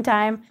guy one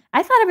time.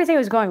 I thought everything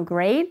was going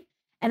great,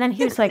 and then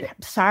he was like,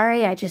 "I'm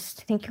sorry, I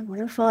just think you're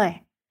wonderful.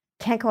 I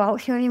can't go out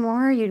with you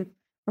anymore. You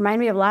remind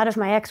me a lot of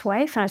my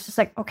ex-wife." And I was just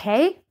like,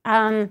 "Okay,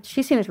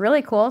 she seems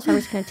really cool, so I'm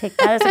just going to take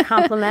that as a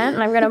compliment,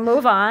 and I'm going to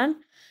move on."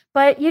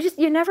 But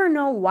you never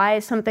know why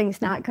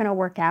something's not going to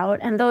work out,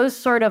 and those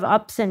sort of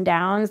ups and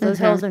downs, those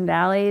hills and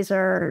valleys,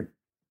 are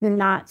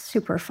not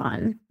super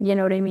fun. You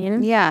know what I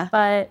mean? Yeah.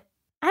 But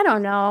I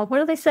don't know. What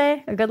do they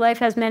say? A good life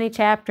has many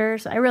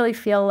chapters. I really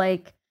feel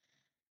like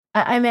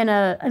I'm in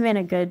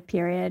a good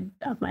period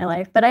of my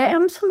life, but I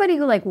am somebody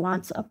who like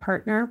wants a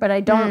partner, but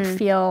I don't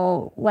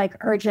feel like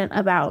urgent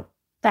about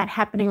that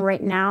happening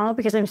right now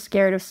because I'm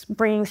scared of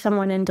bringing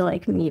someone in to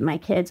like meet my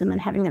kids and then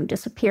having them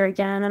disappear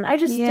again. And I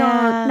just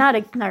not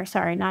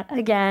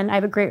again. I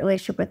have a great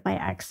relationship with my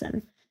ex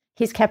and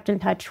he's kept in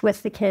touch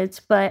with the kids,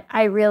 but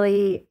I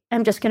really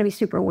am just going to be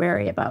super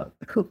wary about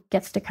who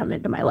gets to come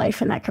into my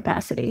life in that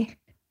capacity.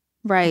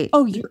 Right.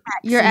 Oh, your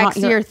ex,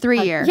 your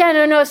 3-year.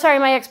 Yeah, no, sorry,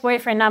 my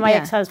ex-boyfriend, not my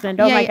ex-husband.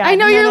 Oh my God. I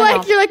know you're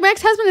like my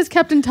ex-husband is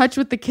kept in touch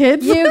with the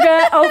kids. You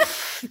got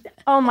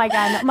oh my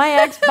God. No. My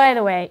ex, by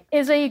the way,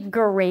 is a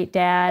great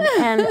dad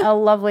and a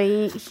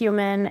lovely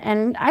human,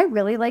 and I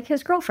really like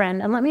his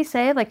girlfriend. And let me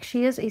say, like,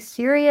 she is a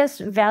serious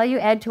value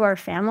add to our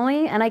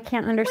family, and I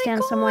can't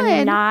understand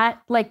someone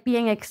not like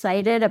being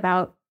excited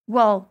about.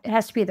 Well, it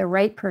has to be the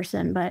right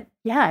person, but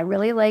yeah, I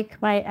really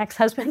like my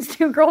ex-husband's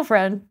new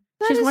girlfriend.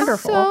 She's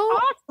wonderful. So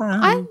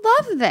awesome. I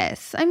love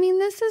this. I mean,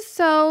 this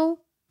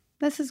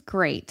is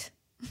great.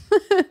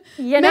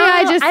 You know,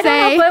 I just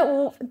say, don't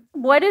know, but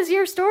what is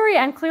your story?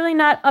 I'm clearly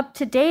not up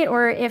to date,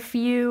 or if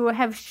you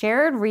have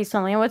shared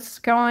recently, what's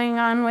going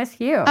on with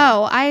you?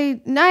 Oh,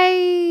 I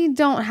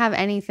don't have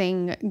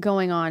anything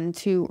going on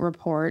to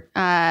report.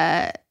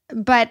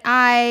 But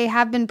I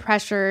have been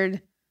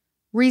pressured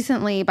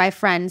recently by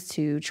friends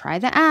to try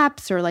the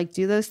apps or like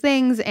do those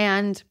things,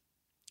 and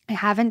I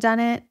haven't done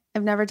it.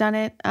 I've never done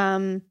it.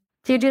 Do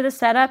you do the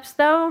setups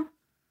though?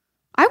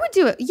 I would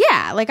do it.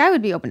 Yeah. Like I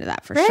would be open to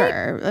that for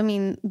sure. I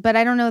mean, but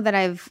I don't know that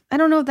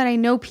I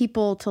know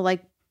people to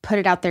like put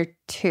it out there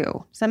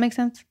too. Does that make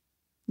sense?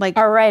 Like,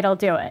 all right, I'll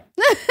do it.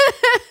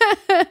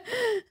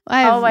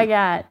 Oh my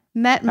God.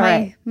 Met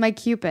my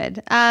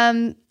Cupid.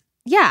 Yeah,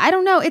 I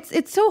don't know.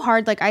 It's so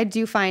hard. Like I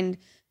do find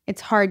it's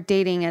hard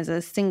dating as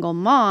a single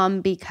mom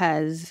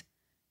because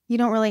you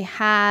don't really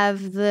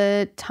have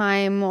the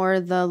time or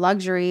the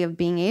luxury of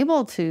being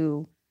able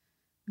to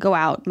go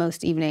out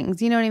most evenings.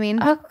 You know what I mean?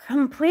 Oh,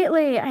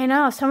 completely. I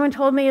know. Someone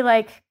told me,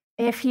 like,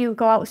 if you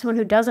go out with someone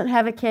who doesn't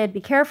have a kid, be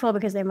careful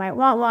because they might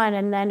want one.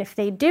 And then if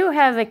they do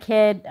have a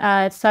kid,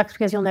 it sucks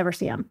because you'll never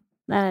see them.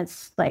 And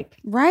it's like,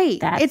 right.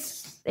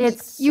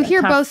 It's you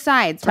hear both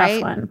sides,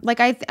 right? One. Like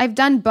I've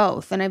done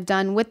both, and I've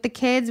done with the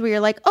kids where you're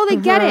like, oh, they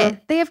get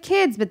it. They have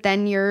kids, but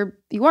then you're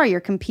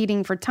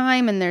competing for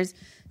time and there's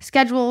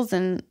schedules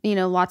and, you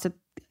know, lots of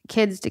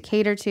kids to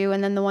cater to.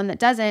 And then the one that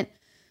doesn't,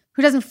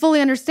 who doesn't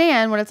fully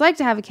understand what it's like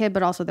to have a kid,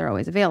 but also they're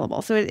always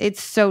available. So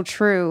it's so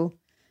true.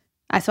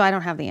 So I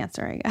don't have the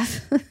answer, I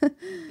guess.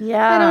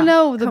 Yeah. I don't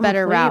know the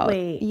better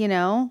route, you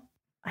know?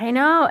 I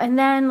know. And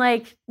then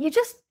like, you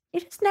just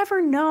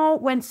never know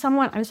when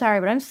someone, I'm sorry,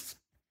 but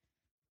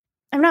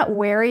I'm not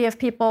wary of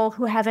people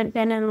who haven't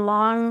been in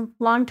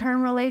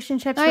long-term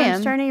relationships.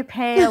 I'm starting to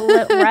pay a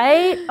little,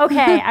 right?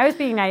 Okay, I was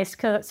being nice.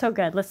 So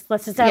good. Let's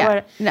just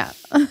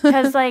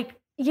because like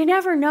you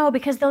never know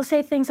because they'll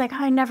say things like, oh,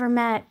 "I never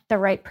met the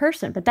right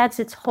person," but that's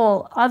its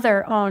whole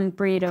other own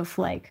breed of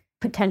like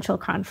potential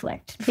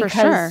conflict. For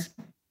sure,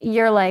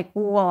 you're like,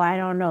 well, I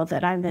don't know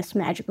that I'm this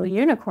magical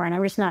unicorn.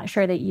 I'm just not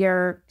sure that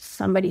you're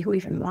somebody who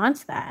even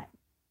wants that.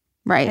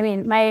 Right. I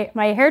mean, my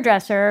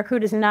hairdresser who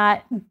does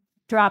not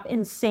drop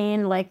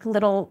insane like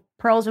little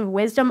pearls of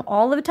wisdom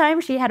all the time.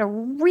 She had a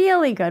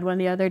really good one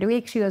the other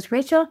week. She goes,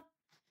 Rachel,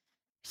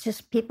 it's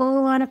just people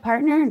who want a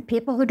partner and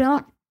people who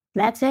don't.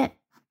 That's it.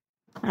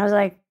 I was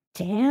like,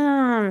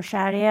 damn,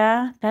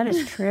 Shadia, that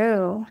is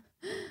true.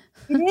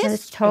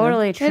 It's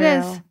totally true. It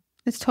is.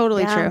 It's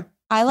totally true.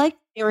 I like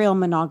serial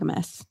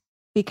monogamous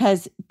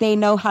because they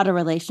know how to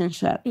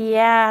relationship.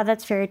 Yeah,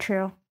 that's very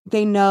true.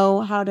 They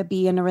know how to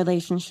be in a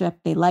relationship.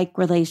 They like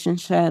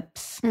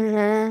relationships.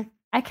 Mm-hmm.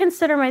 I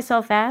consider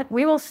myself that.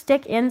 We will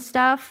stick in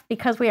stuff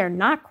because we are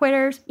not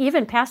quitters,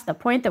 even past the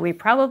point that we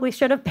probably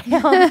should have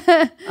bailed.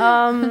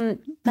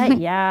 But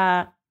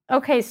yeah.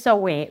 Okay, so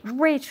wait.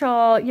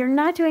 Rachel, you're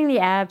not doing the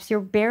apps. You're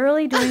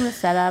barely doing the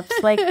setups.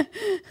 Like,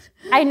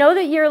 I know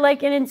that you're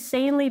like an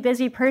insanely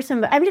busy person,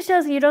 but I'm just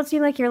telling you don't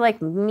seem like you're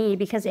like me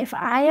because if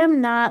I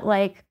am not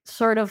like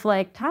sort of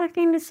like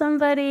talking to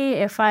somebody,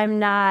 if I'm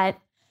not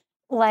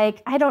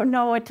like, I don't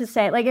know what to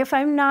say. Like, if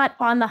I'm not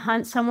on the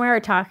hunt somewhere or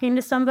talking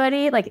to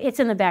somebody, like, it's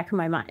in the back of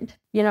my mind.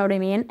 You know what I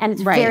mean? And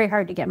it's very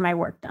hard to get my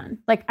work done.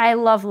 Like, I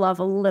love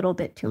a little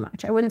bit too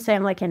much. I wouldn't say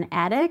I'm like an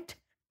addict,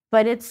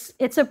 but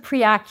it's a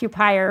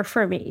preoccupier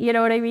for me. You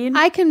know what I mean?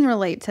 I can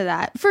relate to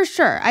that for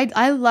sure.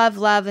 I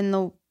love in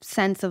the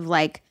sense of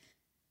like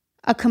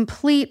a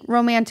complete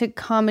romantic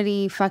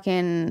comedy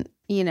fucking,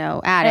 you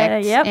know,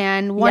 addict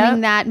and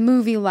wanting that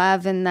movie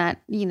love and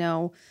that, you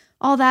know,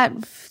 all that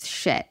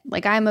shit.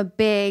 Like I'm a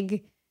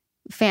big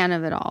fan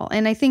of it all.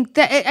 And I think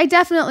that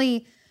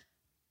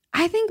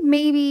I think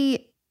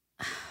maybe,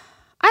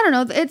 I don't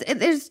know.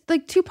 There's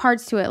like two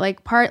parts to it.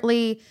 Like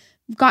partly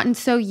I've gotten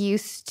so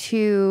used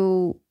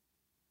to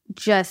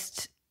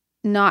just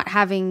not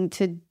having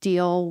to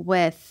deal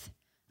with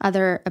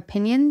other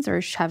opinions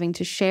or having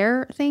to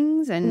share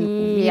things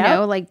and,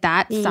 like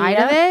that side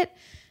of Yep. it.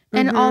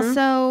 And Mhm.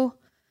 also,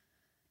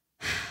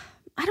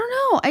 I don't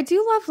know. I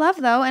do love love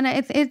though. And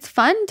it's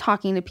fun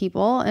talking to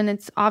people. And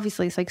it's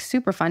obviously, it's like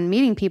super fun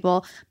meeting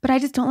people, but I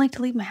just don't like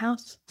to leave my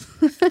house.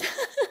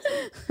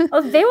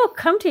 Oh, they will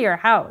come to your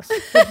house.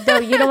 But though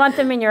you don't want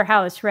them in your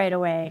house right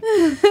away.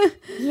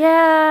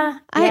 Yeah.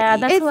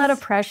 That's a lot of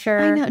pressure.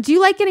 I know. Do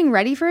you like getting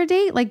ready for a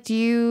date? Like,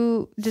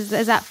 is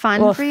that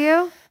fun Oof. for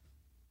you?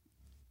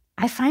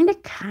 I find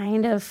it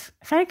kind of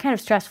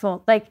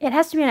stressful. Like, it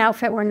has to be an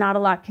outfit where not a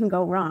lot can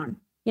go wrong.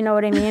 You know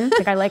what I mean?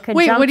 Like, I like a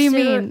Wait, jumpsuit. what do you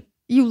mean?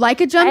 You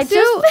like a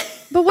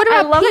jumpsuit? But what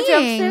I about love peeing?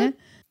 a jumpsuit.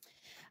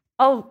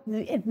 Oh,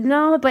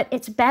 no, but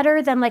it's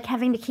better than like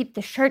having to keep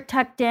the shirt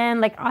tucked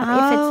in. Like, if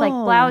it's like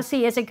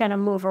blousy, is it going to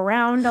move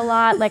around a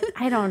lot? Like,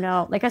 I don't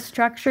know. Like a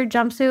structured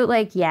jumpsuit,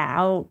 like, That's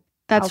I'll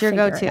your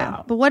figure it go-to.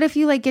 out. But what if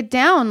you like get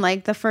down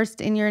like the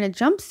first and you're in a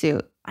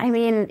jumpsuit? I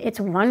mean, it's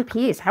one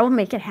piece. I will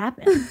make it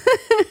happen.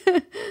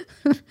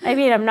 I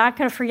mean, I'm not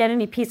going to forget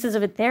any pieces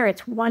of it there.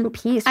 It's one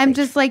piece. I'm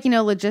just like,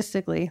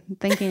 logistically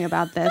thinking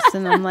about this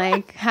and I'm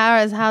like,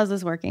 how's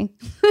this working?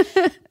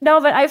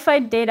 No, but I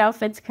find date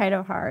outfits kind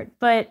of hard.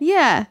 But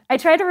Yeah. I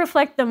try to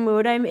reflect the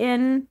mood I'm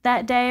in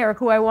that day or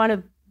who I want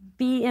to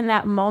be in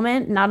that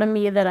moment, not a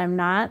me that I'm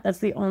not. That's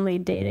the only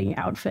dating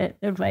outfit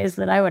advice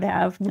that I would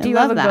have. Do you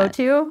have a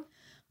go-to?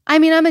 I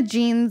mean, I'm a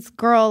jeans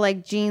girl,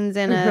 like jeans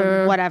and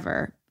a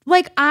whatever.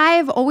 Like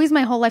I've always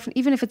my whole life,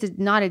 even if it's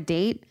not a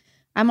date,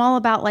 I'm all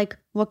about like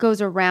what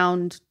goes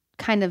around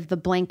kind of the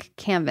blank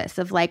canvas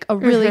of like a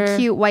really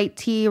cute white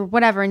tee or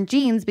whatever and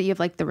jeans, but you have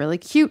like the really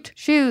cute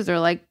shoes or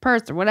like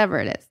purse or whatever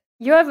it is.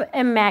 You have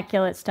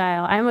immaculate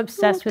style. I'm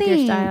obsessed with your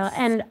style. Thanks.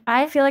 And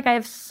I feel like I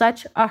have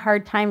such a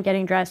hard time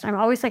getting dressed. I'm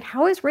always like,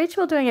 how is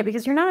Rachael doing it?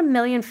 Because you're not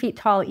 1,000,000 feet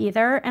tall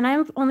either. And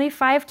I'm only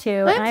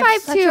 5'2". I'm and I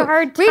have such 5'2". a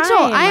hard time. Rachel,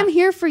 I am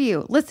here for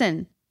you.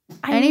 Listen,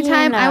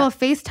 anytime I will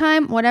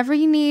FaceTime, whatever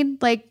you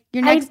need, like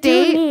your next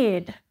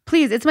date.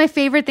 Please, it's my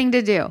favorite thing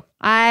to do.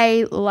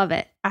 I love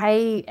it.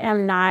 I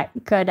am not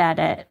good at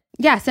it.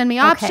 Yeah, send me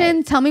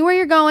options. Tell me where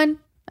you're going.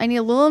 I need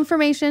a little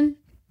information,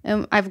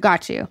 and I've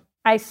got you.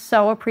 I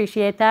so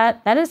appreciate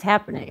that. That is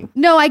happening.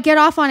 No, I get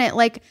off on it.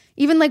 Like,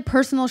 even like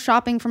personal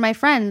shopping for my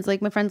friends.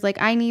 Like, my friends, like,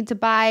 I need to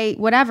buy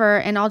whatever,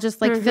 and I'll just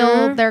like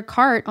fill their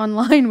cart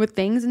online with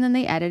things, and then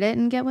they edit it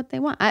and get what they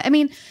want. I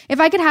mean, if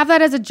I could have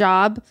that as a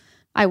job,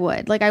 I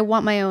would. Like, I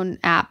want my own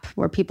app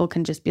where people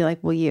can just be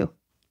like, will you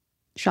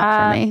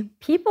shop for me?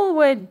 People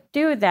would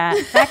do that.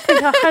 That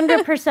could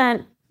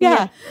 100% be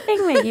a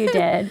thing that you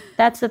did.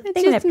 That's the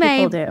thing that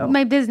people do.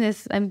 My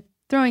business. I'm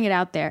throwing it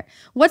out there.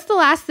 What's the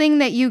last thing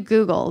that you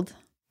Googled?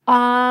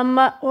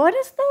 What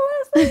is the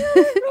last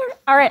thing?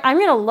 All right, I'm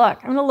gonna look.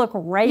 I'm gonna look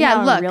right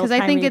now. Yeah, look, because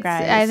I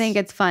think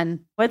it's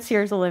fun. What's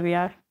yours,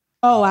 Olivia?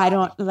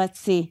 Oh, let's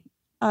see.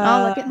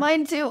 I'll look at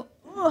mine too.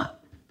 Ugh.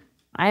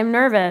 I'm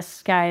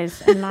nervous,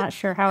 guys. I'm not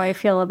sure how I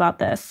feel about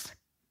this.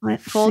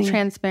 Full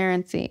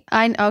transparency.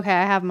 I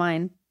have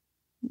mine.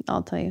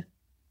 I'll tell you.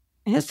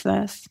 Is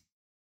this?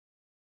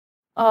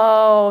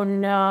 Oh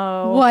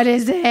no. What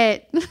is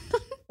it?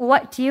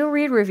 What do you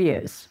read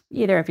reviews?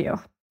 Either of you?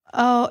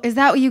 Oh, is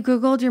that what you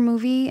Googled your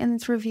movie and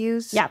its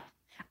reviews? Yeah.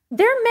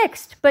 They're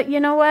mixed, but you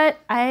know what?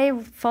 I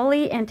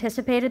fully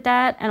anticipated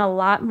that, and a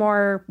lot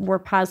more were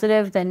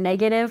positive than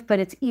negative, but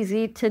it's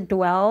easy to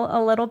dwell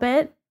a little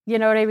bit. You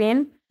know what I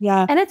mean?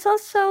 Yeah. And it's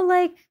also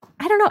like,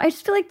 I don't know, I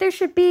just feel like there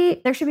should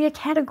be a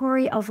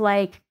category of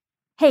like,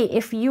 hey,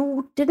 if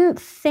you didn't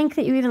think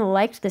that you even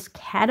liked this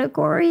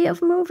category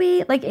of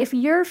movie, like if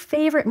your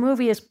favorite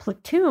movie is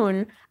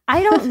Platoon,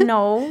 I don't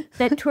know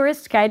that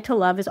Tourist's Guide to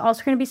Love is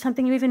also going to be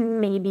something you even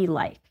maybe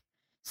like.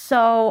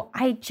 So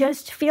I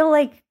just feel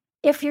like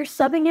if you're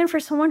subbing in for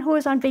someone who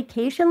is on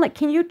vacation, like,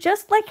 can you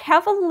just like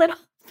have a little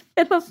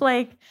bit of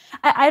like,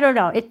 I don't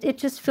know. It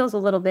just feels a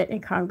little bit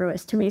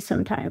incongruous to me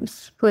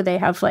sometimes who they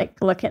have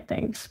like look at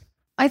things.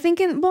 I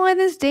think in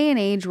this day and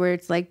age where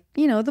it's like,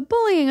 the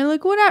bullying and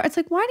like whatever, it's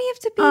like, why do you have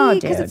to be?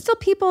 Because it's still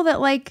people that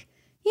like,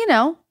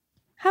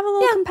 have a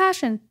little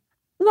compassion.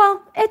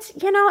 Well, it's,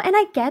 and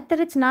I get that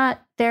it's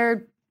not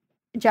their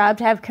job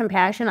to have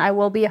compassion. I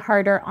will be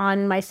harder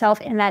on myself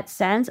in that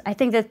sense. I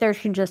think that there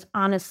should just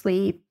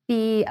honestly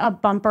be a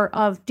bumper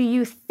of, do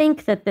you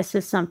think that this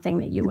is something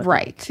that you would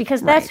like?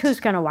 Because that's who's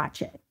going to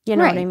watch it. You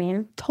know what I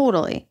mean?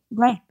 Totally.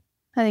 Right.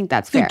 I think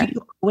that's fair. Do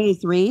you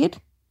always read?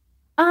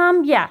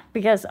 Yeah,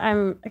 because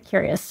I'm a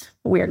curious,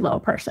 weird little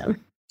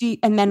person.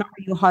 And then are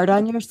you hard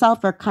on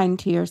yourself or kind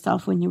to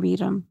yourself when you read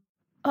them?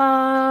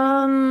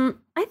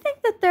 I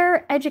think that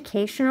they're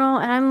educational,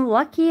 and I'm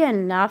lucky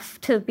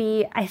enough to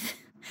be.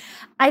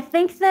 I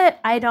think that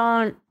I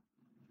don't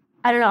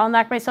know. I'll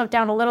knock myself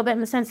down a little bit in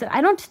the sense that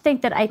I don't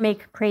think that I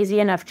make crazy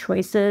enough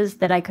choices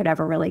that I could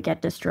ever really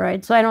get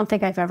destroyed. So I don't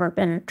think I've ever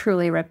been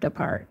truly ripped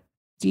apart.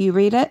 Do you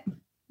read it?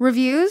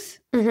 Reviews?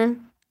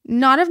 Mm-hmm.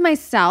 Not of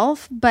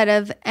myself, but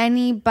of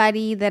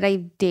anybody that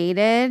I've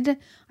dated.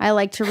 I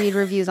like to read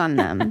reviews on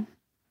them.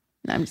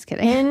 No, I'm just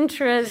kidding.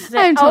 Interesting.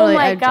 I'm totally- oh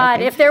my I'm God.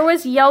 joking. If there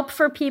was Yelp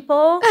for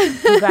people,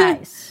 you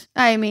guys.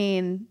 I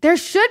mean, there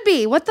should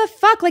be. What the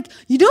fuck? Like,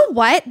 you know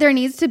what? There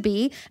needs to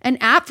be an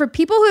app for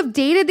people who have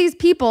dated these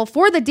people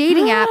for the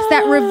dating apps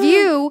that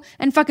review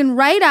and fucking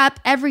write up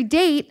every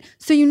date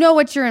so you know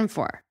what you're in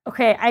for.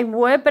 Okay, I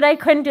would, but I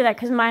couldn't do that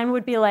because mine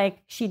would be like,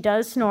 she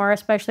does snore,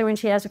 especially when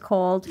she has a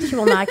cold. She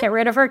will not get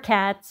rid of her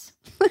cats.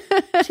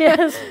 She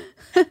has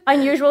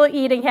unusual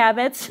eating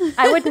habits.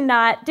 I would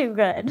not do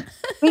good.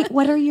 Wait,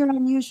 what are your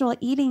unusual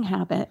eating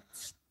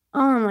habits?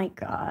 Oh my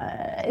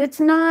God. It's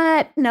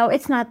not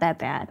that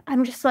bad.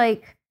 I'm just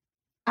like,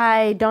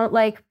 I don't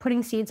like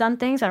putting seeds on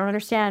things. I don't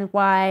understand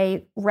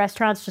why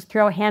restaurants just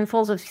throw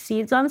handfuls of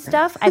seeds on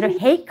stuff. I don't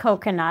hate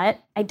coconut.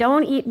 I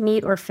don't eat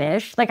meat or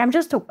fish. Like, I'm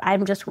just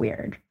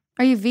weird.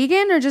 Are you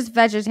vegan or just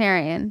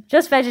vegetarian?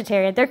 Just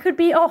vegetarian. There could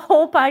be a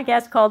whole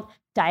podcast called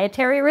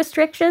Dietary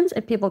Restrictions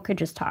and people could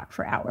just talk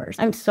for hours.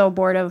 I'm so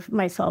bored of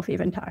myself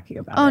even talking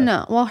about it. Oh,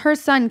 no. Well, her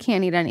son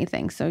can't eat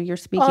anything, so you're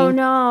speaking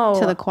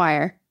to the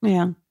choir.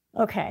 Yeah.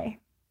 Okay.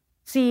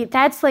 See,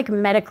 that's like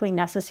medically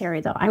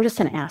necessary, though. I'm just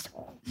an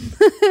asshole.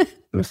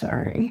 I'm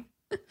sorry.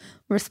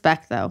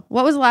 Respect, though.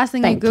 What was the last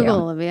thing Thank you Googled, you.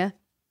 Olivia?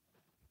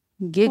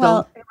 Giggle.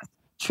 Well, it was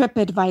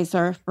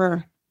TripAdvisor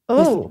for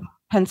this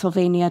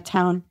Pennsylvania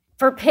town,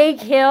 For Pig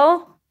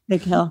Hill?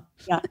 Big Hill.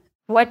 Yeah.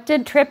 What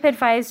did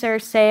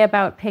TripAdvisor say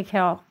about Pig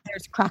Hill?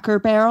 There's Cracker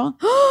Barrel.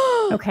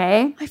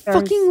 Okay. I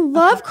fucking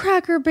love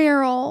Cracker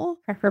Barrel.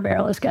 Cracker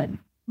Barrel is good.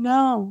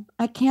 No,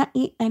 I can't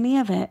eat any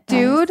of it.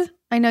 guys. Dude,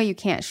 I know you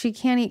can't. She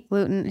can't eat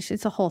gluten.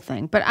 It's a whole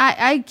thing. But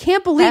I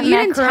can't believe That you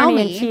didn't tell macaroni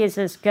me. and cheese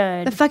is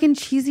good. The fucking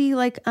cheesy,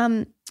 like,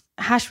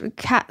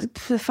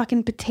 the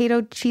fucking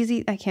potato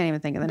cheesy. I can't even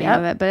think of the name Yep.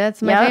 of it, but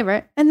it's my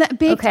favorite. And the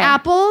baked Okay.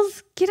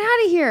 apples. Get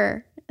out of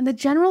here. In the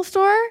general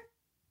store?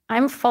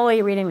 I'm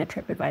fully reading the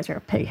TripAdvisor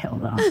of Pig Hill,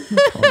 though. I'm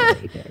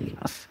totally doing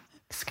this.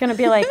 It's going to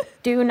be like,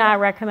 do not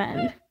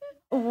recommend.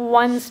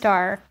 1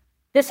 star.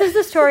 This is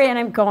the story, and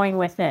I'm going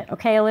with it.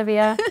 Okay,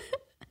 Olivia?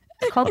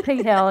 It's called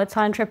Pig Hill. It's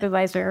on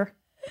TripAdvisor.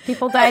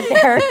 People died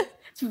there.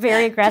 It's a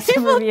very aggressive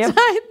People review.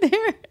 died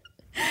there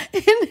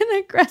in an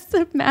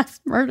aggressive mass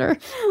murder.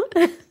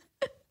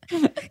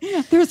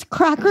 There's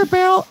Cracker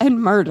Barrel and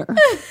murder.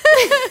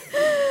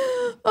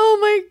 Oh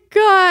my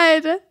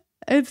God.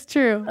 It's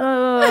true.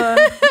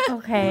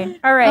 Okay.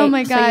 All right. Oh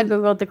my So God. you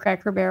Googled the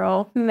Cracker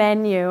Barrel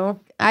menu.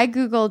 I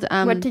Googled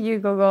What did you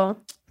Google?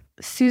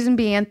 Susan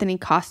B. Anthony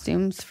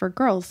costumes for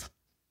girls.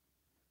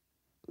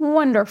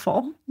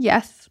 Wonderful.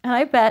 Yes. And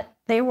I bet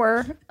they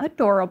were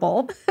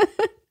adorable.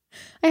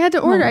 I had to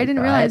order. my I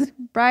didn't God. realize.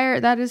 Briar,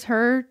 that is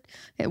her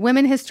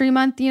Women History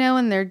Month,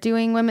 and they're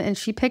doing women. And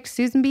she picked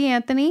Susan B.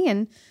 Anthony,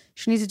 and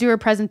she needs to do her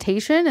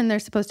presentation, and they're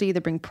supposed to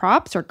either bring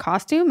props or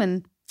costume.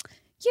 And,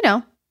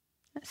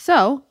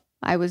 so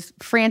I was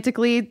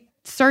frantically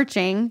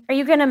searching. Are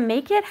you going to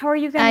make it? How are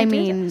you going to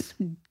do this?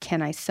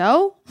 Can I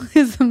sew?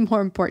 Is a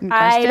more important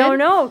question. I don't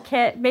know.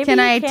 Maybe Can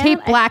you I can.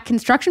 tape black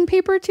construction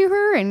paper to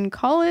her and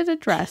call it a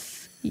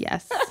dress?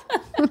 Yes.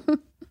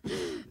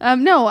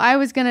 No, I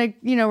was going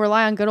to,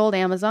 rely on good old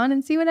Amazon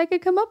and see what I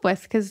could come up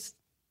with because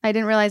I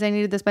didn't realize I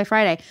needed this by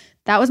Friday.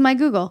 That was my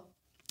Google,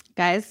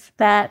 guys.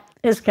 That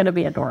is going to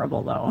be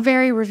adorable, though.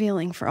 Very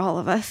revealing for all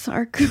of us.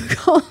 Our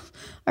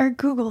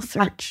Google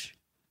search.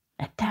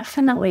 It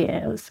definitely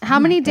is. How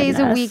many days a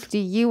goodness. week do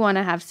you want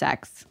to have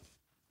sex?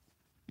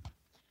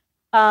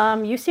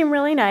 You seem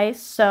really nice,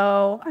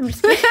 so I'm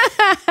just kidding.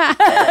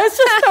 It's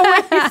just the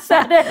way you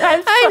said it.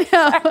 I'm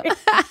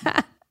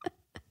so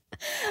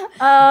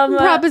I know.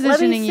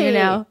 Propositioning you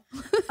now.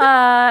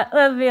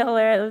 Let me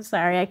I'm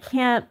sorry. I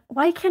can't.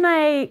 Why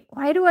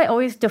do I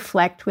always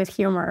deflect with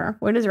humor?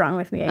 What is wrong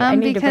with me? I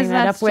need to because bring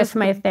that that's up with just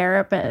my the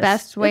therapist.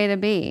 Best way to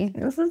be.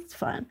 This is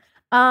fun.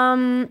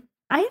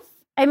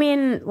 I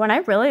mean, when I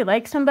really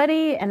like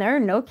somebody and there are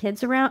no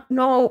kids around,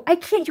 no, I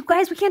can't. You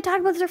guys, we can't talk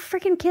about this. Our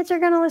freaking kids are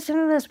going to listen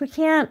to this. We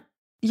can't.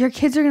 Your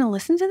kids are going to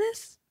listen to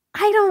this?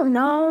 I don't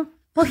know.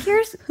 Well,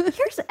 here's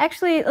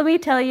actually, let me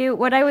tell you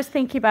what I was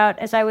thinking about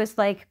as I was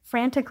like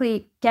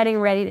frantically getting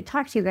ready to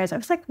talk to you guys. I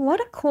was like, what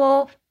a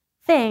cool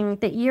thing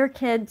that your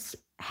kids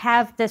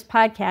have this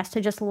podcast to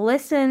just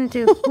listen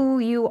to who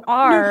you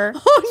are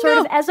sort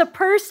of as a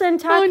person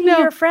talking to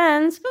your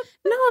friends.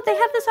 No, they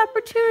have this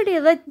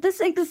opportunity. Like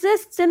this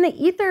exists in the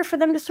ether for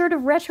them to sort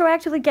of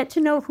retroactively get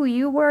to know who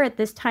you were at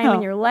this time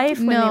in your life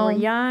when they were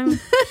young.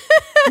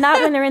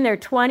 Not when they're in their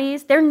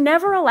 20s. They're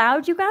never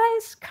allowed, you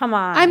guys. Come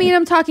on. I mean,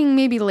 I'm talking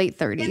maybe late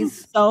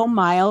 30s. So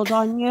mild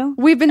on you.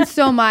 We've been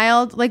so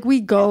mild. Like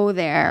we go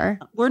there.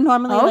 We're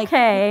normally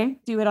okay.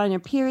 like, do it on your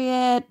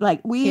period.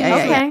 Like we,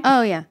 Yeah.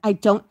 Oh, yeah. I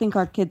don't think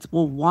our kids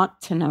will want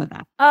to know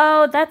that.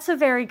 Oh, that's a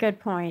very good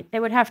point. They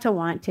would have to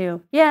want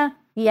to. Yeah,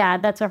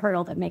 that's a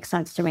hurdle that makes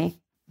sense to me.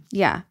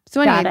 Yeah.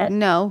 So Got anyway, it.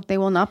 no, they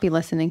will not be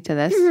listening to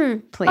this.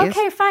 Please.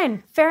 Okay,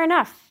 fine. Fair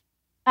enough.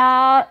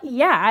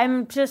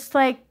 I'm just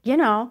like,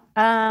 what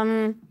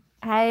can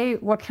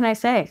I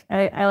say?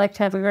 I like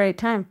to have a great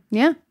time.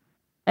 Yeah.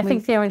 I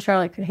think Theo and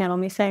Charlotte could handle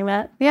me saying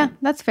that. Yeah,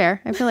 that's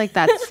fair. I feel like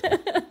that's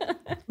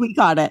We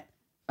got it.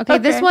 Okay,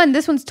 this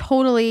one's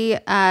totally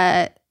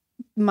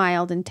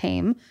mild and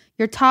tame.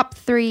 Your top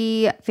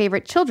 3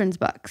 favorite children's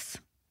books.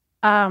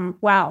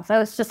 Wow, that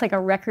was just like a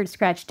record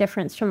scratch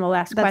difference from the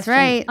last That's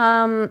question.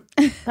 right.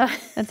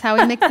 That's how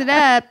we mix it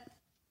up.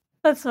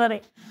 That's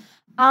funny.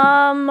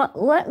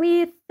 Let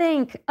me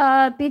think.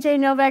 BJ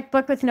Novak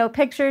book with no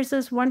pictures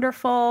is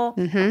wonderful.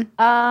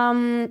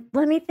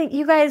 Let me think.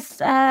 You guys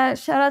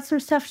shout out some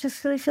stuff.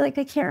 Just really feel like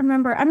I can't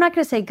remember. I'm not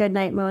gonna say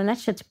Goodnight Moon. That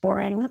shit's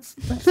boring. Let's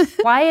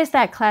why is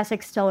that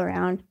classic still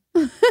around?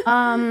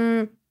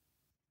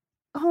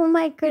 Oh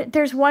my good.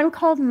 There's one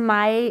called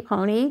My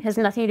Pony. Has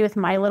nothing to do with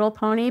My Little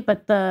Pony,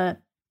 but the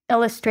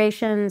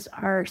illustrations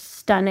are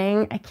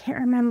stunning. I can't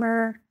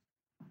remember.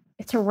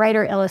 It's a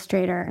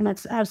writer-illustrator, and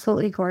it's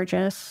absolutely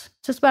gorgeous.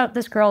 It's just about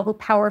this girl who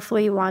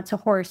powerfully wants a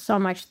horse so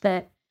much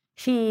that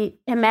she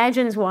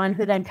imagines one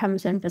who then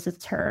comes and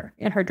visits her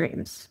in her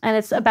dreams. And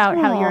it's about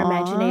how your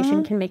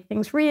imagination can make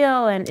things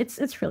real, and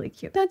it's really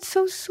cute. That's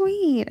so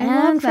sweet. I and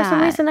love that. for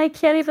some reason, I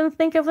can't even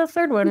think of the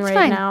third one It's right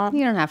fine. now.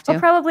 You don't have to. I'll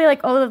probably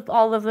like all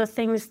of the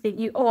things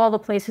that all the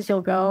places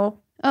you'll go.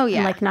 Oh, yeah.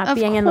 And like not Of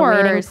being in the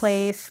waiting course.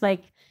 place.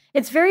 Like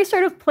it's very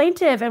sort of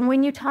plaintive. And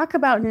when you talk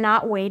about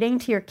not waiting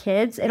to your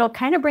kids, it'll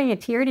kind of bring a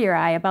tear to your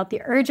eye about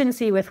the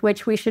urgency with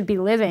which we should be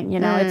living. You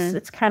know,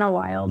 it's kind of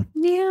wild.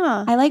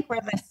 Yeah. I like Where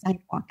the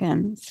Sidewalk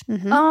Ends.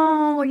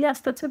 Oh,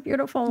 yes, that's a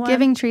beautiful one.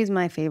 Giving Tree's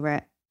my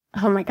favorite.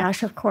 Oh my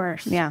gosh, of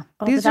course. Yeah.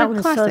 Oh, These that are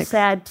one's classics. so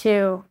sad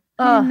too.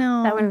 I Oh,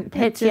 know. that one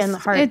hits you in the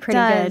heart it pretty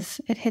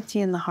does. It hits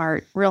you in the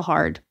heart real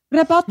hard.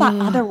 What about that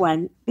other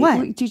one?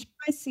 What? Did you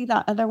guys see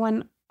that other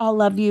one? I'll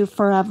love you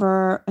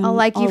forever. I'll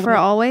like you for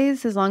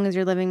always as long as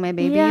you're living my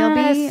baby. You'll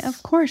be. Yes.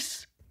 Of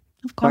course.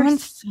 Of That course.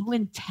 one's so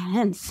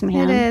intense,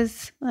 man. It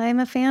is.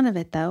 I'm a fan of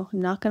it, though.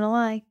 I'm not going to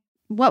lie.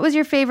 What was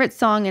your favorite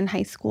song in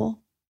high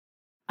school?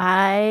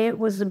 I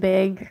was a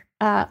big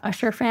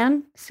Usher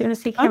fan as soon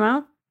as he came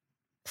out.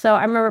 So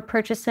I remember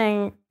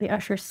purchasing the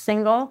Usher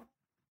single.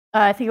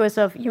 I think it was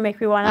of You Make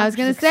Me Wanna. I was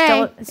going to which is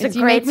say, it's a it's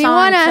You great Make Me song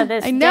Wanna. to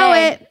this I know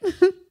day.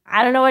 it.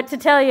 I don't know what to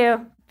tell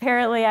you.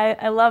 Apparently,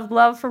 I loved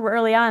love from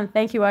early on.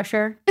 Thank you,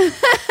 Usher.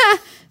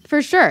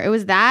 For sure. It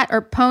was that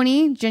or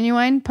Pony,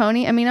 Genuine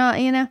Pony. I mean,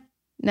 you know,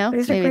 no,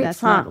 These are maybe great that's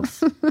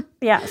songs. not.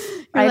 Yes,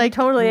 You're I like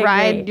totally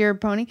ride agree. your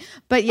pony.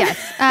 But yes,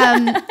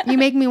 You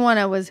Make Me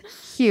Wanna was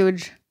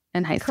huge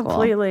in high school.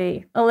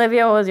 Completely.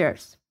 Olivia, what was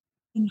yours?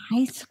 In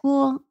high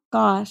school,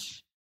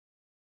 gosh,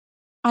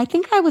 I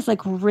think I was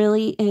like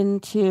really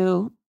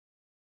into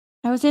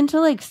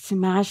like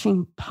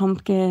Smashing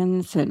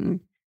Pumpkins and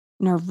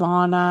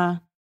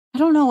Nirvana. I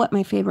don't know what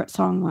my favorite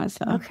song was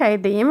though. Okay,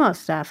 the emo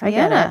stuff. I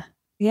get it.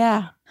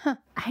 Yeah.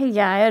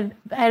 I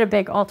had a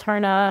big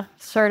Alterna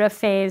sort of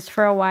phase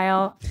for a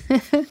while.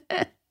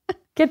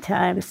 Good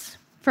times.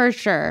 For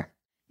sure.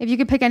 If you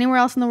could pick anywhere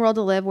else in the world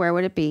to live, where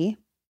would it be?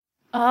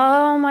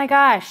 Oh my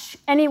gosh.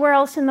 Anywhere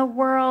else in the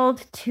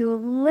world to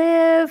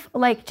live?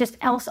 Like just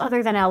else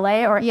other than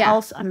LA or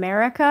else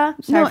America?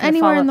 Sorry No, for the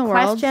anywhere in the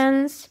follow-up world.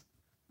 questions.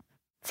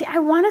 See, I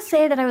want to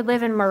say that I would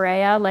live in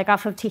Moorea, like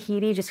off of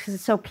Tahiti, just because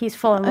it's so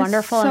peaceful and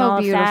wonderful so and all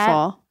of that.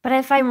 beautiful. But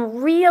if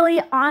I'm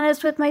really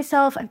honest with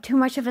myself, I'm too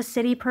much of a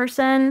city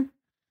person.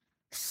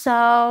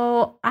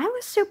 So I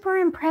was super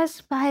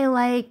impressed by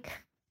like,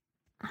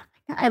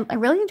 I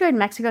really enjoyed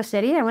Mexico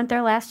City. I went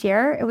there last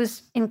year. It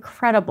was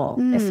incredible.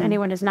 If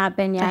anyone has not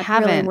been yet,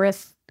 haven't. really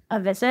worth a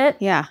visit.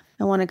 Yeah,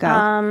 I want to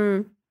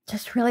go.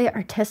 Just really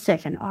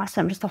artistic and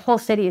awesome. Just the whole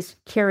city is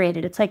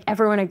curated. It's like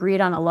everyone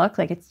agreed on a look.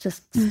 Like it's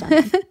just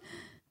stunning.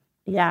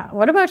 Yeah.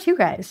 What about you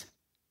guys?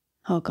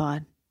 Oh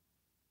God.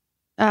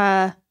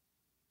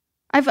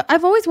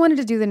 I've always wanted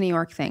to do the New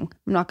York thing.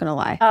 I'm not gonna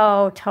lie.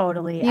 Oh,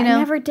 totally. You know? I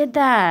never did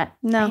that.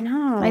 No, I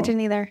know. I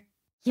didn't either.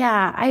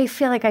 Yeah, I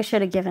feel like I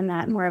should have given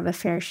that more of a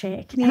fair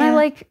shake. And Yeah. I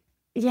like,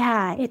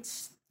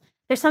 there's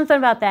something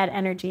about that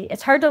energy.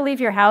 It's hard to leave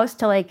your house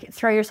to like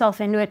throw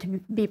yourself into it to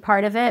be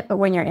part of it, but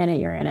when you're in it,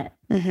 you're in it.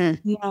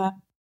 Mm-hmm. Yeah.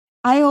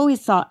 I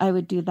always thought I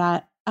would do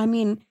that. I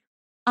mean,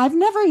 I've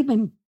never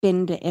even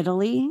been to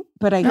Italy,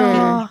 but I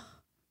Oh,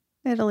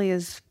 Italy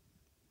is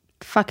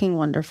fucking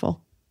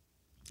wonderful.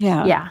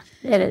 yeah. Yeah,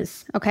 it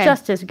is. Okay.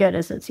 Just as good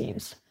as it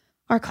seems.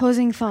 Our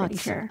closing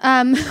thoughts. sure.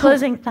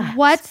 Closing thoughts.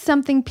 What's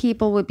something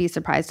people would be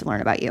surprised to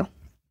learn about you?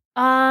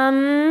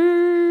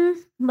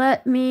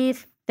 Let me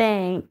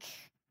think.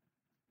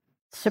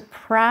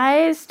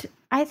 Surprised?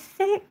 I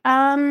think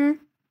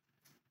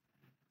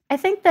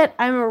that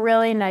I'm a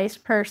really nice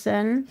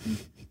person,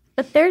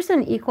 but there's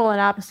an equal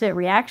and opposite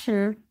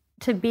reaction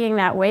to being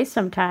that way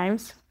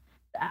sometimes.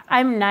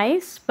 I'm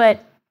nice,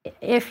 but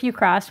if you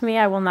cross me,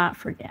 I will not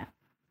forget.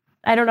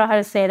 I don't know how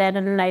to say that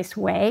in a nice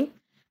way.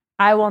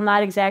 I will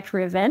not exact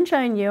revenge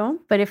on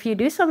you, but if you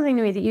do something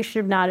to me that you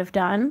should not have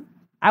done,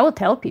 I will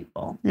tell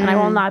people, and I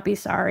will not be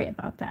sorry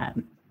about that.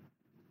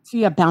 So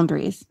you have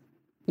boundaries.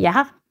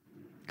 Yeah.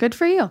 Good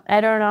for you.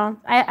 I don't know.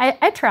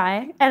 I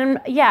try. And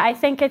yeah, I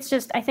think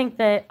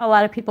that a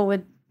lot of people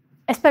would,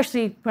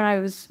 especially when I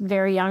was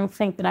very young,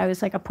 think that I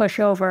was like a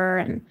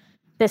pushover and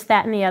this,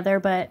 that, and the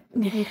other. But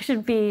people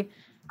should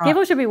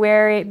be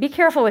wary. Be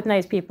careful with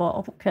nice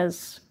people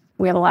because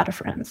we have a lot of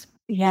friends.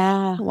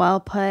 Yeah. Well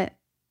put.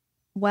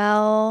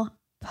 Well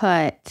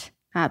put.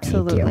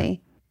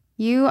 Absolutely.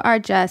 You are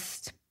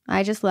just,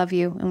 I just love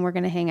you, and we're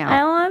going to hang out.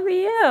 I love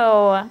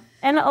you.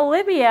 And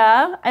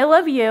Olivia, I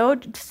love you.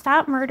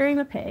 Stop murdering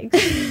the pigs.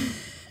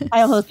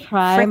 I will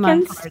try my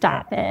Freaking hardest.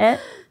 stop it.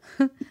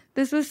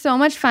 This was so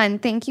much fun.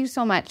 Thank you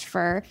so much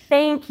for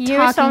Thank you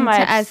talking so much.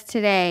 to us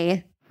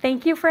today.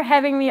 Thank you for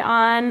having me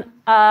on.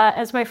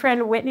 As my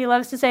friend Whitney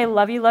loves to say,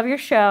 love you, love your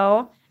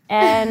show.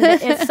 And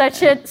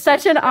it's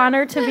such an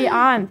honor to be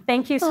on.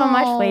 Thank you so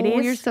much,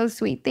 ladies. You're so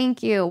sweet.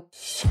 Thank you.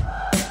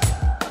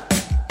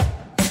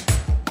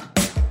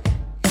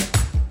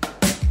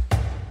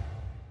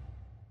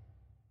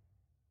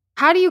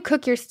 How do you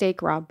cook your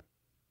steak, Rob?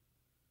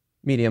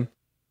 Medium.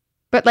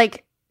 But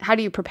like, how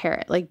do you prepare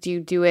it? Like, do you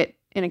do it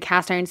in a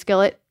cast iron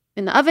skillet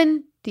in the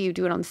oven? Do you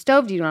do it on the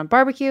stove? Do you do it on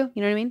barbecue?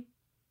 You know what I mean?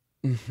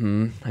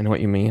 Mm-hmm. I know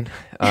what you mean.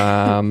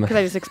 Because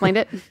I just explained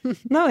it.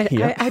 No,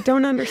 Yeah. I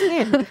don't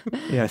understand.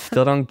 Yeah, I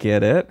still don't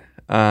get it.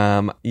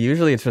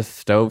 Usually it's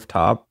just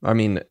stovetop. I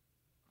mean,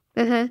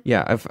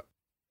 yeah, if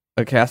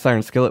a cast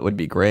iron skillet would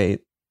be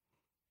great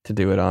to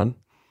do it on.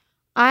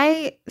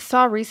 I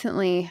saw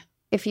recently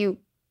if you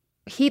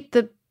heat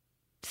the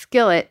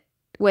skillet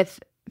with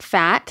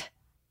fat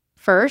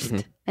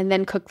first and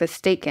then cook the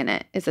steak in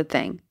it is a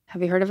thing.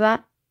 Have you heard of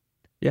that?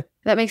 Yeah.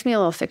 That makes me a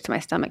little sick to my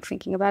stomach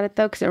thinking about it,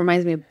 though, because it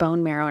reminds me of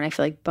bone marrow, and I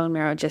feel like bone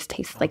marrow just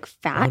tastes like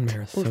fat. Bone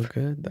marrow's so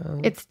good,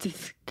 though. It's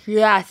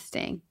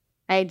disgusting.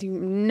 I do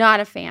not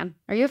a fan.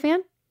 Are you a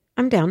fan?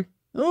 I'm down.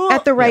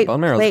 At the right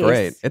bone marrow's place.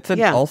 great. It's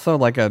also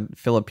like a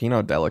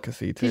Filipino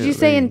delicacy, too. Did you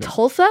say in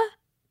Tulsa?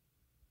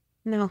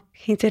 No,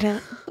 he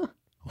didn't.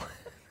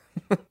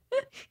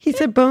 He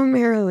said bone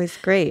marrow is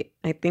great.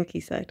 I think he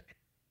said.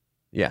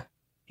 Yeah.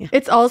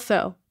 It's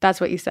also.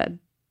 That's what you said.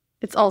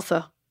 It's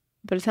also.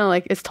 But it sounded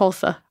like it's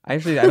Tulsa.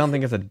 Actually, I don't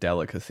think it's a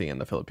delicacy in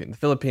the Philippines.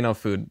 Filipino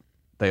food,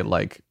 they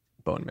like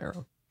bone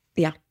marrow.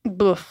 Yeah.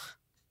 Boof.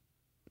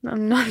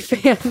 I'm not a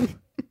fan.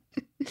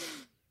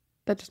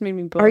 That just made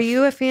me boof. Are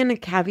you a fan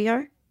of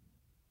caviar?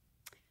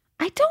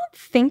 I don't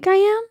think I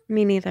am.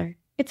 Me neither.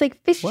 It's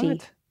like fishy.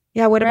 What?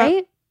 Yeah, what about,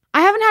 right?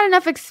 I haven't had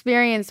enough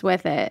experience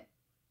with it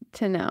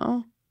to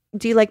know.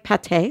 do you like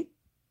pate?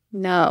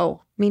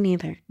 No. Me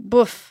neither.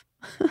 Boof.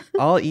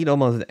 I'll eat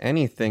almost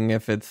anything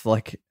if it's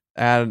like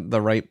at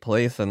the right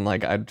place and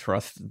like I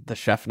trust the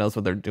chef knows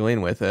what they're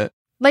doing with it.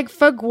 Like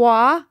foie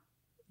gras.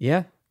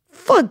 Yeah.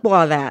 Fuck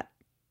boy that.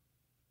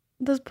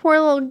 Those poor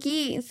little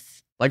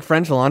geese. Like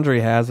French Laundry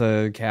has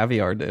a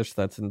caviar dish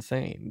that's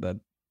insane. But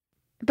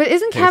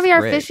isn't Tastes caviar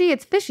great. fishy?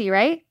 It's fishy,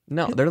 right?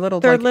 No, they're little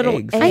They're like little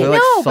eggs. eggs. I They're know,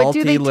 like but salty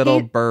do they little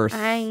taste- bursts.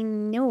 I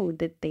know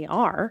that they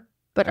are.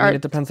 But I mean,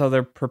 it depends how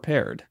they're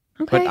prepared.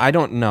 okay. But I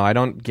don't know. I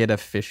don't get a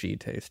fishy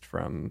taste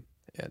from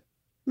it.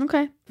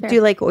 Okay. Fair. Do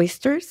you like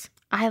oysters?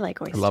 I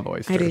like I oysters. love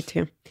oysters. I do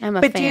too. I'm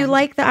a But fan. do you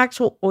like the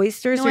actual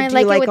oysters No, or I do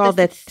like you it like with all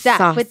the stuff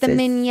sauces? with the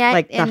mignonette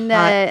like and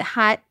hot- the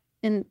hot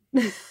and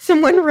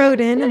Someone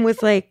wrote in and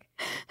was like,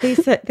 they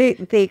said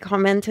they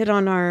commented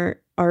on our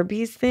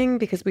Arby's thing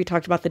because we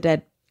talked about the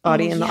dead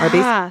body in the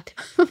Arby's.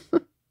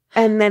 Arby's.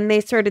 And then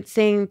they started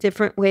saying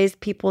different ways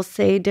people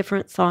say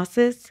different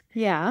sauces.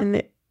 Yeah.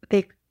 And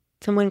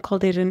someone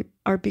called it an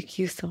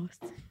barbecue sauce.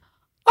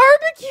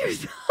 Barbecue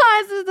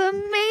sauce is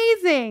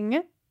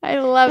amazing. I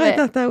love I it.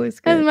 thought that was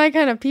That's good. my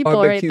kind of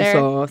people right there.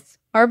 sauce.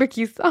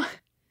 Barbecue sauce.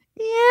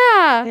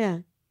 Yeah. Yeah.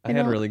 I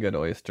had really good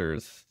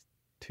oysters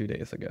 2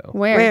 days ago.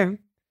 Where?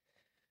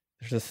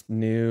 There's this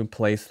new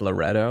place,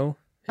 Loretto.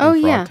 In Oh,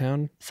 yeah.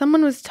 Frogtown.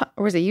 Someone was,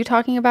 or was it you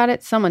talking about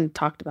it? Someone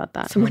talked about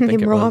that. I Someone don't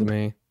think named it was Rob.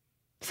 me.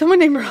 Someone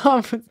named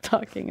Rob was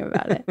talking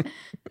about it.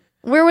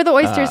 Where were the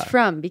oysters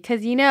from?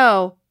 Because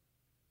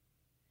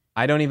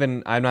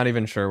I'm not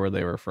even sure where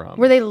they were from.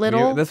 were they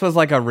little? This was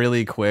like a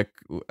really quick,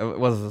 it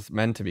was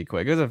meant to be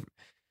quick. It was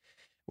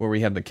where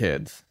we had the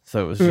kids.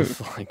 So it was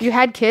just like. You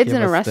had kids give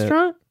in a us the-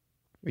 restaurant?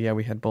 Yeah,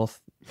 we had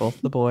both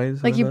the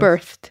boys. Like with you us.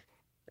 birthed.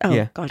 Oh,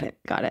 Yeah. got it.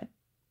 Got it.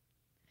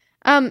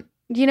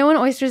 You know when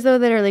oysters though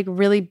that are like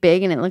really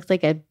big and it looks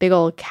like a big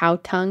old cow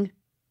tongue?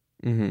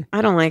 Mhm.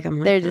 I don't like them.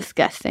 They're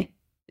disgusting.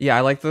 Yeah,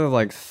 I like the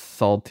like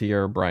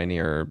saltier,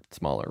 brinier,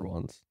 smaller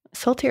ones.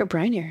 Salty or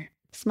brinier?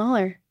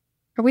 Smaller.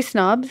 Are we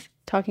snobs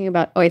talking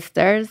about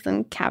oysters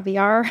and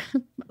caviar?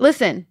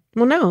 Listen,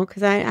 Well, no,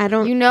 because I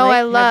don't. You know like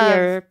I love-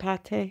 caviar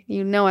pate.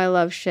 you know I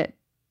love shit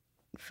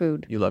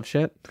food. You love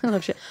shit? I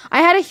love shit.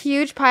 I had a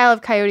huge pile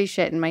of coyote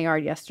shit in my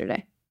yard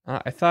yesterday.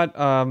 I thought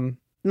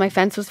My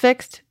fence was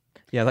fixed.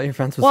 yeah, I thought your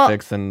fence was Well-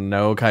 fixed and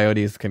no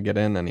coyotes could get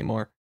in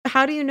anymore.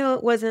 How do you know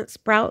it wasn't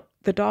Sprout,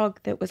 the dog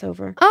that was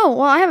over? Oh,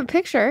 well, I have a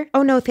picture.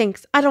 Oh no,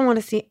 thanks. I don't want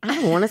to see. I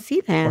don't want to see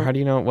Or how that. do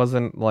you know it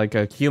wasn't like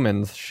a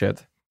human's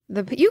shit?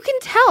 You can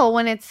tell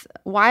when it's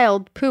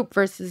wild poop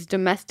versus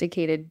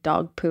domesticated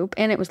dog poop,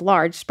 and it was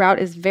large. Sprout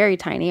is very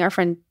tiny. Our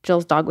friend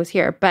Jill's dog was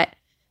here, but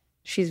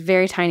she's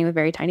very tiny with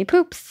very tiny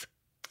poops.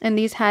 And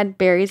these had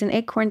berries and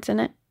acorns in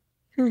it.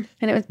 Hmm.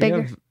 And it was We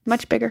bigger, have-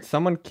 much bigger.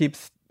 Someone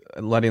keeps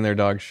letting their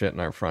dog shit in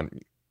our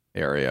front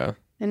area.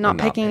 And not and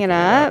picking it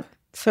up.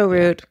 So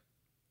rude.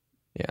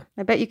 Yeah.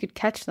 I bet you could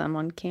catch them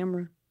on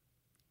camera.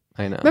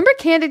 I know. Remember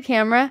Candid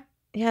Camera?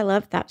 Yeah, I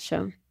love that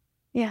show.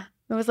 Yeah.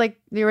 It was like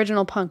the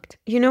original Punk'd.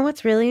 You know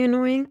what's really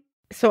annoying?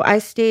 So I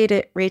stayed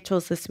at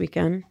Rachel's this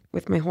weekend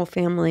with my whole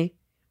family.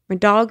 My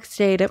dog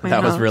stayed at my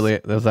house.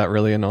 Was that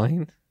really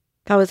annoying?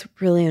 That was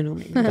really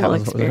annoying. That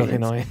was really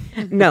annoying.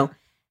 No,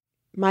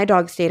 my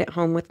dog stayed at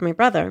home with my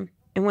brother.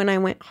 And when I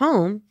went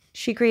home,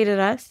 she greeted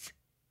us.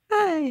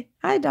 Hi,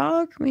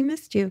 dog. We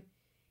missed you.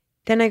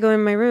 Then I go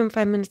in my room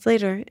 5 minutes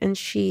later, and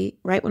she,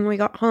 right when we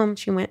got home,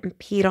 she went and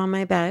peed on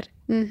my bed.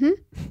 Mm-hmm.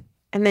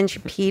 And then she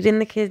peed in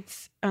the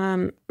kids'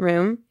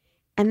 room.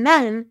 And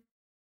then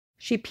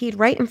she peed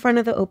right in front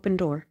of the open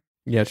door.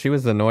 Yeah, she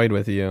was annoyed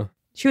with you.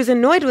 She was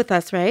annoyed with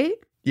us, right?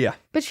 Yeah.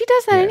 But she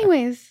does that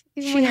anyways.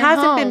 She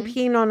hasn't been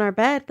peeing on our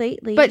bed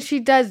lately. But she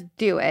does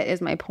do it,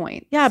 is my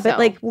point. Yeah, but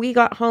like we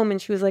got home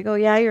and she was like, oh,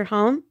 yeah, you're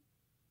home?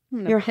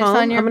 You're piss home?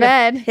 On your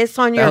bed. Piss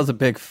on your... That was a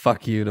big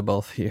fuck you to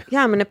both of you.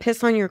 Yeah, I'm going to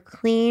piss on your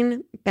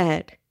clean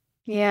bed.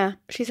 Yeah,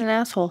 she's an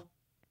asshole.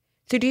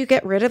 So do you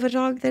get rid of a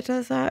dog that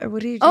does that? Or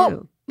what do you do?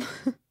 Oh.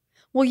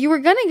 Well, you were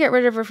going to get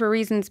rid of her for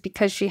reasons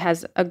because she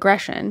has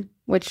aggression,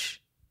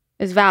 which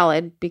is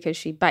valid because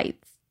she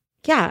bites.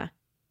 Yeah.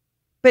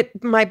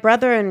 But my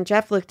brother and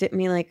Jeff looked at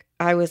me like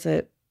I was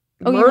a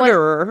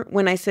murderer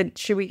when I said,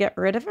 should we get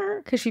rid of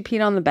her? Because she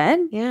peed on the bed?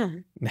 Yeah.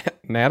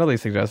 Natalie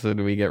suggested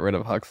we get rid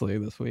of Huxley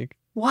this week.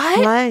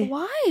 What?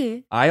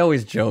 Why? I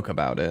always joke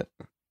about it.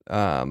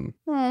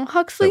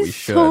 Huxley's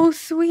so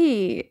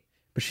sweet.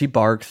 But she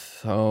barks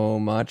so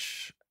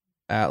much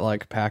at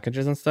like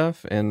packages and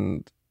stuff,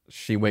 and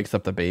she wakes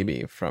up the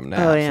baby from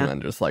naps and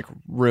then just like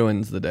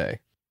ruins the day.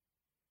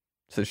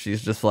 So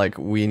she's just like,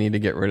 we need to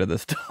get rid of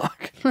this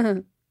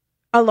dog.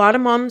 A lot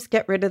of moms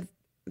get rid of,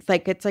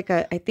 like,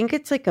 I think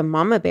it's like a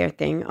mama bear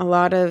thing. A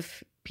lot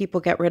of people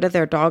get rid of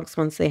their dogs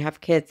once they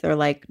have kids. They're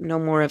like, no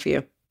more of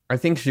you. I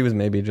think she was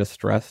maybe just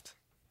stressed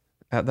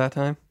at that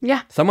time.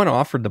 Yeah. Someone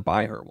offered to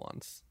buy her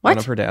once. What? One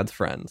of her dad's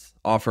friends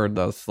offered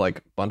us like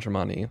a bunch of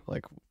money.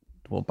 Like,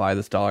 we'll buy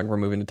this dog. We're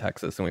moving to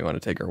Texas and we want to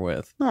take her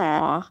with.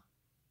 Aw.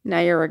 Now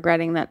you're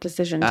regretting that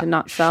decision to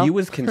not sell? She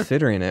was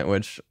considering it,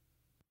 which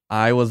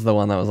I was the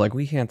one that was like,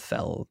 we can't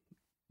sell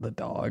the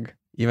dog.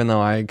 Even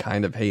though I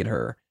kind of hate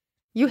her.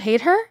 You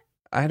hate her?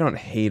 I don't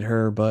hate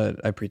her,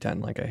 but I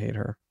pretend like I hate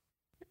her.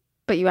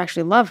 But you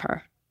actually love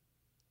her?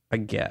 I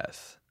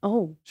guess.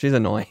 Oh. She's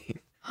annoying.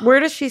 Where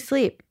does she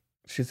sleep?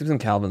 She sleeps in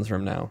Calvin's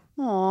room now.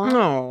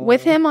 Aw.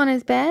 With him on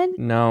his bed?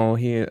 No,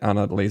 he on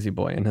a lazy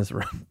boy in his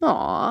room.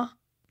 Aw.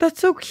 That's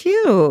so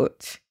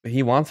cute.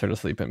 He wants her to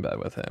sleep in bed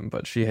with him,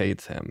 but she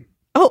hates him.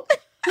 Oh.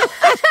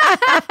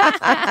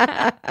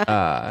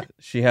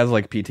 She has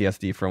like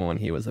PTSD from when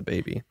he was a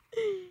baby.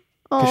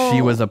 Because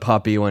she was a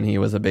puppy when he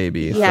was a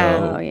baby. Yeah.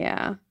 So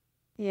Yeah.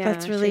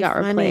 That's really she got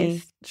funny.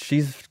 replaced.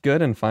 she's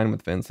good and fine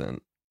with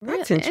Vincent.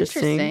 That's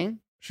interesting.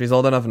 She's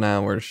old enough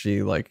now where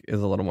she like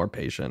is a little more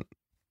patient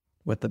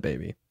with the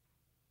baby.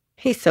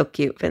 He's so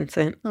cute,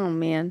 Vincent. Oh,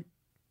 man.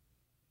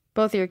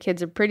 Both of your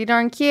kids are pretty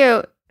darn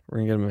cute. We're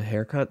going to get him a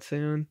haircut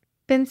soon.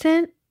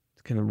 Vincent?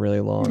 It's getting really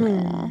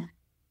long.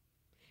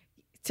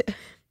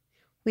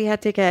 We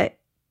had to get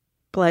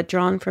blood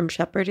drawn from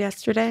Shepherd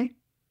yesterday.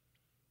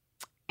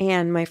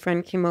 And my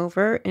friend came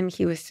over and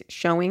he was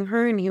showing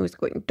her and he was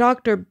going,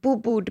 Doctor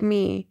boo-booed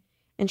me.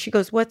 And she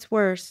goes, what's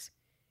worse,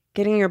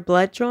 getting your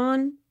blood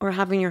drawn or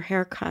having your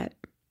hair cut?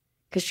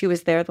 Because she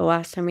was there the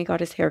last time he got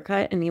his hair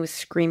cut and he was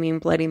screaming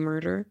bloody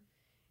murder.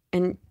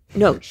 And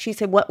no, she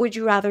said, what would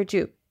you rather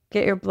do?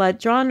 Get your blood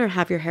drawn or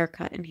have your hair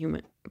cut? And he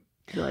went,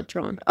 blood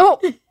drawn. Oh.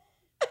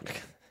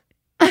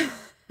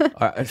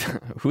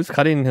 Who's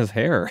cutting his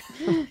hair?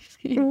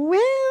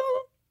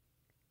 Well,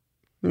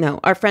 no,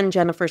 our friend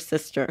Jennifer's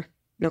sister.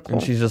 Nicole.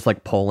 And she's just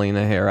like pulling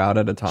the hair out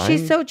at a time.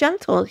 She's so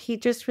gentle. He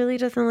just really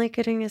doesn't like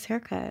getting his hair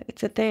cut.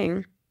 It's a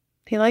thing.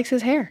 He likes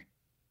his hair.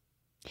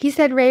 He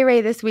said Ray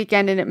Ray this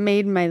weekend and it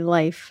made my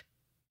life.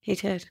 He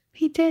did.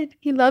 He did.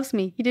 He loves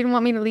me. He didn't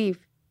want me to leave.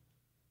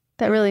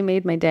 That really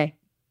made my day.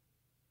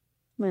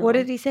 What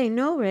did he say?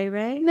 No, Ray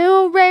Ray.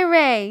 No, Ray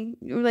Ray.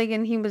 Like,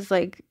 and he was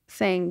like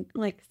saying,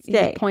 like,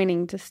 stay.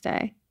 Pointing to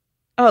stay.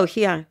 Oh,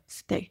 yeah,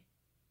 stay.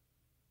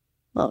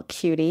 Little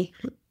cutie.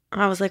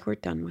 I was like, we're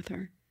done with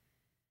her.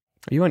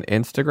 Are you on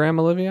Instagram,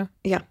 Olivia?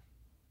 Yeah.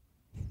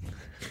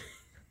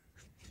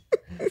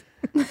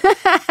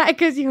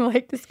 Because you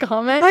like this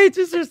comment? I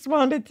just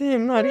responded to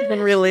him, not even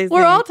realizing.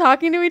 We're all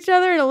talking to each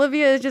other, and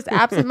Olivia is just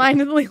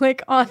absentmindedly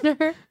like on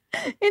her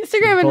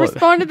Instagram and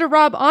responded to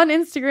Rob on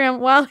Instagram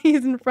while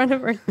he's in front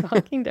of her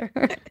talking to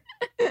her.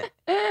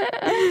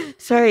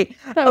 Sorry.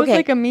 That was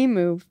like a me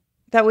move.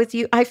 That was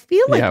you. I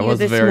feel like you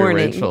this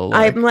morning. Rachel,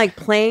 I'm like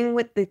playing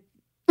with the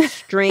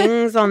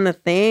strings on the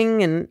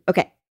thing. And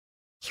okay,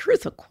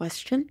 here's a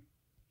question.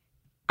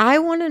 I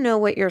want to know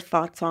what your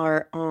thoughts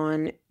are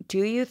on, do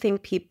you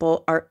think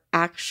people are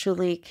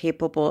actually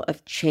capable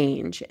of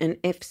change? And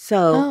if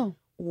so,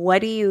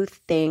 what do you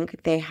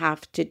think they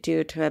have to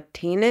do to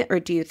obtain it? Or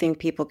do you think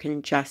people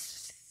can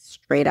just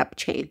straight up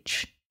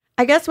change?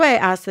 I guess why I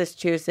asked this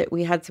too is that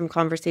we had some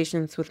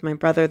conversations with my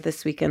brother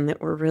this weekend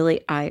that were really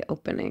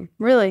eye-opening.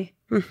 Really?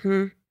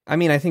 Mm-hmm. I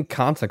mean, I think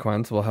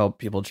consequence will help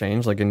people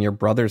change. Like in your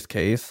brother's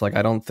case, like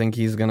I don't think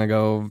he's going to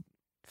go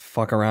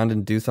fuck around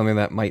and do something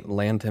that might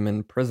land him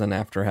in prison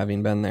after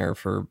having been there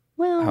for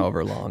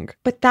however long.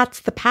 But that's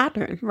the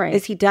pattern, right?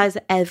 Is he does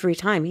every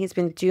time. He's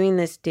been doing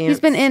this dance.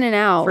 He's been in and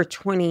out for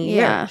 20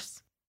 Yeah.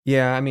 years.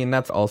 Yeah, I mean,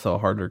 that's also a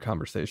harder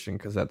conversation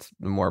because that's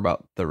more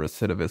about the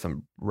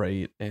recidivism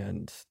rate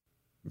and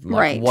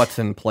like what's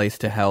in place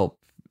to help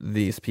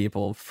these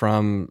people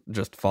from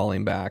just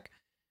falling back.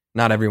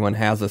 Not everyone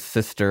has a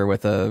sister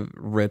with a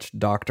rich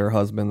doctor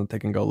husband that they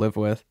can go live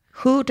with.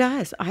 Who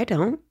does? I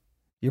don't.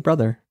 Your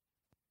brother.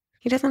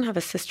 He doesn't have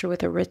a sister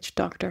with a rich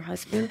doctor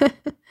husband.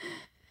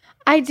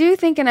 I do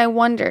think, and I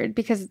wondered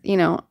because, you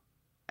know,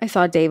 I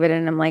saw David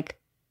and I'm like,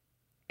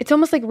 it's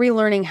almost like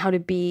relearning how to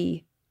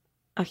be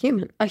a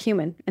human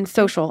and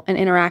social and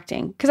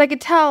interacting. Because I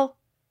could tell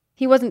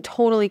he wasn't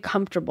totally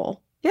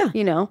comfortable,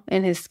 you know,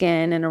 in his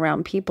skin and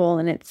around people.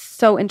 And it's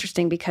so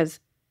interesting because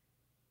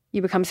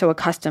you become so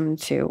accustomed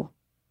to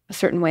a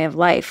certain way of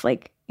life.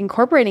 Like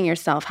incorporating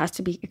yourself has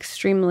to be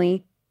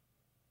extremely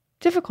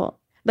difficult.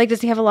 Like,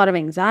 does he have a lot of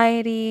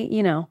anxiety,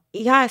 you know?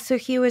 Yeah, so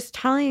he was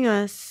telling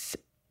us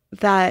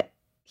that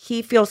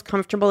he feels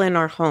comfortable in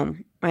our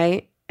home,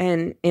 right?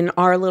 And in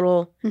our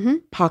little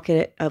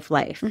pocket of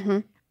life. Mm-hmm.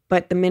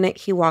 But the minute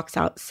he walks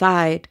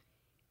outside,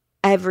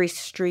 every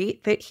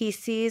street that he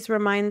sees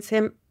reminds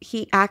him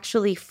he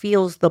actually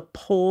feels the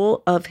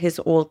pull of his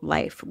old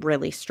life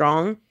really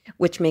strong,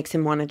 which makes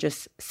him want to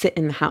just sit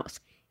in the house.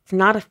 It's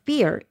not a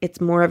fear. It's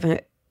more of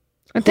an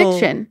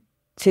addiction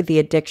to the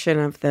addiction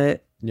of the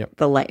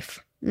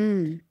life.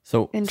 Mm.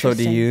 So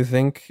do you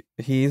think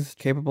he's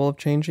capable of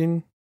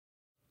changing?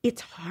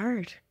 It's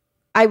hard.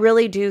 I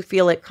really do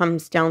feel it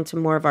comes down to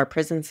more of our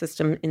prison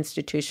system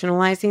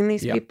institutionalizing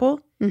these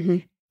people. Mm-hmm.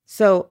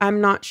 So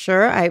I'm not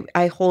sure.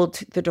 I hold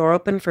the door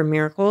open for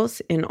miracles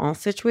in all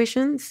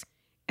situations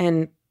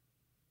and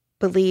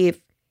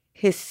believe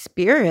his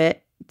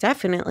spirit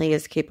definitely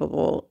is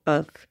capable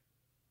of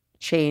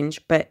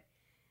change. But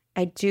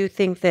I do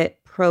think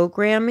that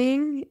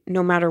programming,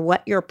 no matter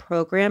what your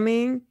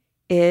programming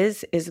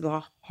is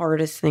the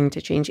hardest thing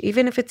to change.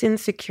 Even if it's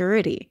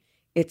insecurity,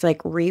 it's like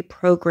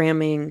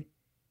reprogramming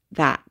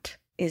that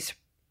is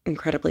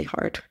incredibly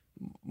hard.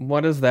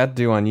 What does that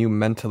do on you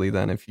mentally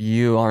then if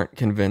you aren't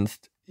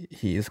convinced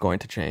he's going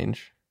to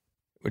change?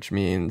 Which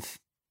means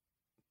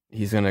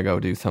he's going to go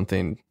do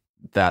something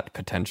that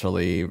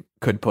potentially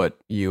could put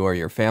you or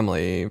your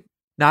family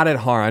not at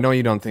harm. I know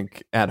you don't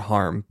think at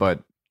harm,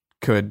 but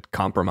could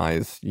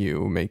compromise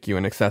you, make you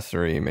an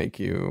accessory, make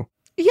you...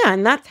 Yeah,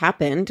 and that's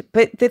happened.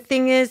 But the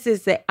thing is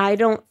that I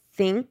don't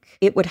think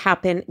it would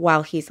happen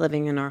while he's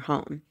living in our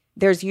home.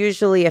 There's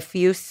usually a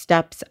few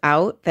steps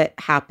out that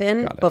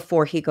happen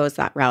before he goes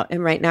that route.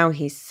 And right now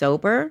he's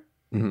sober.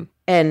 Mm-hmm.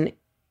 And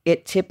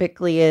it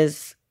typically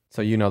is...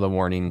 So you know the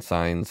warning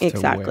signs.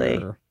 Exactly.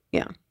 To where...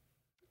 Yeah.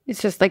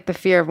 It's just like the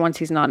fear of once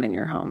he's not in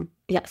your home.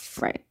 Yes.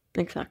 Right.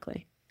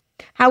 Exactly.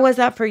 How was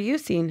that for you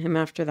seeing him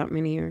after that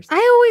many years?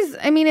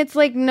 It's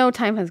like no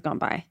time has gone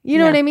by. You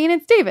know what I mean?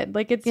 It's David.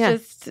 Like it's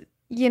just,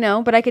 you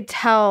know, but I could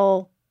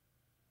tell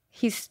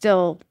he's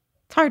still...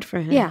 It's hard for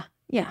him. Yeah.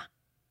 Yeah.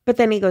 But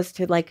then he goes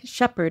to like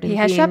Shepherd. He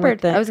has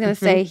Shepherd. I was going to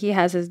say he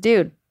has his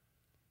dude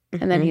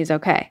and then he's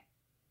okay.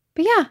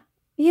 But yeah,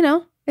 you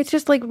know, it's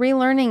just like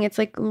relearning. It's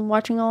like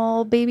watching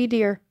all baby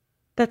deer.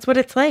 That's what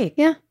it's like.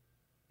 Yeah.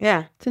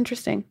 Yeah. It's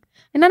interesting.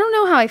 And I don't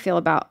know how I feel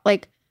about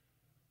like,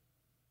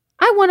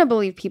 I want to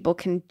believe people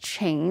can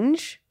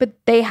change, but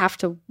they have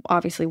to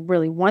obviously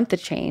really want the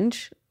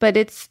change. But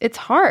it's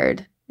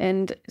hard.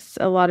 And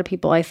a lot of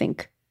people, I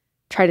think,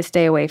 try to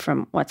stay away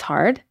from what's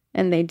hard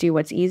and they do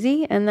what's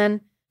easy. And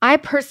then I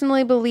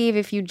personally believe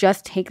if you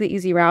just take the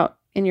easy route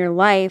in your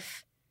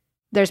life,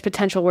 there's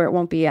potential where it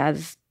won't be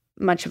as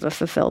much of a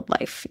fulfilled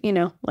life, you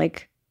know?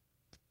 Like,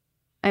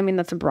 I mean,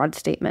 that's a broad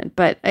statement,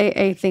 but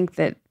I think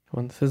that...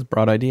 Well, this is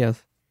broad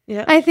ideas.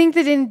 Yeah. I think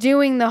that in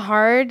doing the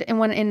hard, and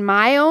when in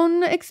my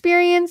own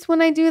experience,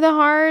 when I do the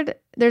hard,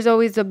 there's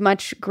always a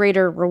much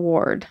greater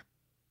reward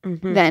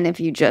than if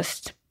you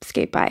just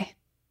skate by.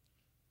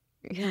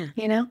 Yeah.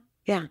 You know?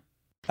 Yeah.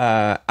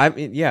 I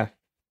mean, yeah.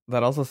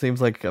 That also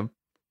seems like a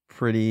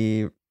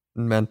pretty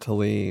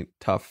mentally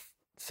tough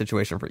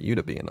situation for you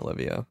to be in,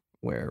 Olivia,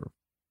 where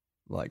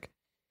like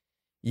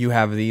you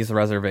have these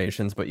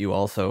reservations, but you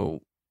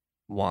also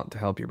want to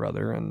help your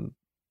brother and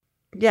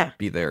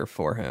be there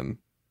for him.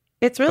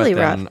 It's really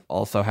rough. Then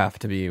also have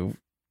to be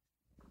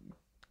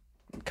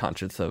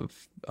conscious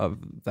of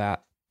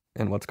that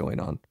and what's going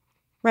on.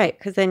 Right,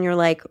 because then you're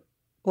like,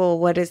 well,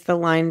 what is the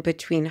line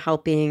between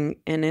helping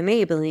and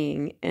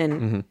enabling?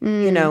 And,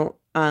 you know,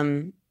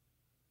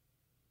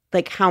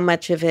 like how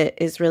much of it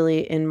is really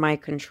in my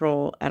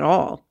control at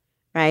all,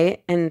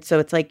 right? And so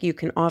it's like you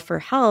can offer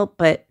help,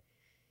 but,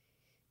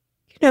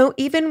 you know,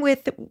 even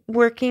with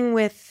working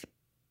with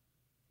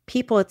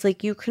people, it's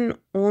like you can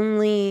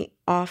only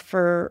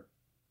offer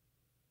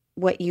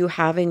what you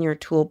have in your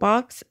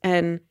toolbox.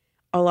 And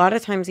a lot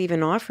of times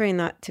even offering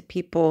that to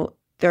people,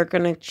 they're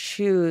going to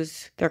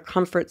choose their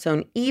comfort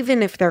zone,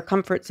 even if their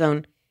comfort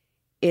zone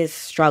is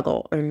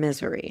struggle or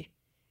misery.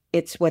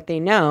 It's what they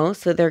know,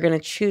 so they're going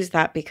to choose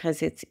that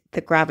because it's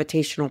the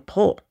gravitational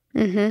pull.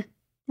 Mm-hmm.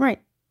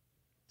 Right.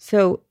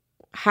 So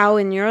how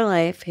in your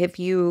life have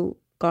you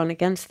gone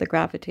against the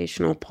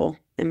gravitational pull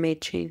and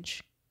made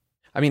change?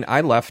 I mean,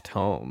 I left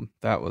home.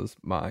 That was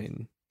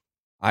mine.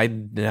 I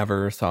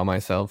never saw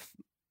myself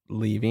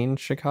leaving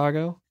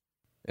Chicago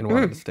and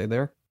wanted to stay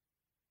there.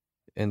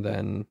 And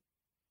then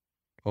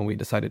when we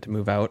decided to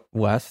move out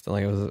west,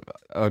 like, it was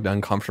an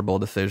uncomfortable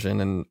decision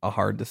and a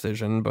hard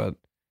decision, but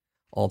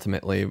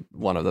ultimately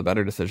one of the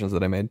better decisions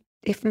that I made.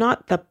 If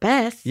not the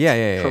best.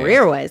 Yeah.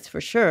 Career-wise,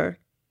 for sure.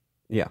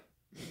 Yeah.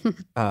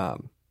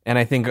 And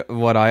I think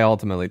what I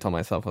ultimately told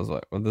myself was,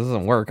 like, well, this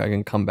doesn't work. I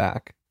can come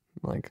back.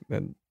 Like,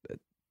 it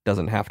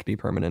doesn't have to be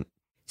permanent.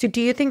 So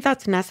do you think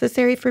that's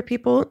necessary for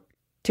people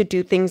to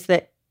do things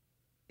that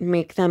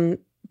make them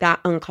that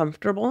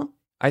uncomfortable?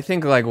 I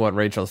think, like what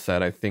Rachael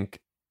said, I think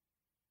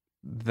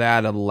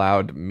that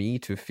allowed me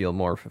to feel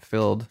more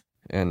fulfilled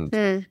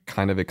and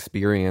kind of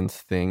experience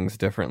things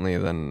differently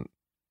than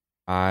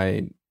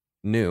I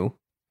knew.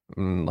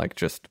 Like,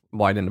 just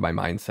widened my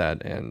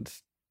mindset and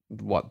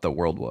what the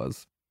world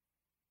was.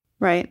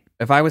 Right.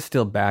 If I was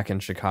still back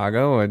in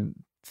Chicago, I'd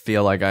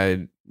feel like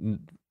I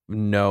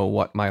know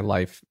what my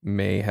life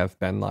may have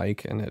been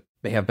like, and it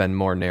may have been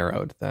more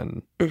narrowed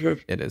than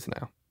it is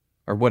now,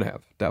 or would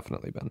have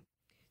definitely been.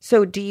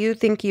 So do you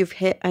think you've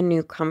hit a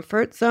new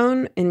comfort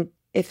zone? And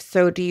if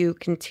so, do you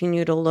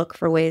continue to look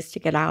for ways to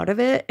get out of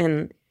it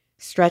and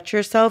stretch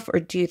yourself? Or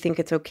do you think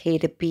it's okay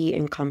to be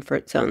in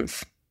comfort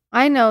zones?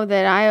 I know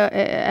that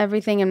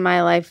everything in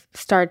my life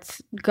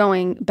starts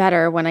going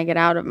better when I get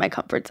out of my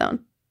comfort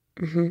zone.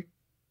 Mm-hmm.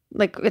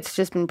 Like, it's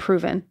just been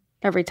proven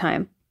every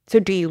time. So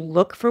do you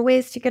look for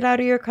ways to get out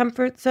of your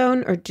comfort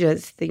zone, or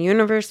does the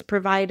universe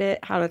provide it?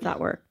 How does that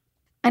work?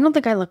 I don't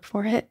think I look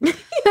for it.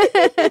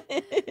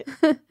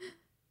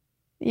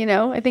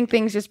 I think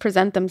things just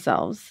present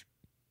themselves.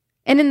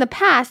 And in the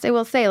past, I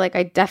will say, like,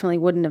 I definitely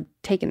wouldn't have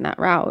taken that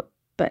route.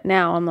 But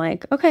now I'm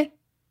like, okay.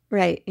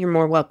 Right. You're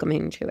more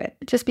welcoming to it.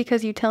 Just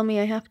because you tell me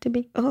I have to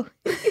be. Oh.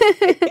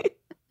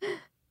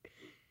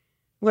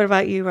 What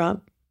about you,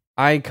 Rob?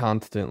 I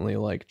constantly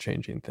like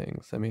changing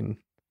things. I mean,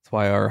 that's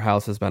why our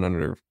house has been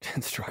under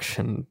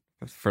construction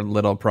for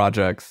little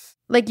projects.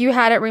 Like, you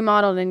had it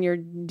remodeled and you're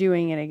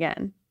doing it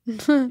again.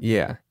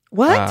 Yeah.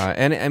 What?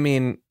 And I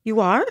mean...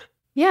 You are?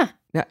 Yeah.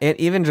 Yeah, and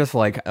even just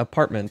like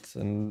apartments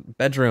and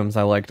bedrooms,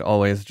 I like to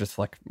always just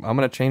like, I'm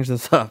going to change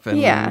this up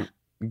and I'm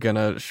going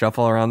to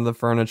shuffle around the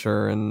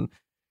furniture. And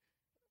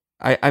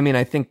I mean,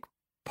 I think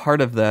part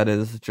of that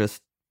is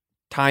just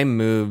time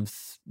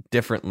moves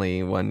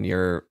differently when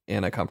you're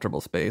in a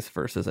comfortable space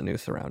versus a new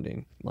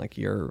surrounding. Like,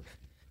 your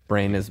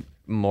brain is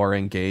more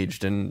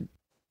engaged and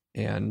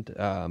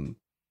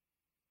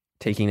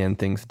taking in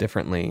things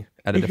differently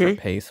at a different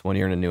pace when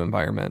you're in a new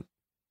environment.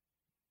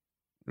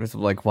 It's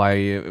like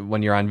why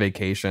when you're on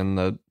vacation,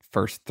 the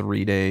first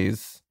 3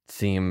 days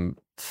seem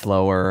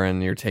slower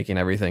and you're taking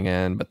everything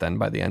in, but then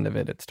by the end of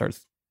it, it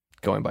starts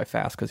going by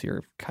fast because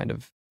you're kind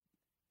of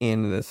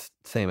in this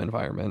same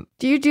environment.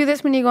 Do you do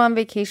this when you go on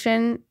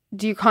vacation?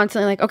 Do you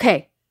constantly like,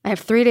 okay, I have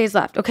 3 days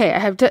left. Okay, I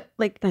have to,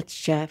 like... That's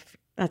Jeff.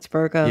 That's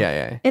Virgo.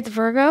 Yeah. It's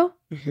Virgo?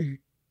 Mm-hmm.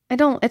 I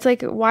don't. It's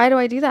like, why do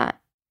I do that?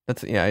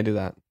 I do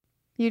that.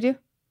 You do?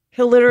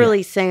 He'll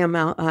literally say them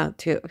out loud,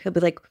 too. He'll be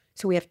like,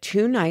 so we have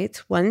 2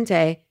 nights, 1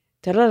 day,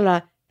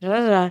 da-da-da,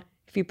 da-da-da.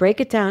 If you break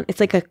it down, it's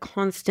like a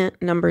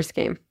constant numbers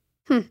game.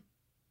 And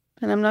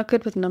I'm not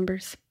good with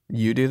numbers.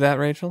 You do that,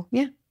 Rachael?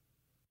 Yeah.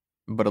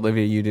 But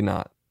Olivia, you do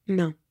not.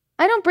 No.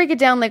 I don't break it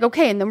down like,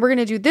 okay, and then we're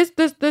going to do this.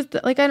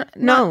 Like,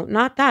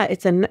 not that.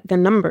 It's the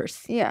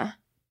numbers. Yeah.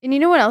 And you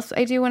know what else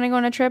I do when I go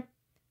on a trip?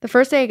 The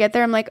first day I get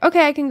there, I'm like,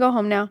 okay, I can go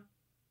home now.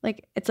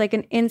 Like, it's like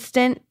an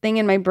instant thing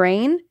in my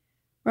brain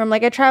where I'm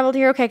like, I traveled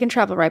here. Okay, I can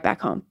travel right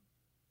back home.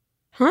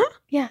 Huh?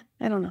 Yeah.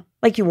 I don't know.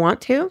 Like, you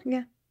want to?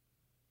 Yeah.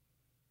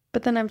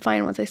 But then I'm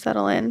fine once I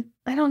settle in.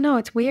 I don't know.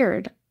 It's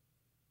weird.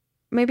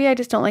 Maybe I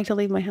just don't like to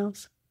leave my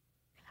house.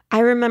 I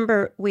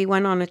remember we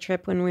went on a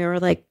trip when we were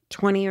like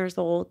 20 years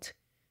old,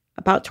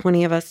 about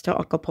 20 of us, to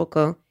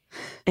Acapulco.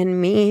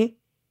 And me,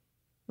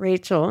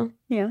 Rachael,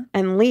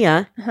 and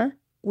Leah,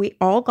 we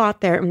all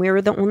got there, and we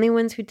were the only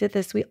ones who did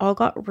this. We all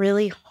got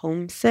really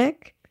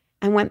homesick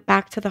and went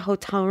back to the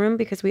hotel room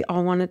because we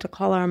all wanted to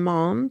call our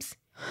moms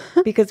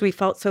because we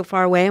felt so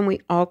far away. And we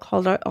all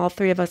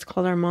 3 of us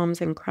called our moms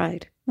and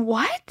cried.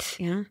 What?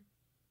 Yeah.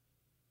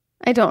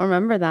 I don't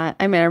remember that.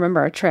 I mean, I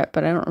remember our trip,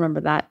 but I don't remember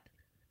that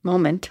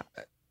moment.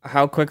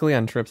 How quickly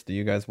on trips do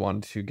you guys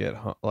want to get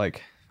home?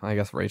 Like, I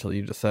guess, Rachael,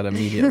 you just said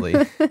immediately.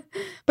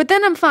 But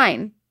then I'm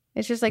fine.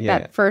 It's just like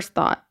that first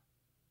thought.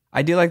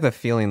 I do like the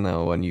feeling,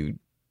 though, when you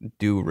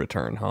do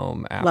return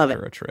home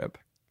after a trip.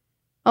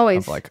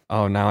 Always. Of like,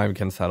 oh, now I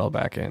can settle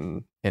back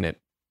in, and it,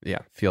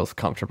 feels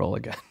comfortable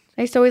again.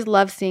 I used to always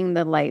love seeing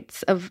the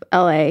lights of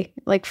LA,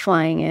 like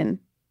flying in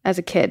as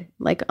a kid.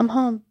 Like, I'm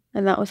home,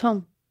 and that was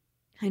home.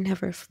 I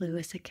never flew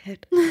as a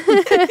kid.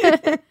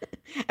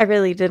 I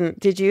really didn't.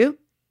 Did you?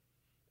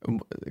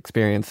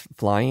 Experience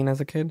flying as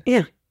a kid?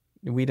 Yeah.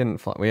 We didn't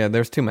fly. Yeah,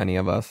 there's too many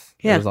of us.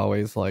 Yeah. There's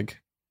always like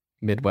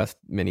Midwest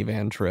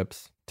minivan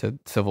trips to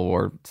Civil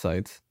War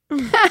sites.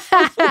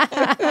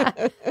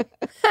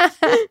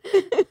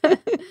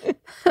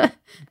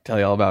 Tell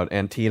you all about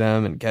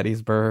Antietam and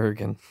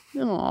Gettysburg and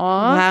Aw,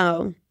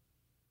 Wow.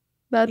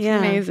 that's Yeah.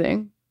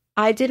 amazing.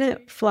 I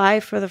didn't fly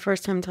for the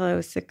first time until I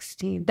was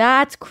 16.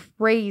 That's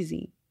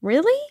crazy.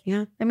 Really?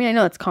 Yeah. I mean, I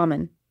know it's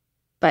common,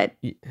 but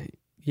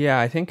yeah,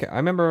 I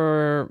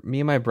remember me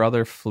and my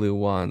brother flew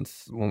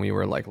once when we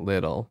were like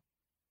little,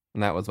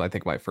 and that was I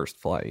think my first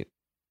flight.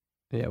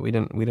 Yeah, we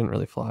didn't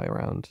really fly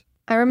around.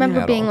 I remember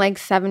at being all. like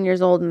 7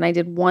 years old, and I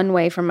did one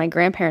way from my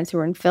grandparents who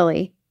were in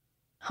Philly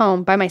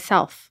home by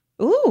myself.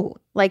 Ooh.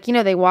 Like,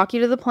 they walk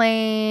you to the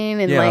plane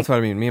and Yeah, like, that's what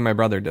I mean. Me and my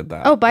brother did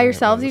that. oh, by and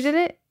yourselves you was- did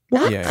it?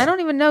 Yeah. I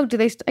don't even know. Do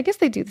they? I guess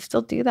they do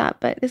still do that,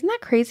 but isn't that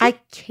crazy? I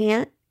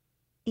can't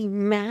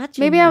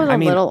imagine. Maybe I was that. a I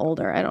mean, little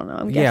older. I don't know.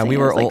 I'm Yeah, guessing we I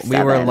were was, like,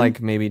 we were 7.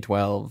 like maybe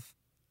 12.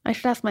 I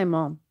should ask my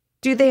mom.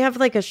 Do they have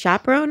like a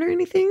chaperone or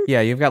anything?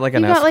 Yeah, you've got like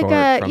an You got, like, escort.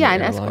 a- from yeah, the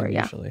an airline escort,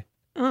 yeah. Usually.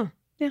 Oh.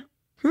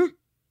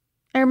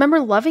 I remember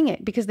loving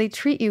it because they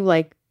treat you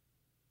like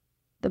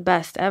the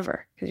best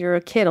ever because you're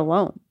a kid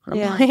alone on a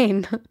Yeah.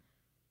 plane.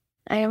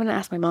 I haven't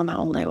asked my mom how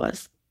old I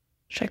was.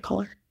 Should I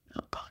call her?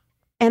 Oh, God.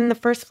 And the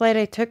first flight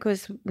I took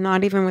was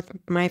not even with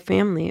my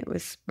family. It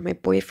was my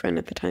boyfriend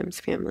at the time's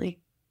family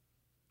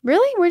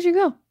Really? Where'd you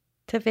go?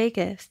 to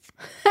Vegas.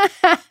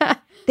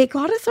 They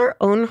got us our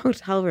own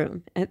hotel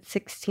room at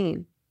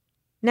 16.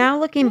 Now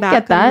looking I back,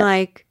 get that. I'm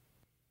like,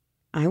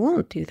 I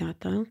won't do that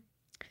though.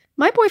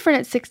 My boyfriend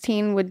at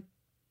 16 would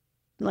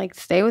like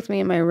stay with me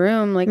in my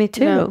room. Like Me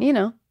too. You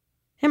know.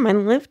 Yeah,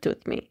 mine lived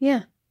with me.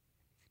 Yeah.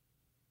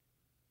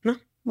 No.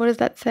 What does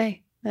that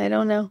say? I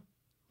don't know.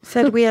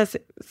 Said we as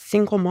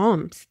single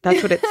moms.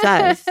 That's what it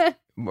says.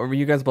 Were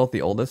you guys both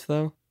the oldest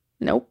though?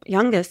 Nope.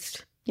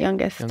 Youngest.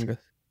 Youngest. Youngest.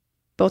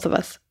 Both of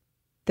us.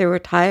 They were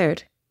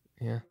tired.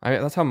 Yeah,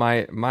 that's how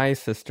my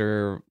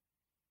sister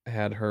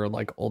had her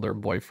like older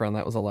boyfriend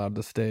that was allowed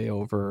to stay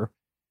over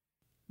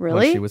when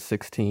Really? she was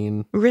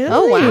 16. Really?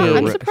 Oh, wow. She had a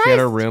I'm ru- She had a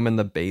surprised. room in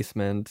the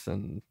basement,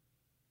 and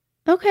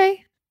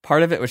Okay.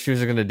 part of it was she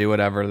was going to do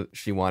whatever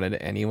she wanted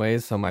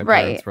anyways. So my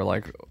Right. parents were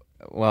like,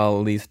 "Well,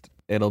 at least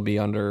it'll be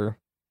under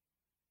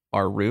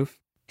our roof."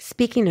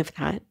 Speaking of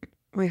that,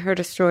 we heard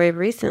a story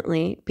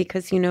recently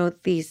because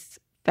these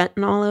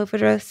fentanyl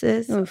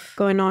overdoses Oof.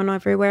 going on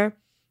everywhere,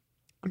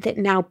 that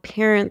now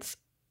parents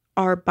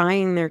are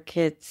buying their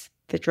kids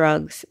the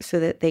drugs so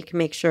that they can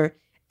make sure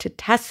to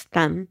test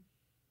them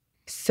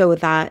so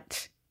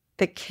that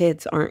the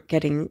kids aren't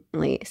getting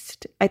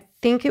laced. I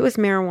think it was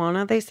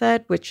marijuana, they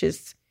said, which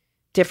is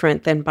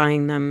different than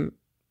buying them,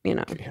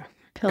 Yeah.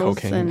 Pills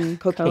Cocaine. and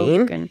Cocaine.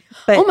 Coke and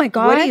But Oh my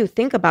God. what do you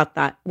think about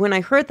that? When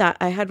I heard that,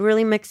 I had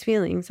really mixed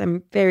feelings.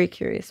 I'm very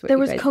curious what there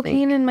you was guys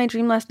cocaine in my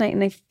dream last night,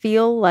 and I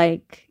feel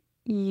like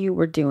you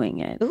were doing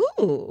it, think.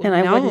 Ooh, and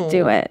I wouldn't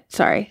do no. it.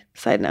 Sorry.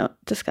 Side note.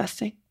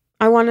 Disgusting.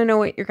 I want to know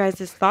what your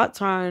guys'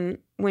 thoughts are on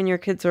when your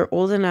kids are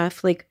old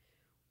enough. Like,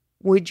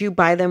 would you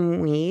buy them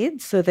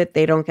weed so that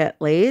they don't get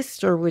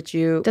laced, or would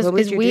you? what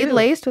would Is you weed do?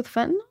 laced with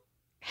fentanyl?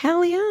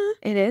 Hell yeah!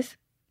 It is.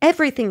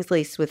 Everything's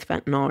laced with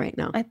fentanyl right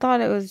now. I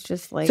thought it was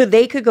just like So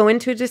they could go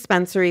into a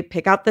dispensary,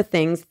 pick out the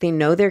things they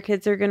know their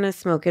kids are going to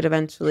smoke it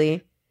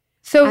eventually.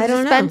 So I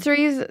don't know.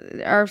 dispensaries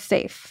are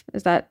safe.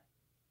 Is that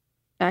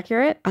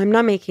accurate? I'm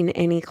not making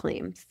any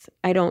claims.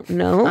 I don't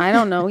know. I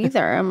don't know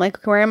either. I'm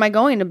like, where am I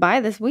going to buy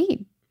this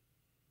weed?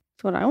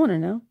 That's what I want to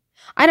know.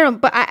 I don't know,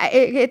 but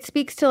it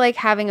speaks to like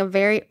having a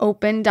very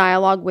open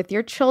dialogue with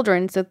your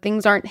children so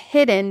things aren't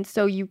hidden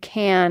so you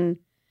can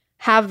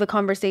have the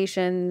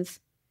conversations,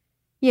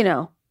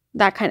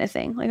 that kind of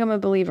thing. Like I'm a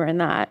believer in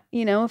that.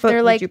 If But they're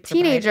would like you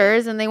provide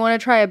teenagers and they want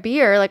to try a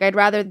beer, like I'd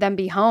rather them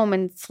be home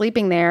and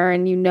sleeping there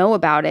and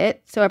about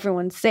it so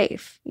everyone's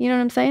safe. You know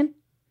what I'm saying?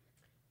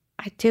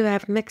 I do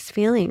have mixed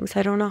feelings.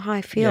 I don't know how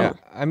I feel. Yeah,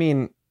 I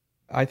mean,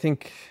 I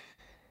think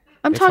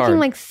I'm It's talking hard.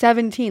 like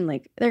 17.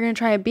 Like they're going to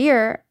try a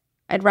beer.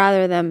 I'd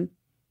rather them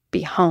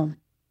be home.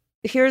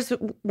 Here's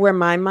where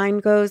my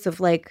mind goes of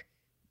like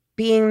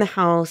being the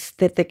house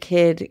that the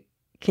kid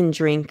can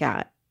drink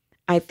at.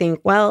 I think,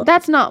 well,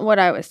 That's not what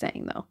I was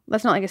saying, though.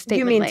 That's not like a statement.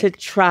 you mean like, to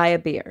try a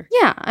beer.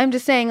 Yeah, I'm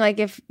just saying, like,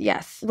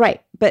 yes.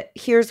 Right. But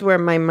here's where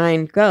my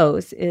mind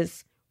goes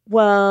is,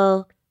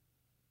 well,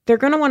 they're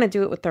going to want to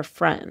do it with their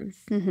friends.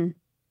 Mm-hmm.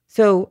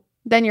 So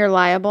Then you're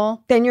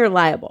liable. then you're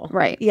liable.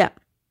 Right. Yeah.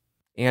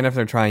 and if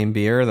they're trying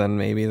beer, then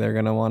maybe they're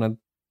going to want to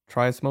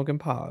try smoking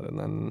pot, and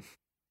then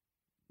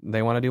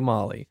they want to do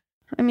Molly.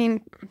 I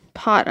mean,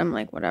 pot, I'm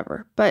like,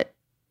 whatever. But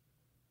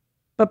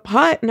But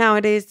pot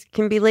nowadays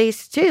can be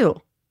laced too.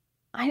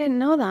 I didn't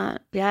know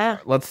that. Yeah.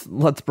 Let's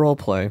role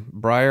play.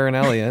 Briar and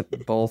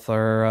Elliot both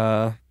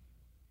are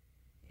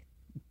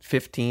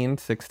 15,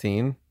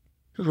 16,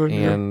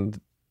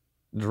 and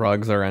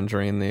drugs are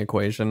entering the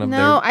equation of No,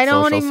 their I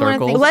don't social even wanna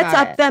circles. think Let's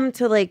Got up it. them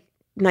to like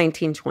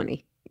 19,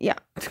 20. Yeah.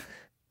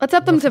 Let's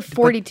up them to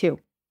 42.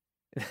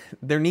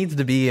 there needs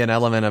to be an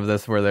element of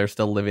this where they're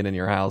still living in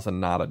your house and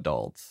not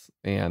adults.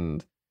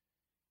 And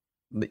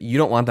you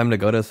don't want them to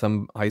go to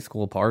some high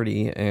school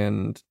party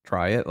and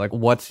try it. Like,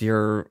 what's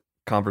your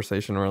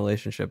conversation or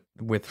relationship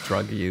with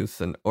drug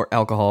use or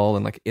alcohol?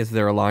 And like, is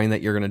there a line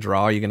that you're going to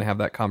draw? Are you going to have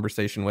that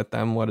conversation with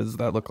them? What does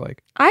that look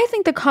like? I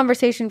think the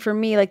conversation for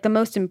me, like the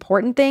most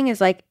important thing is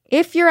like,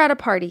 if you're at a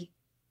party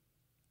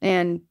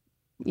and,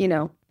 you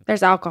know,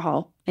 there's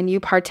alcohol and you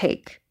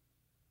partake,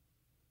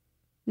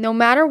 no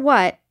matter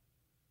what,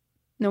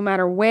 no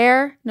matter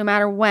where, no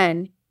matter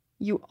when,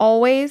 you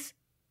always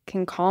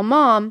can call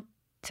mom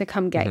to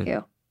come get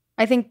you.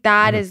 I think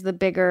that is the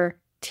bigger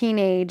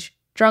teenage,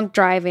 drunk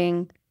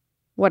driving,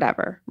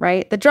 whatever,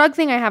 right? The drug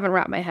thing I haven't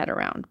wrapped my head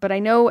around. But I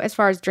know as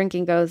far as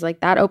drinking goes,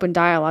 like that open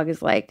dialogue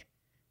is like,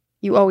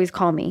 you always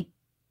call me.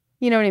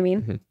 You know what I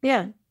mean?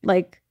 Yeah.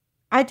 Like,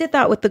 I did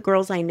that with the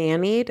girls I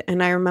nannied.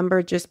 And I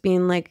remember just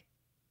being like,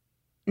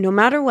 no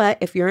matter what,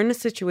 if you're in a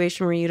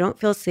situation where you don't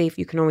feel safe,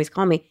 you can always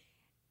call me.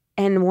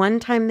 And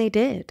one time they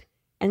did.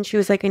 And she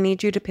was like, I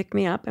need you to pick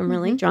me up. I'm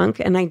really drunk.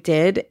 And I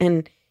did.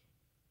 And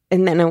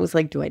then I was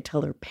like, do I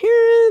tell her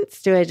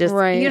parents? Do I just,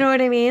 you know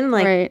what I mean?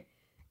 Like,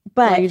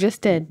 but well, you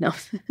just did. No,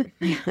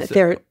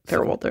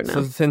 they're older now.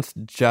 So since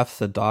Jeff's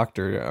a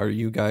doctor, are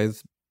you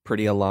guys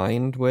pretty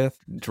aligned with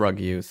drug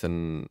use?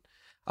 And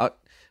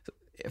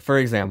for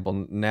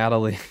example,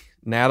 Natalie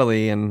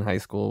in high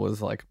school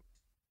was like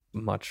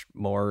much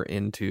more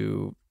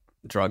into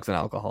drugs and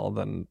alcohol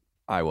than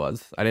I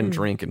was. I didn't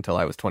drink until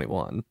I was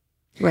 21.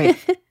 Right.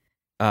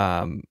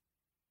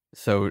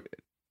 So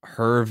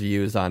her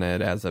views on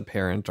it as a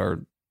parent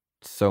are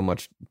so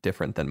much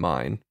different than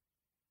mine.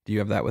 Do you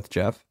have that with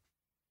Jeff?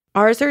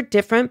 Ours are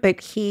different,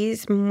 but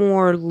he's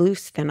more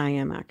loose than I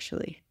am,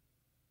 actually.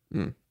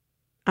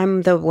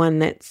 I'm the one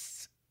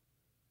that's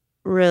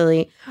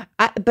really...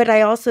 but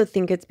I also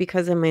think it's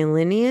because of my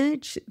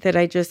lineage that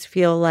I just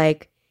feel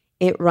like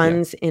it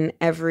runs in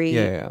every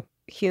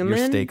human.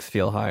 Your stakes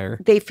feel higher.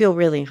 They feel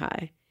really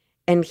high.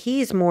 And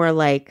he's more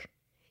like...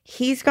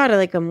 He's got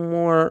a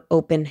more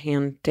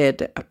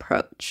open-handed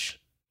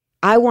approach.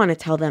 I want to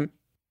tell them,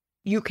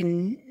 you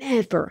can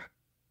never,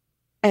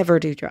 ever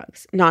do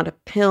drugs. Not a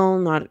pill,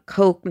 not a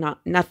Coke,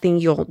 not nothing.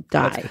 You'll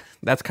die.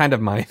 That's kind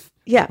of my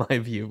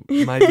view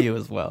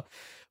as well.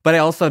 But I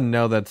also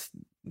know that's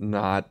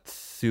not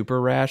super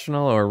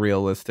rational or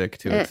realistic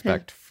to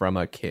expect from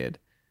a kid.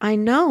 I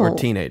know. Or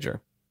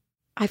teenager.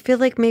 I feel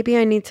like maybe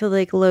I need to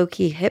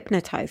low-key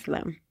hypnotize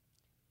them.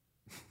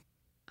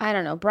 I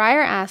don't know.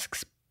 Briar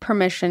asks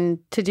permission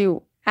to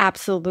do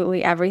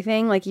absolutely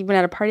everything, like even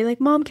at a party, like,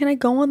 Mom, can I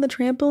go on the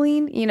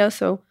trampoline? You know,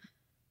 so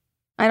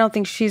I don't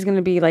think she's going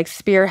to be like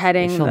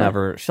spearheading.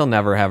 She'll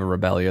never have a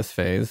rebellious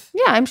phase.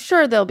 Yeah, I'm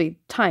sure there'll be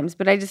times,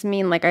 but I just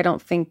mean like I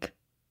don't think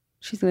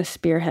she's going to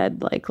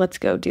spearhead like, let's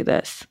go do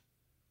this.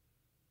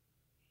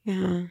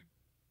 Yeah.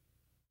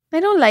 I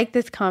don't like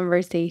this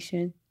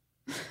conversation.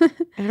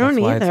 I don't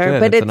either,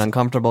 but it's an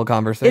uncomfortable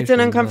conversation. It's an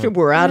uncomfortable.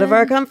 We're out of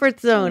our comfort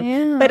zone.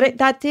 Yeah. But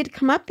that did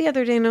come up the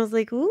other day, and I was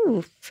like,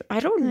 "Ooh,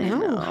 I don't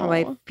know how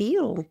I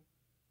feel."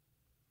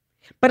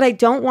 But I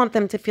don't want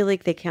them to feel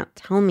like they can't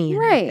tell me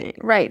anything.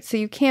 Right. So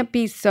you can't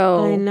be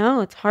so. I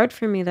know it's hard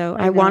for me though.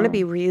 I want to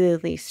be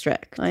really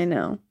strict. I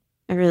know.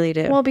 I really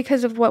do. Well,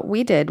 because of what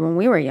we did when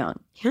we were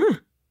young. Yeah.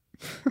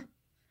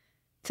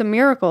 It's a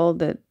miracle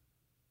that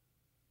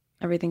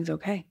everything's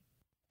okay.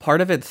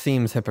 Part of it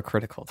seems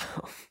hypocritical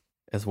though.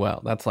 As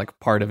well. That's like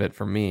part of it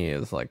for me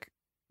is like,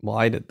 well,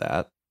 I did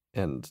that.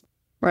 And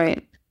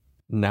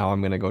now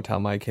I'm going to go tell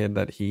my kid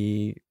that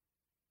he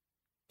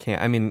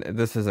can't. I mean,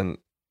 this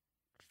isn't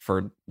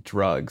for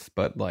drugs,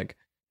 but like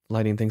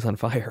lighting things on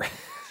fire.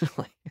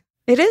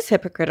 It is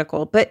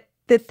hypocritical. But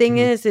the thing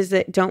is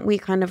that don't we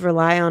kind of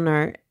rely on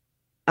our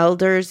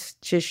elders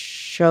to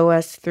show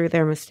us through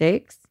their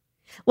mistakes?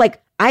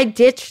 Like, I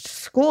ditched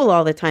school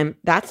all the time.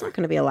 That's not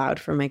going to be allowed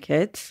for my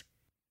kids.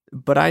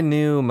 But I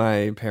knew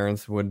my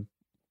parents would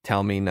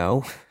tell me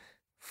no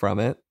from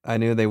it. I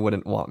knew they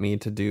wouldn't want me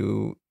to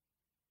do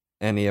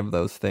any of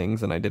those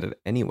things, and I did it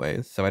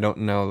anyways. So I don't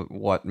know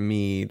what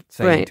me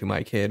saying to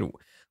my kid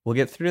will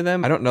get through to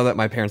them. I don't know that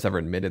my parents ever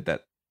admitted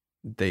that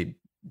they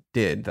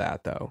did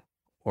that, though,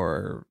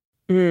 or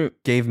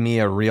gave me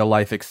a real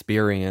life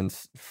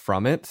experience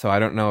from it. So I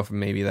don't know if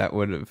maybe that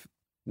would have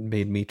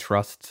made me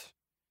trust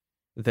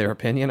their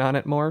opinion on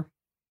it more.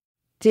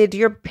 Did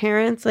your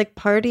parents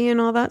party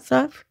and all that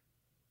stuff?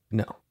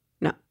 No.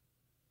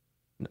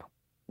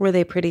 Were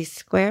they pretty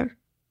square?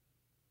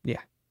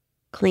 Yeah.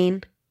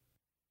 Clean?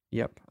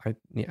 Yep.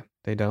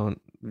 They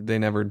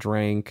never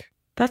drank.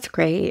 That's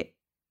great.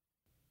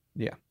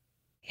 Yeah.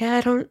 Yeah,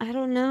 I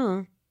don't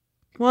know.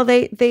 Well,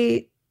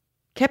 they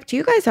kept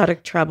you guys out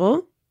of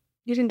trouble.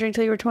 You didn't drink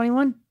till you were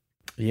 21?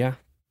 Yeah.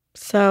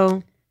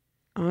 So,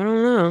 I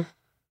don't know.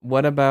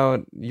 What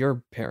about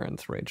your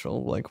parents,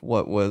 Rachel? Like,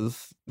 what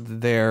was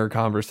their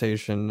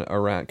conversation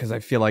around? Because I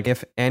feel like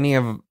if any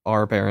of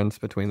our parents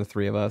between the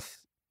three of us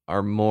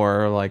are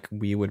more like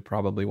we would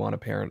probably want to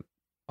parent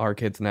our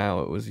kids now,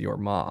 it was your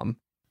mom.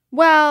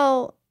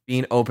 Well,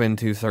 being open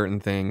to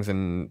certain things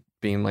and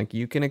being like,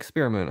 you can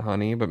experiment,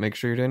 honey, but make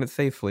sure you're doing it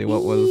safely.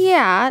 What was...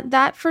 Yeah,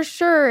 that for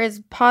sure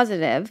is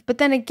positive. But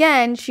then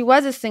again, she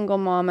was a single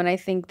mom, and I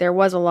think there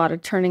was a lot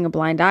of turning a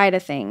blind eye to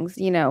things,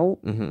 you know?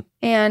 Mm-hmm.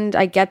 And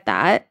I get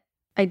that.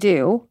 I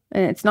do.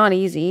 And it's not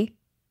easy.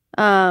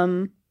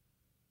 I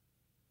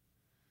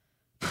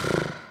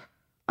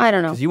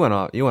don't know. Because you went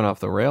off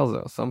the rails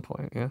at some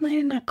point, yeah? I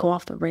did not go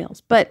off the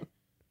rails. But,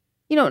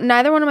 you know,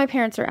 neither one of my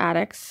parents are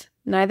addicts.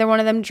 Neither one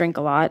of them drink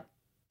a lot.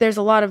 There's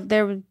a lot of...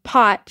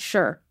 pot,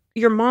 sure.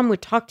 Your mom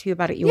would talk to you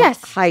about it. You Yes.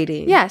 weren't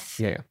hiding. Yes.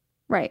 Yeah.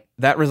 Right.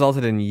 That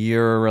resulted in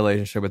your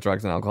relationship with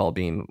drugs and alcohol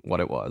being what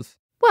it was.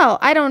 Well,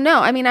 I don't know.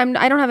 I mean,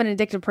 I don't have an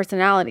addictive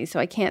personality, so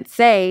I can't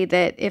say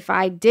that if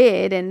I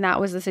did and that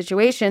was the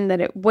situation,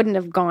 that it wouldn't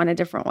have gone a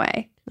different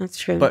way. That's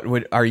true. But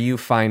are you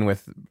fine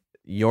with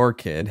your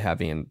kid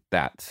having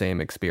that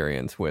same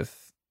experience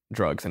with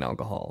drugs and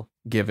alcohol,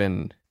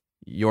 given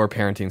your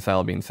parenting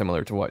style being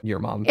similar to what your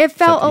mom It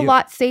felt said to a you?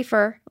 lot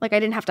safer. Like I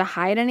didn't have to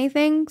hide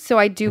anything. So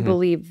I do Mhm.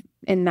 believe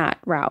in that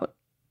route.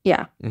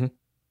 Yeah. Mhm.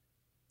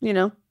 You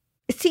know?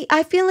 See,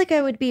 I feel like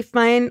I would be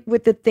fine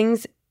with the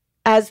things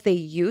as they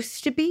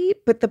used to be,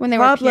 but the When they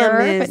were problem pure,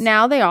 is but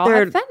now they all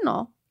have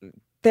fentanyl.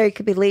 they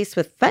could be laced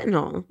with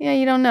fentanyl. Yeah,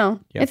 you don't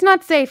know. Yep. It's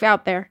not safe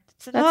out there.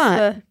 That's not.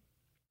 the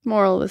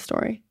moral of the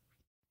story.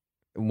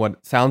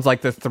 What sounds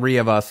like the three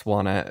of us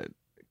want to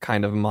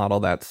kind of model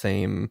that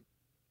same...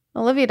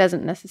 Olivia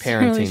doesn't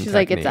necessarily. Parenting She's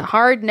like, it's a technique.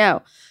 hard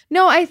no.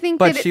 No, I think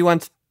But that she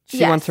wants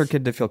Yes. her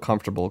kid to feel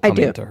comfortable I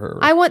coming do. to her.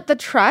 I want the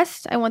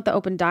trust. I want the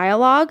open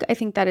dialogue. I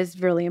think that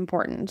is really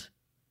important.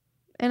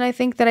 And I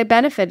think that I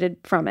benefited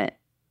from it.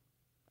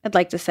 I'd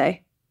like to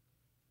say.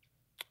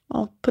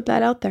 I'll put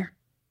that out there,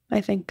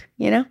 I think,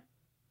 you know?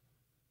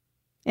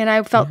 And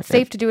I felt Yeah.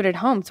 safe to do it at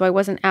home. So I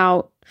wasn't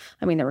out.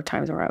 I mean, there were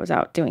times where I was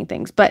out doing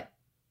things, but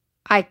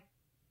I,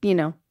 you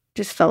know,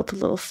 just felt a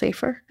little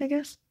safer, I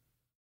guess.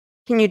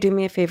 Can you do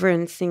me a favor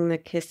and sing the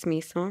Kiss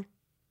Me song?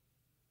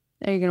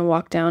 Are you going to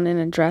walk down in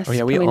a dress Oh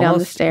yeah, coming down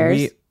the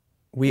stairs?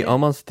 We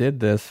almost did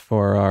this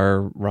for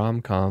our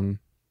rom-com.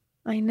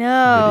 I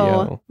know.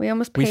 video. We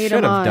almost We paid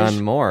should have homage.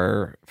 done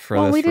more for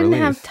Well, this we didn't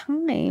release. have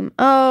time.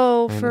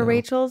 Oh, I for know.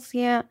 Rachel's?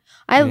 Yeah.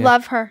 I Yeah.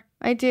 love her.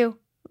 I do.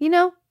 You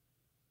know,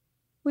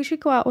 we should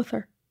go out with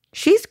her.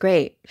 She's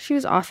great. She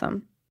was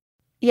awesome.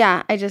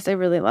 Yeah, I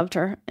really loved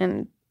her.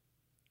 And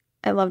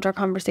I loved our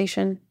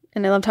conversation.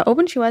 And I loved how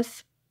open she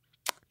was.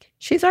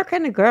 She's our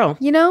kind of girl.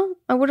 You know,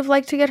 I would have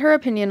liked to get her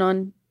opinion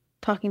on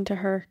talking to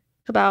her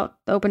about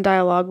the open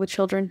dialogue with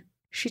children.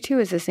 She too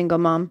is a single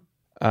mom.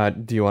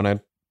 Do you want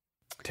to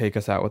take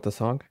us out with the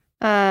song?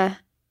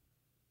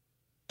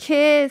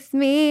 Kiss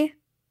me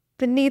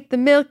beneath the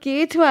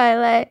milky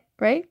twilight,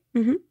 right?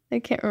 Mhm. I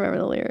can't remember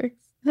the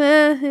lyrics.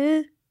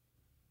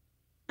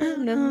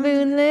 On the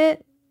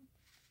moonlit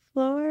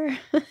floor.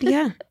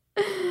 Yeah.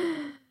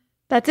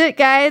 That's it,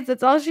 guys.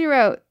 That's all she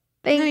wrote.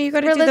 Thanks No, you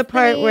got to for do the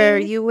part where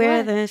listening. you wear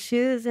What? the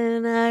shoes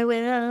and I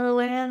will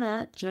wear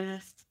that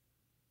dress.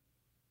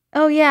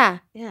 Oh, yeah.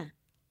 Yeah.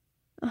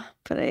 Oh,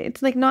 but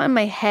it's like not in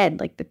my head,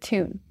 like the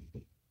tune.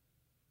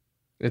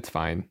 It's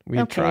fine. We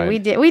Okay, tried. we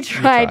did. We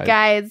tried, tried.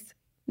 guys.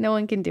 No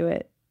one can do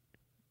it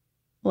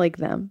like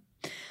them.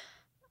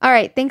 All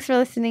right. Thanks for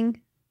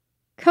listening.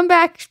 Come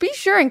back. Be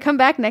sure and come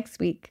back next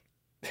week.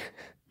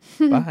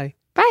 Bye.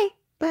 Bye.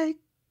 Bye.